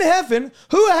in heaven?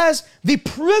 Who has the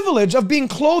privilege of being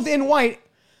clothed in white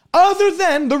other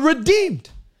than the redeemed?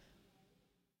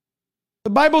 The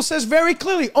Bible says very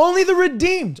clearly, only the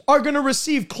redeemed are going to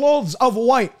receive clothes of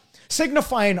white,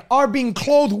 signifying our being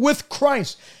clothed with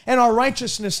Christ and our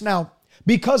righteousness now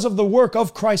because of the work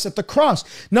of Christ at the cross.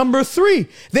 Number 3,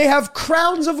 they have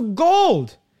crowns of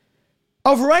gold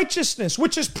of righteousness,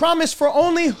 which is promised for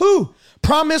only who?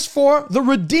 Promised for the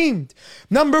redeemed.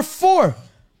 Number 4,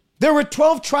 there were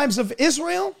 12 tribes of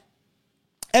Israel,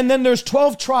 and then there's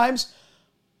 12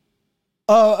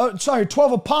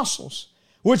 apostles.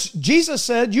 Which Jesus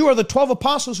said, you are the 12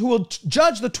 apostles who will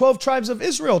judge the 12 tribes of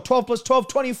Israel. 12 plus 12,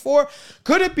 24.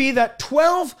 Could it be that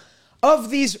 12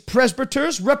 of these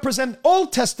presbyters represent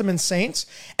Old Testament saints,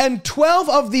 and 12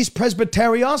 of these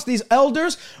presbyterios, these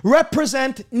elders,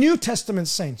 represent New Testament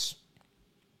saints?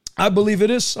 I believe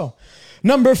it is so.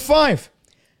 Number 5,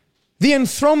 the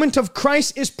enthronement of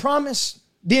Christ is promised.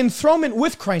 The enthronement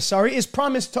with Christ, is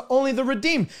promised to only the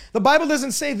redeemed. The Bible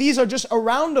doesn't say these are just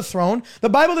around the throne. The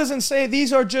Bible doesn't say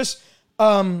these are just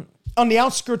on the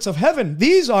outskirts of heaven.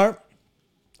 These are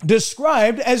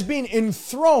described as being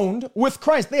enthroned with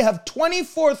Christ. They have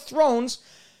 24 thrones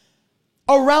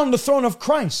around the throne of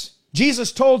Christ.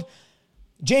 Jesus told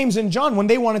James and John when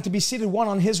they wanted to be seated, one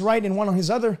on his right and one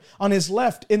on his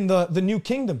left in the new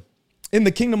kingdom. In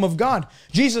the kingdom of God.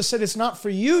 Jesus said it's not for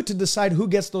you to decide who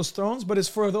gets those thrones, but it's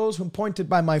for those who are appointed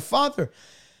by my Father.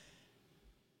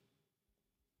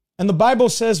 And the Bible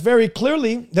says very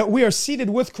clearly that we are seated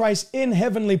with Christ in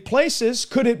heavenly places.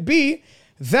 Could it be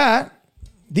that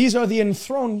these are the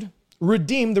enthroned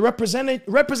redeemed, the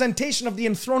representation of the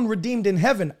enthroned redeemed in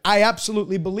heaven. I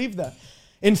absolutely believe that.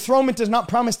 Enthronement is not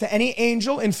promised to any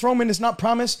angel. Enthronement is not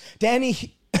promised to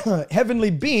any heavenly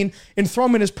being.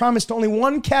 Enthronement is promised to only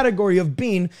one category of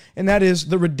being, and that is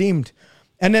the redeemed.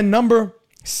 And then number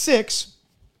 6,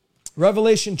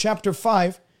 Revelation chapter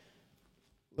 5.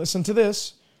 Listen to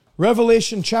this.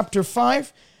 Revelation chapter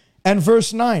 5 and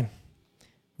verse 9.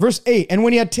 Verse 8. And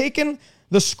when he had taken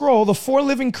the scroll, the 4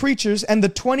 living creatures and the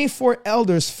 24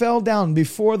 elders fell down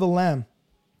before the Lamb.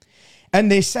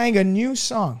 And they sang a new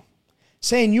song,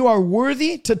 saying, you are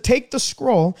worthy to take the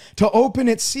scroll, to open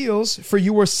its seals, for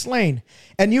you were slain,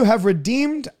 and you have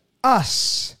redeemed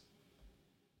us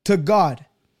to God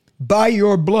by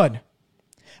your blood,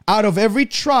 out of every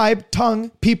tribe,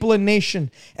 tongue, people, and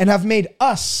nation, and have made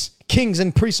us kings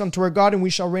and priests unto our God, and we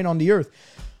shall reign on the earth.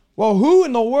 Well, who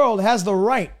in the world has the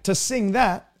right to sing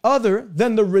that other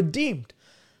than the redeemed?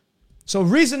 So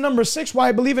reason number 6 why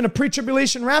I believe in a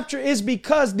pre-tribulation rapture is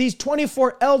because these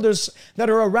 24 elders that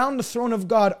are around the throne of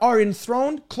God are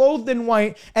enthroned, clothed in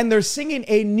white, and they're singing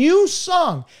a new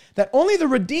song that only the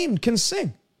redeemed can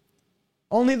sing.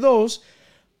 Only those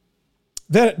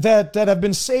that have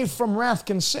been saved from wrath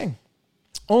can sing.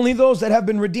 Only those that have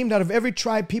been redeemed out of every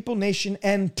tribe, people, nation,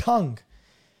 and tongue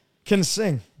can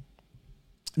sing.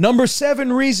 Number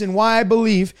 7 reason why I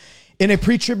believe in a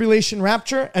pre-tribulation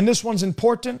rapture, and this one's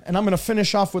important, and I'm going to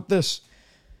finish off with this.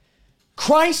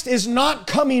 Christ is not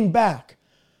coming back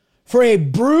for a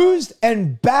bruised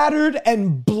and battered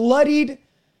and bloodied,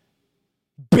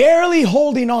 barely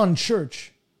holding on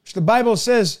church. Which the Bible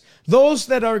says those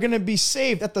that are going to be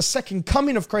saved at the second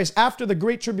coming of Christ after the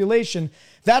great tribulation,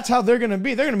 that's how they're going to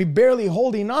be. They're going to be barely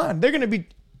holding on. They're going to be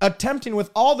attempting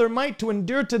with all their might to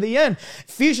endure to the end.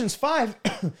 Ephesians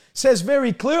 5 says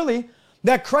very clearly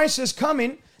that Christ is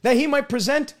coming, that he might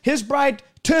present his bride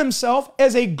to himself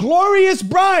as a glorious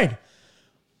bride,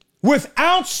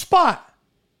 without spot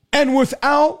and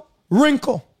without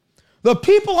wrinkle. The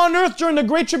people on earth during the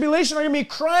Great Tribulation are going to be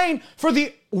crying for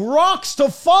the rocks to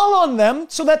fall on them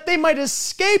so that they might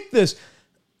escape this.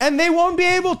 And they won't be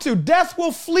able to. Death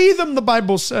will flee them, the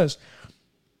Bible says.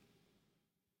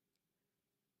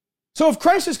 So if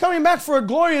Christ is coming back for a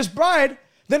glorious bride,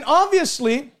 then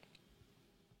obviously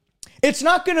it's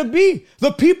not going to be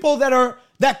the people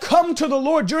that come to the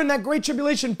Lord during that Great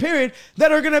Tribulation period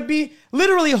that are going to be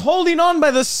literally holding on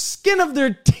by the skin of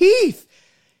their teeth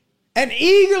and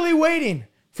eagerly waiting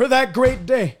for that great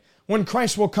day when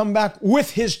Christ will come back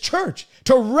with his church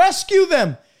to rescue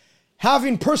them,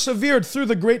 having persevered through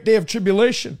the great day of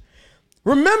tribulation.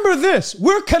 Remember this,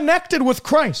 we're connected with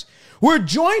Christ. We're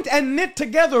joined and knit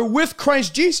together with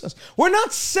Christ Jesus. We're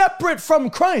not separate from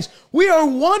Christ. We are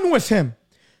one with him.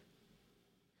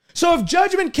 So if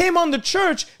judgment came on the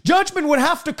church, judgment would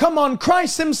have to come on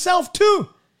Christ himself too,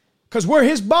 because we're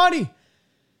his body.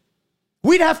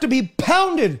 We'd have to be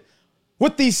pounded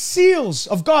with these seals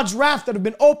of God's wrath that have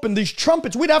been opened, these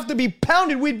trumpets. We'd have to be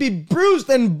pounded. We'd be bruised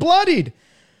and bloodied.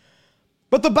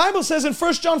 But the Bible says in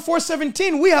 1 John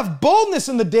 4:17, we have boldness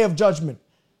in the day of judgment.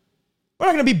 We're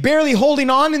not going to be barely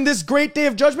holding on in this great day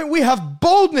of judgment. We have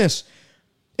boldness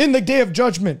in the day of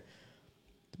judgment.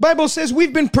 Bible says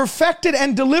we've been perfected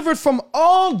and delivered from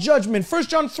all judgment. 1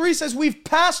 John 3 says we've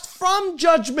passed from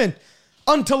judgment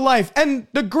unto life. And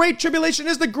the great tribulation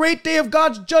is the great day of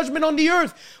God's judgment on the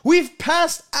earth. We've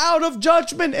passed out of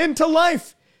judgment into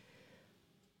life.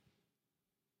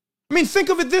 I mean, think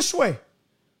of it this way.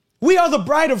 We are the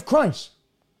bride of Christ.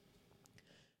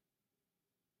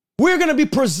 We're going to be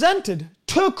presented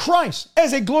to Christ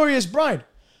as a glorious bride,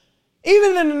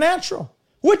 even in the natural.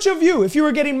 Which of you, if you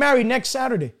were getting married next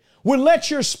Saturday, would let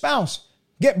your spouse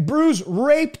get bruised,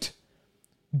 raped,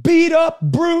 beat up,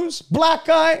 bruised, black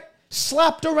eye,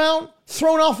 slapped around,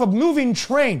 thrown off a moving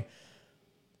train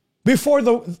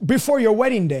before your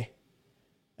wedding day?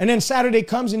 And then Saturday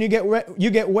comes and you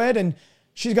get wed and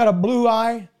she's got a blue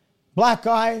eye, black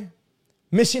eye,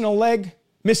 missing a leg,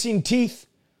 missing teeth.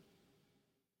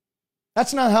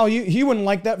 That's not how you wouldn't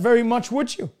like that very much,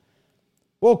 would you?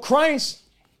 Well, Christ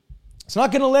is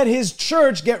not going to let his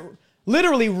church get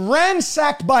literally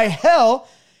ransacked by hell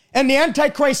and the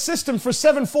Antichrist system for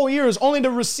 7 full years, only to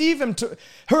receive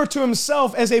her to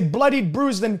himself as a bloodied,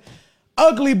 bruised, and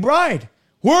ugly bride.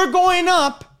 We're going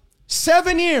up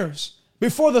 7 years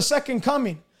before the second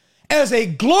coming as a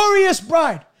glorious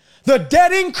bride. The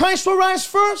dead in Christ will rise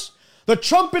first. The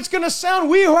trumpet's going to sound.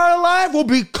 We who are alive will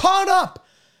be caught up.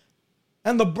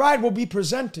 And the bride will be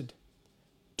presented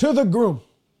to the groom,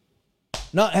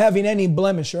 not having any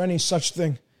blemish or any such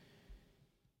thing.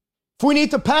 If we need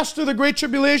to pass through the great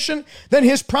tribulation, then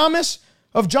his promise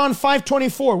of John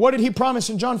 5:24. What did he promise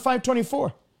in John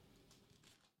 5:24?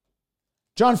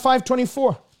 John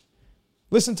 5:24.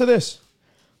 Listen to this.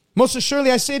 Most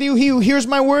assuredly I say to you, he who hears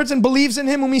my words and believes in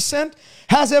him whom he sent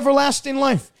has everlasting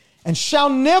life and shall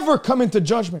never come into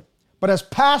judgment, but has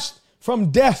passed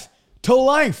from death to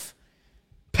life.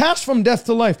 Passed from death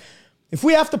to life. If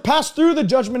we have to pass through the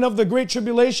judgment of the great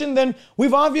tribulation, then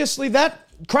we've obviously, that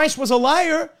Christ was a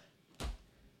liar,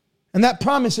 and that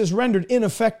promise is rendered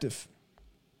ineffective.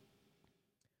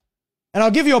 And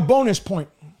I'll give you a bonus point.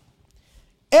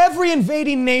 Every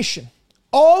invading nation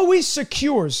always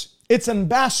secures its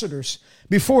ambassadors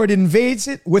before it invades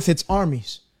it with its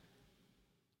armies.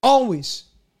 Always.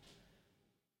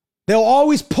 They'll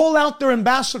always pull out their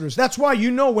ambassadors. That's why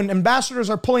you know when ambassadors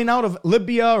are pulling out of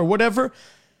Libya or whatever,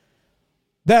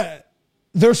 that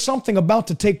there's something about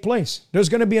to take place. There's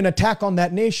going to be an attack on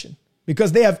that nation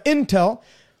because they have intel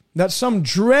that some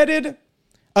dreaded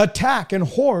attack and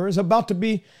horror is about to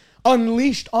be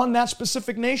unleashed on that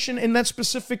specific nation in that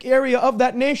specific area of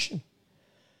that nation.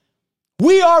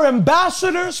 We are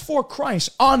ambassadors for Christ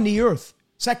on the earth.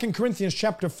 2 Corinthians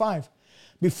chapter 5.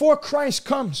 Before Christ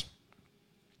comes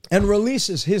and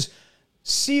releases his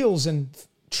seals and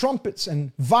trumpets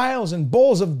and vials and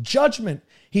bowls of judgment,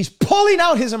 he's pulling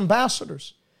out his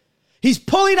ambassadors. He's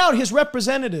pulling out his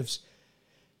representatives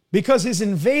because his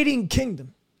invading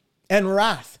kingdom and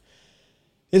wrath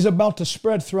is about to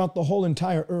spread throughout the whole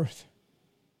entire earth.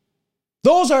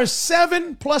 Those are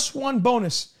 7 + 1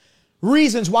 bonus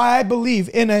reasons why I believe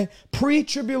in a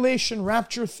pre-tribulation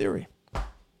rapture theory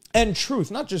and truth.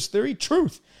 Not just theory,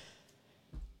 truth.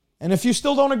 And if you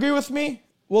still don't agree with me,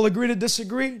 we'll agree to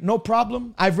disagree. No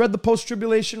problem. I've read the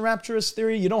post-tribulation rapturist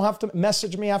theory. You don't have to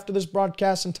message me after this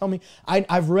broadcast and tell me.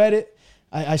 I've read it.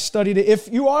 I studied it. If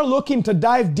you are looking to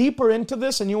dive deeper into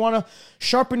this and you want to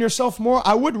sharpen yourself more,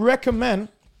 I would recommend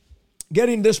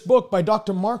getting this book by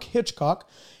Dr. Mark Hitchcock.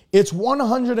 It's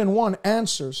 101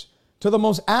 Answers to the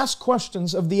Most Asked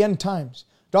Questions of the End Times.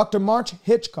 Dr. Mark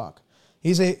Hitchcock.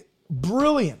 He's a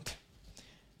brilliant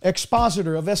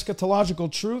expositor of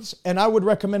eschatological truths, and I would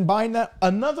recommend buying that.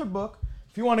 Another book,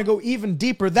 if you want to go even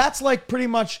deeper, that's like pretty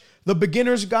much the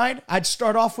beginner's guide. I'd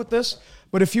start off with this,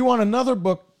 but if you want another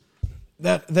book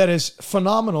that is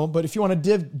phenomenal, but if you want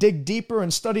to dig deeper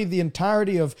and study the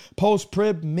entirety of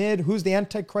post-prib, mid, who's the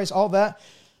Antichrist, all that,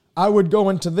 I would go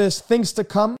into this, Things to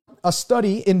Come, a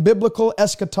study in biblical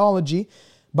eschatology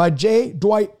by J.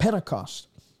 Dwight Pentecost.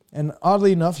 And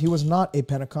oddly enough, he was not a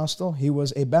Pentecostal. He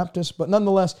was a Baptist, but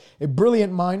nonetheless, a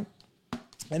brilliant mind.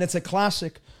 And it's a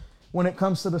classic when it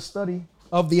comes to the study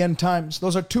of the end times.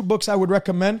 Those are 2 books I would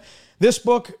recommend. This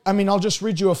book, I'll just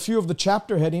read you a few of the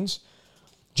chapter headings.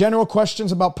 General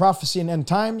questions about prophecy and end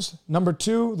times. Number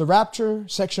 2, the rapture.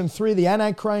 Section 3, the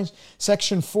Antichrist.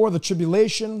 Section 4, the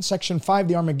tribulation. Section 5,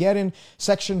 the Armageddon.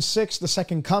 Section 6, the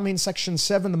second coming. Section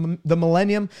 7, the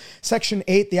millennium. Section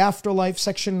 8, the afterlife.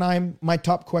 Section 9, my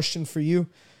top question for you,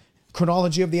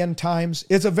 chronology of the end times.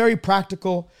 It's a very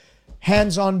practical,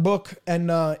 hands-on book,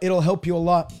 and it'll help you a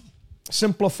lot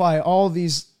simplify all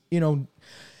these,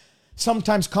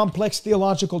 sometimes complex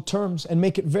theological terms and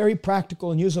make it very practical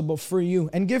and usable for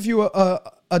you and give you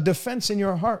a defense in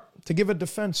your heart, to give a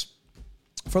defense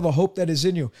for the hope that is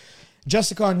in you.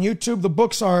 Jessica on YouTube, the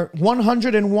books are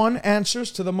 101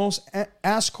 Answers to the Most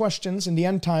Asked Questions in the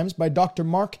End Times by Dr.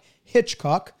 Mark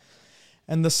Hitchcock.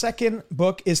 And the second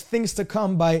book is Things to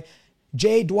Come by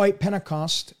J. Dwight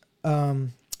Pentecost.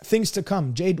 Things to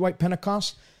Come, J. Dwight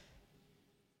Pentecost.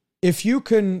 If you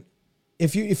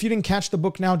didn't catch the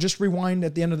book now, just rewind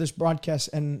at the end of this broadcast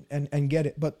and get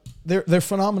it. But they're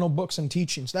phenomenal books and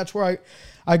teachings. That's where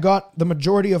I got the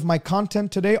majority of my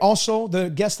content today. Also, the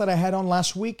guest that I had on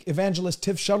last week, Evangelist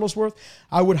Tiff Shuttlesworth,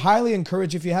 I would highly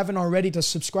encourage, if you haven't already, to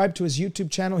subscribe to his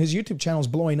YouTube channel. His YouTube channel is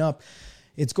blowing up.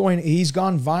 He's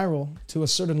gone viral to a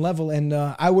certain level, and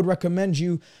I would recommend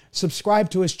you subscribe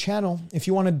to his channel if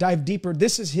you want to dive deeper.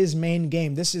 This is his main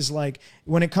game. This is like,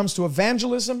 when it comes to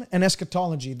evangelism and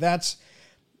eschatology,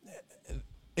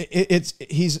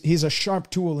 he's a sharp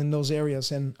tool in those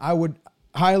areas, and I would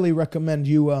highly recommend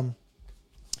you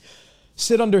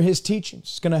sit under his teachings.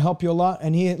 It's going to help you a lot.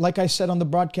 And he, like I said on the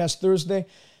broadcast Thursday,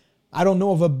 I don't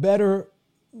know of a better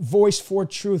voice for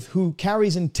truth who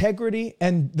carries integrity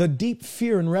and the deep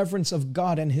fear and reverence of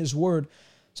God and his word.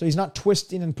 So he's not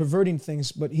twisting and perverting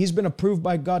things, but he's been approved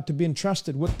by God to be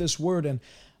entrusted with this word. And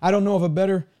I don't know of a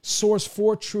better source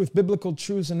for truth, biblical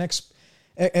truths, and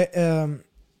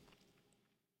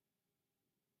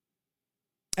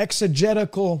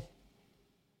exegetical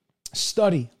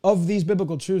study of these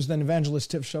biblical truths than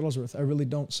Evangelist Tiff Shuttlesworth. I really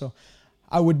don't. So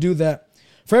I would do that.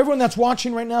 For everyone that's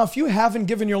watching right now, if you haven't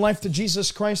given your life to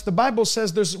Jesus Christ, the Bible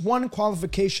says there's one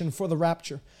qualification for the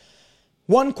rapture.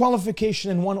 One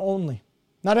qualification and one only.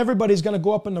 Not everybody's going to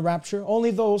go up in the rapture.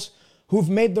 Only those who've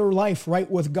made their life right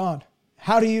with God.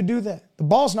 How do you do that? The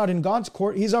ball's not in God's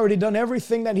court. He's already done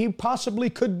everything that he possibly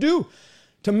could do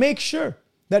to make sure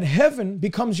that heaven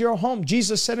becomes your home.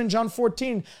 Jesus said in John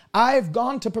 14, I've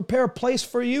gone to prepare a place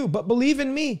for you, but believe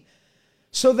in me,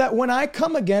 so that when I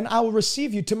come again, I will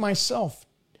receive you to myself.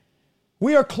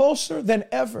 We are closer than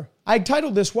ever. I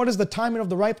titled this, What is the Timing of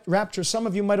the Rapture? Some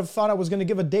of you might have thought I was going to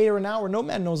give a day or an hour. No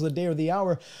man knows the day or the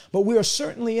hour, but we are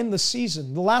certainly in the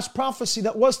season. The last prophecy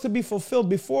that was to be fulfilled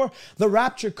before the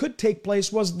rapture could take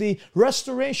place was the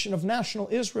restoration of national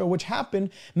Israel, which happened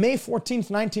May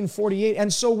 14th, 1948.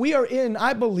 And so we are in,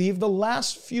 I believe, the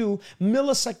last few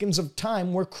milliseconds of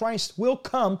time where Christ will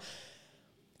come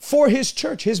for his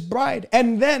church, his bride.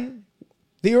 And then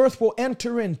the earth will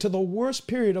enter into the worst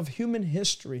period of human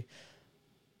history,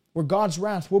 where God's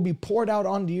wrath will be poured out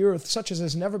on the earth, such as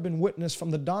has never been witnessed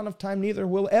from the dawn of time, neither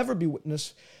will ever be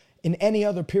witnessed in any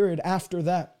other period after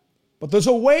that. But there's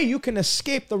a way you can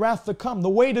escape the wrath to come. The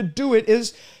way to do it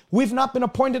is, we've not been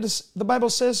appointed, the Bible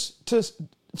says,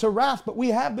 to wrath, but we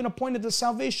have been appointed to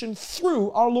salvation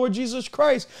through our Lord Jesus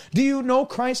Christ. Do you know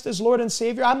Christ as Lord and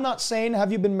Savior? I'm not saying,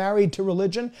 have you been married to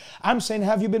religion? I'm saying,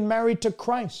 have you been married to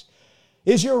Christ?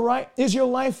 Is your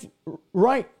life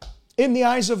right in the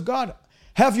eyes of God?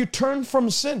 Have you turned from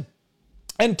sin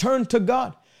and turned to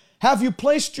God? Have you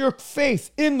placed your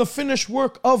faith in the finished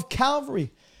work of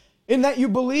Calvary, in that you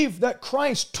believe that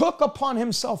Christ took upon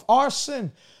himself our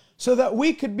sin so that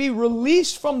we could be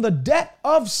released from the debt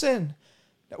of sin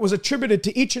that was attributed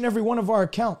to each and every one of our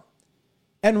account,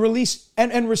 and release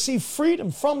and receive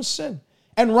freedom from sin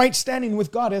and right standing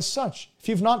with God as such? If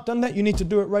you've not done that, you need to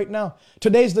do it right now.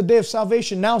 Today's the day of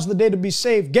salvation. Now's the day to be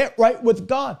saved. Get right with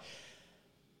God.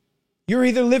 You're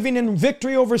either living in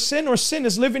victory over sin, or sin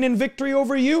is living in victory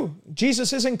over you.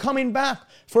 Jesus isn't coming back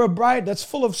for a bride that's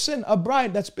full of sin, a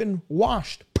bride that's been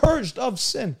washed, purged of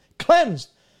sin,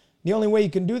 cleansed. The only way you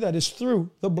can do that is through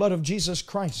the blood of Jesus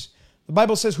Christ. The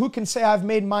Bible says, who can say I've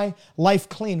made my life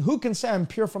clean? Who can say I'm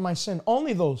pure from my sin?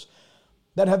 Only those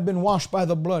that have been washed by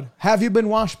the blood. Have you been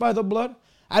washed by the blood?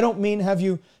 I don't mean have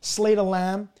you slayed a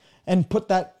lamb and put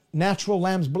that natural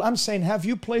lamb's blood. I'm saying, have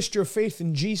you placed your faith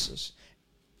in Jesus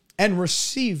and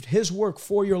received his work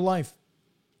for your life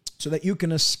so that you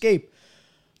can escape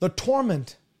the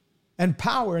torment and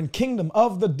power and kingdom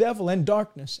of the devil and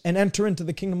darkness and enter into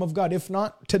the kingdom of God? If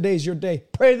not, today's your day.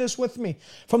 Pray this with me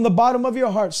from the bottom of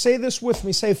your heart. Say this with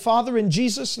me. Say, Father, in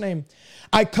Jesus' name,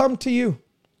 I come to you.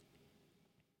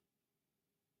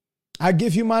 I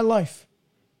give you my life.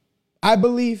 I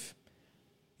believe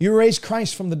you raised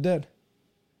Christ from the dead.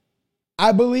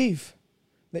 I believe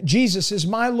that Jesus is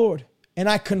my Lord, and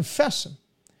I confess him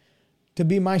to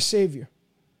be my Savior.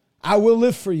 I will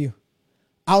live for you.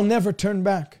 I'll never turn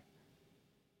back.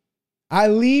 I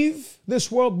leave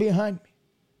this world behind me.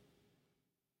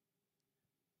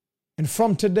 And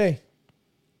from today,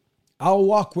 I'll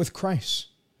walk with Christ.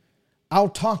 I'll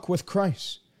talk with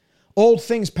Christ. Old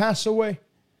things pass away.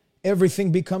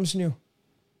 Everything becomes new.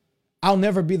 I'll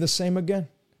never be the same again.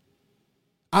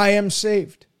 I am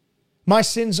saved. My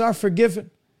sins are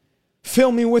forgiven.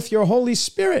 Fill me with your Holy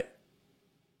Spirit.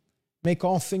 Make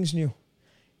all things new.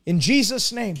 In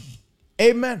Jesus' name,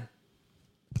 amen.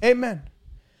 Amen.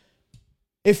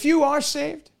 If you are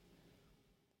saved,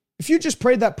 if you just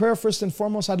prayed that prayer first and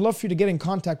foremost, I'd love for you to get in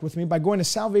contact with me by going to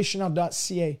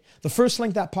salvationnow.ca. The first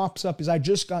link that pops up is I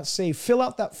just got saved. Fill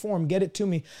out that form. Get it to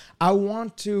me. I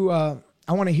want to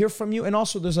hear from you. And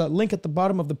also there's a link at the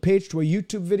bottom of the page to a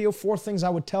YouTube video. 4 things I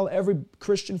would tell every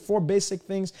Christian. 4 basic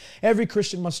things every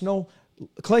Christian must know.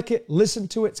 Click it. Listen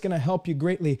to it. It's going to help you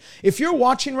greatly. If you're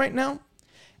watching right now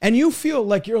and you feel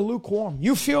like you're lukewarm,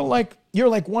 you feel like you're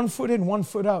like 1 foot in, 1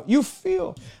 foot out, you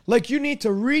feel like you need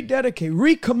to rededicate,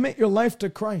 recommit your life to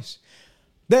Christ,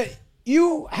 that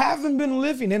you haven't been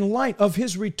living in light of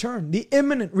his return, the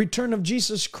imminent return of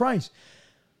Jesus Christ,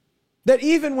 that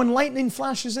even when lightning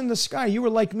flashes in the sky, you were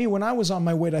like me when I was on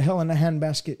my way to hell in a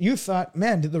handbasket. You thought,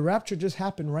 man, did the rapture just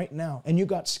happen right now? And you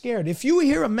got scared. If you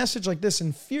hear a message like this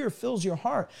and fear fills your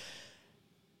heart,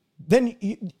 then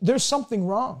there's something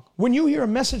wrong. When you hear a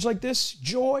message like this,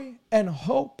 joy and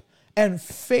hope and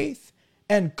faith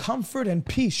and comfort and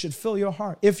peace should fill your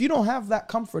heart. If you don't have that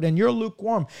comfort and you're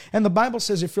lukewarm, and the Bible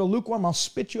says, if you're lukewarm, I'll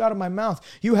spit you out of my mouth.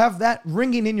 You have that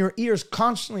ringing in your ears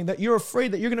constantly, that you're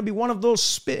afraid that you're going to be one of those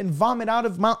spit and vomit out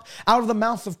of the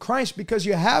mouth of Christ because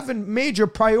you haven't made your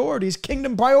priorities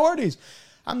kingdom priorities.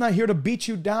 I'm not here to beat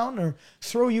you down or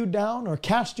throw you down or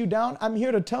cast you down. I'm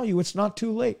here to tell you it's not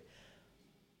too late.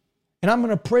 And I'm going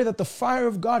to pray that the fire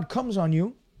of God comes on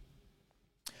you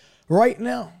right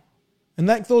now. And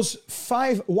like those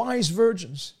 5 wise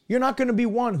virgins, you're not going to be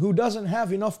one who doesn't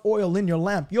have enough oil in your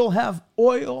lamp. You'll have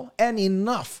oil and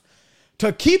enough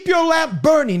to keep your lamp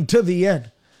burning to the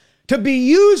end, to be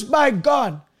used by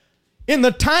God in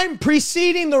the time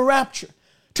preceding the rapture,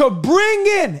 to bring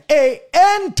in an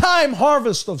end-time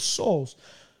harvest of souls,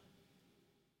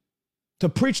 to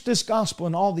preach this gospel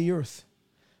in all the earth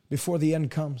before the end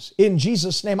comes. In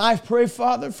Jesus' name, I pray,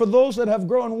 Father, for those that have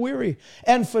grown weary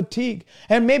and fatigued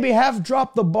and maybe have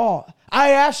dropped the ball. I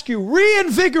ask you,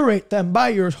 reinvigorate them by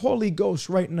your Holy Ghost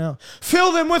right now.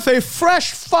 Fill them with a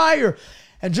fresh fire.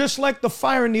 And just like the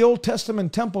fire in the Old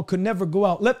Testament temple could never go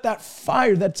out, let that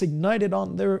fire that's ignited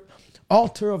on their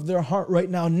altar of their heart right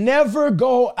now never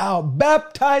go out.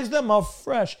 Baptize them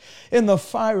afresh in the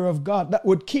fire of God that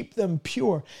would keep them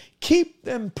pure, keep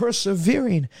them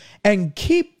persevering, and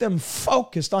keep them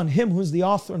focused on Him who's the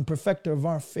author and perfecter of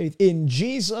our faith. In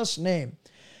Jesus' name,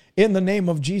 in the name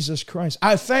of Jesus Christ,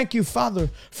 I thank you,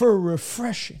 Father, for a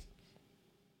refreshing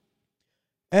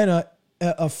and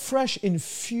a fresh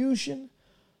infusion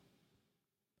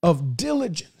of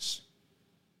diligence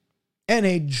and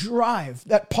a drive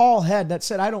that Paul had that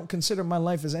said, I don't consider my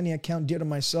life as any account dear to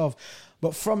myself,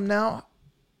 but from now,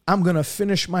 I'm going to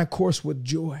finish my course with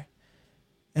joy.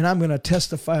 And I'm going to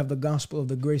testify of the gospel of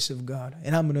the grace of God.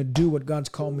 And I'm going to do what God's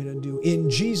called me to do. In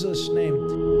Jesus'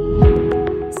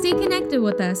 name. Stay connected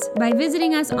with us by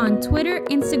visiting us on Twitter,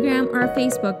 Instagram, or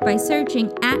Facebook by searching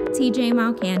 @TJ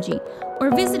Malkanji,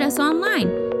 or visit us online,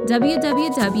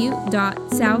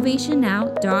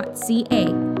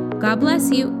 www.salvationnow.ca. God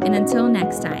bless you, and until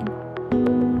next time.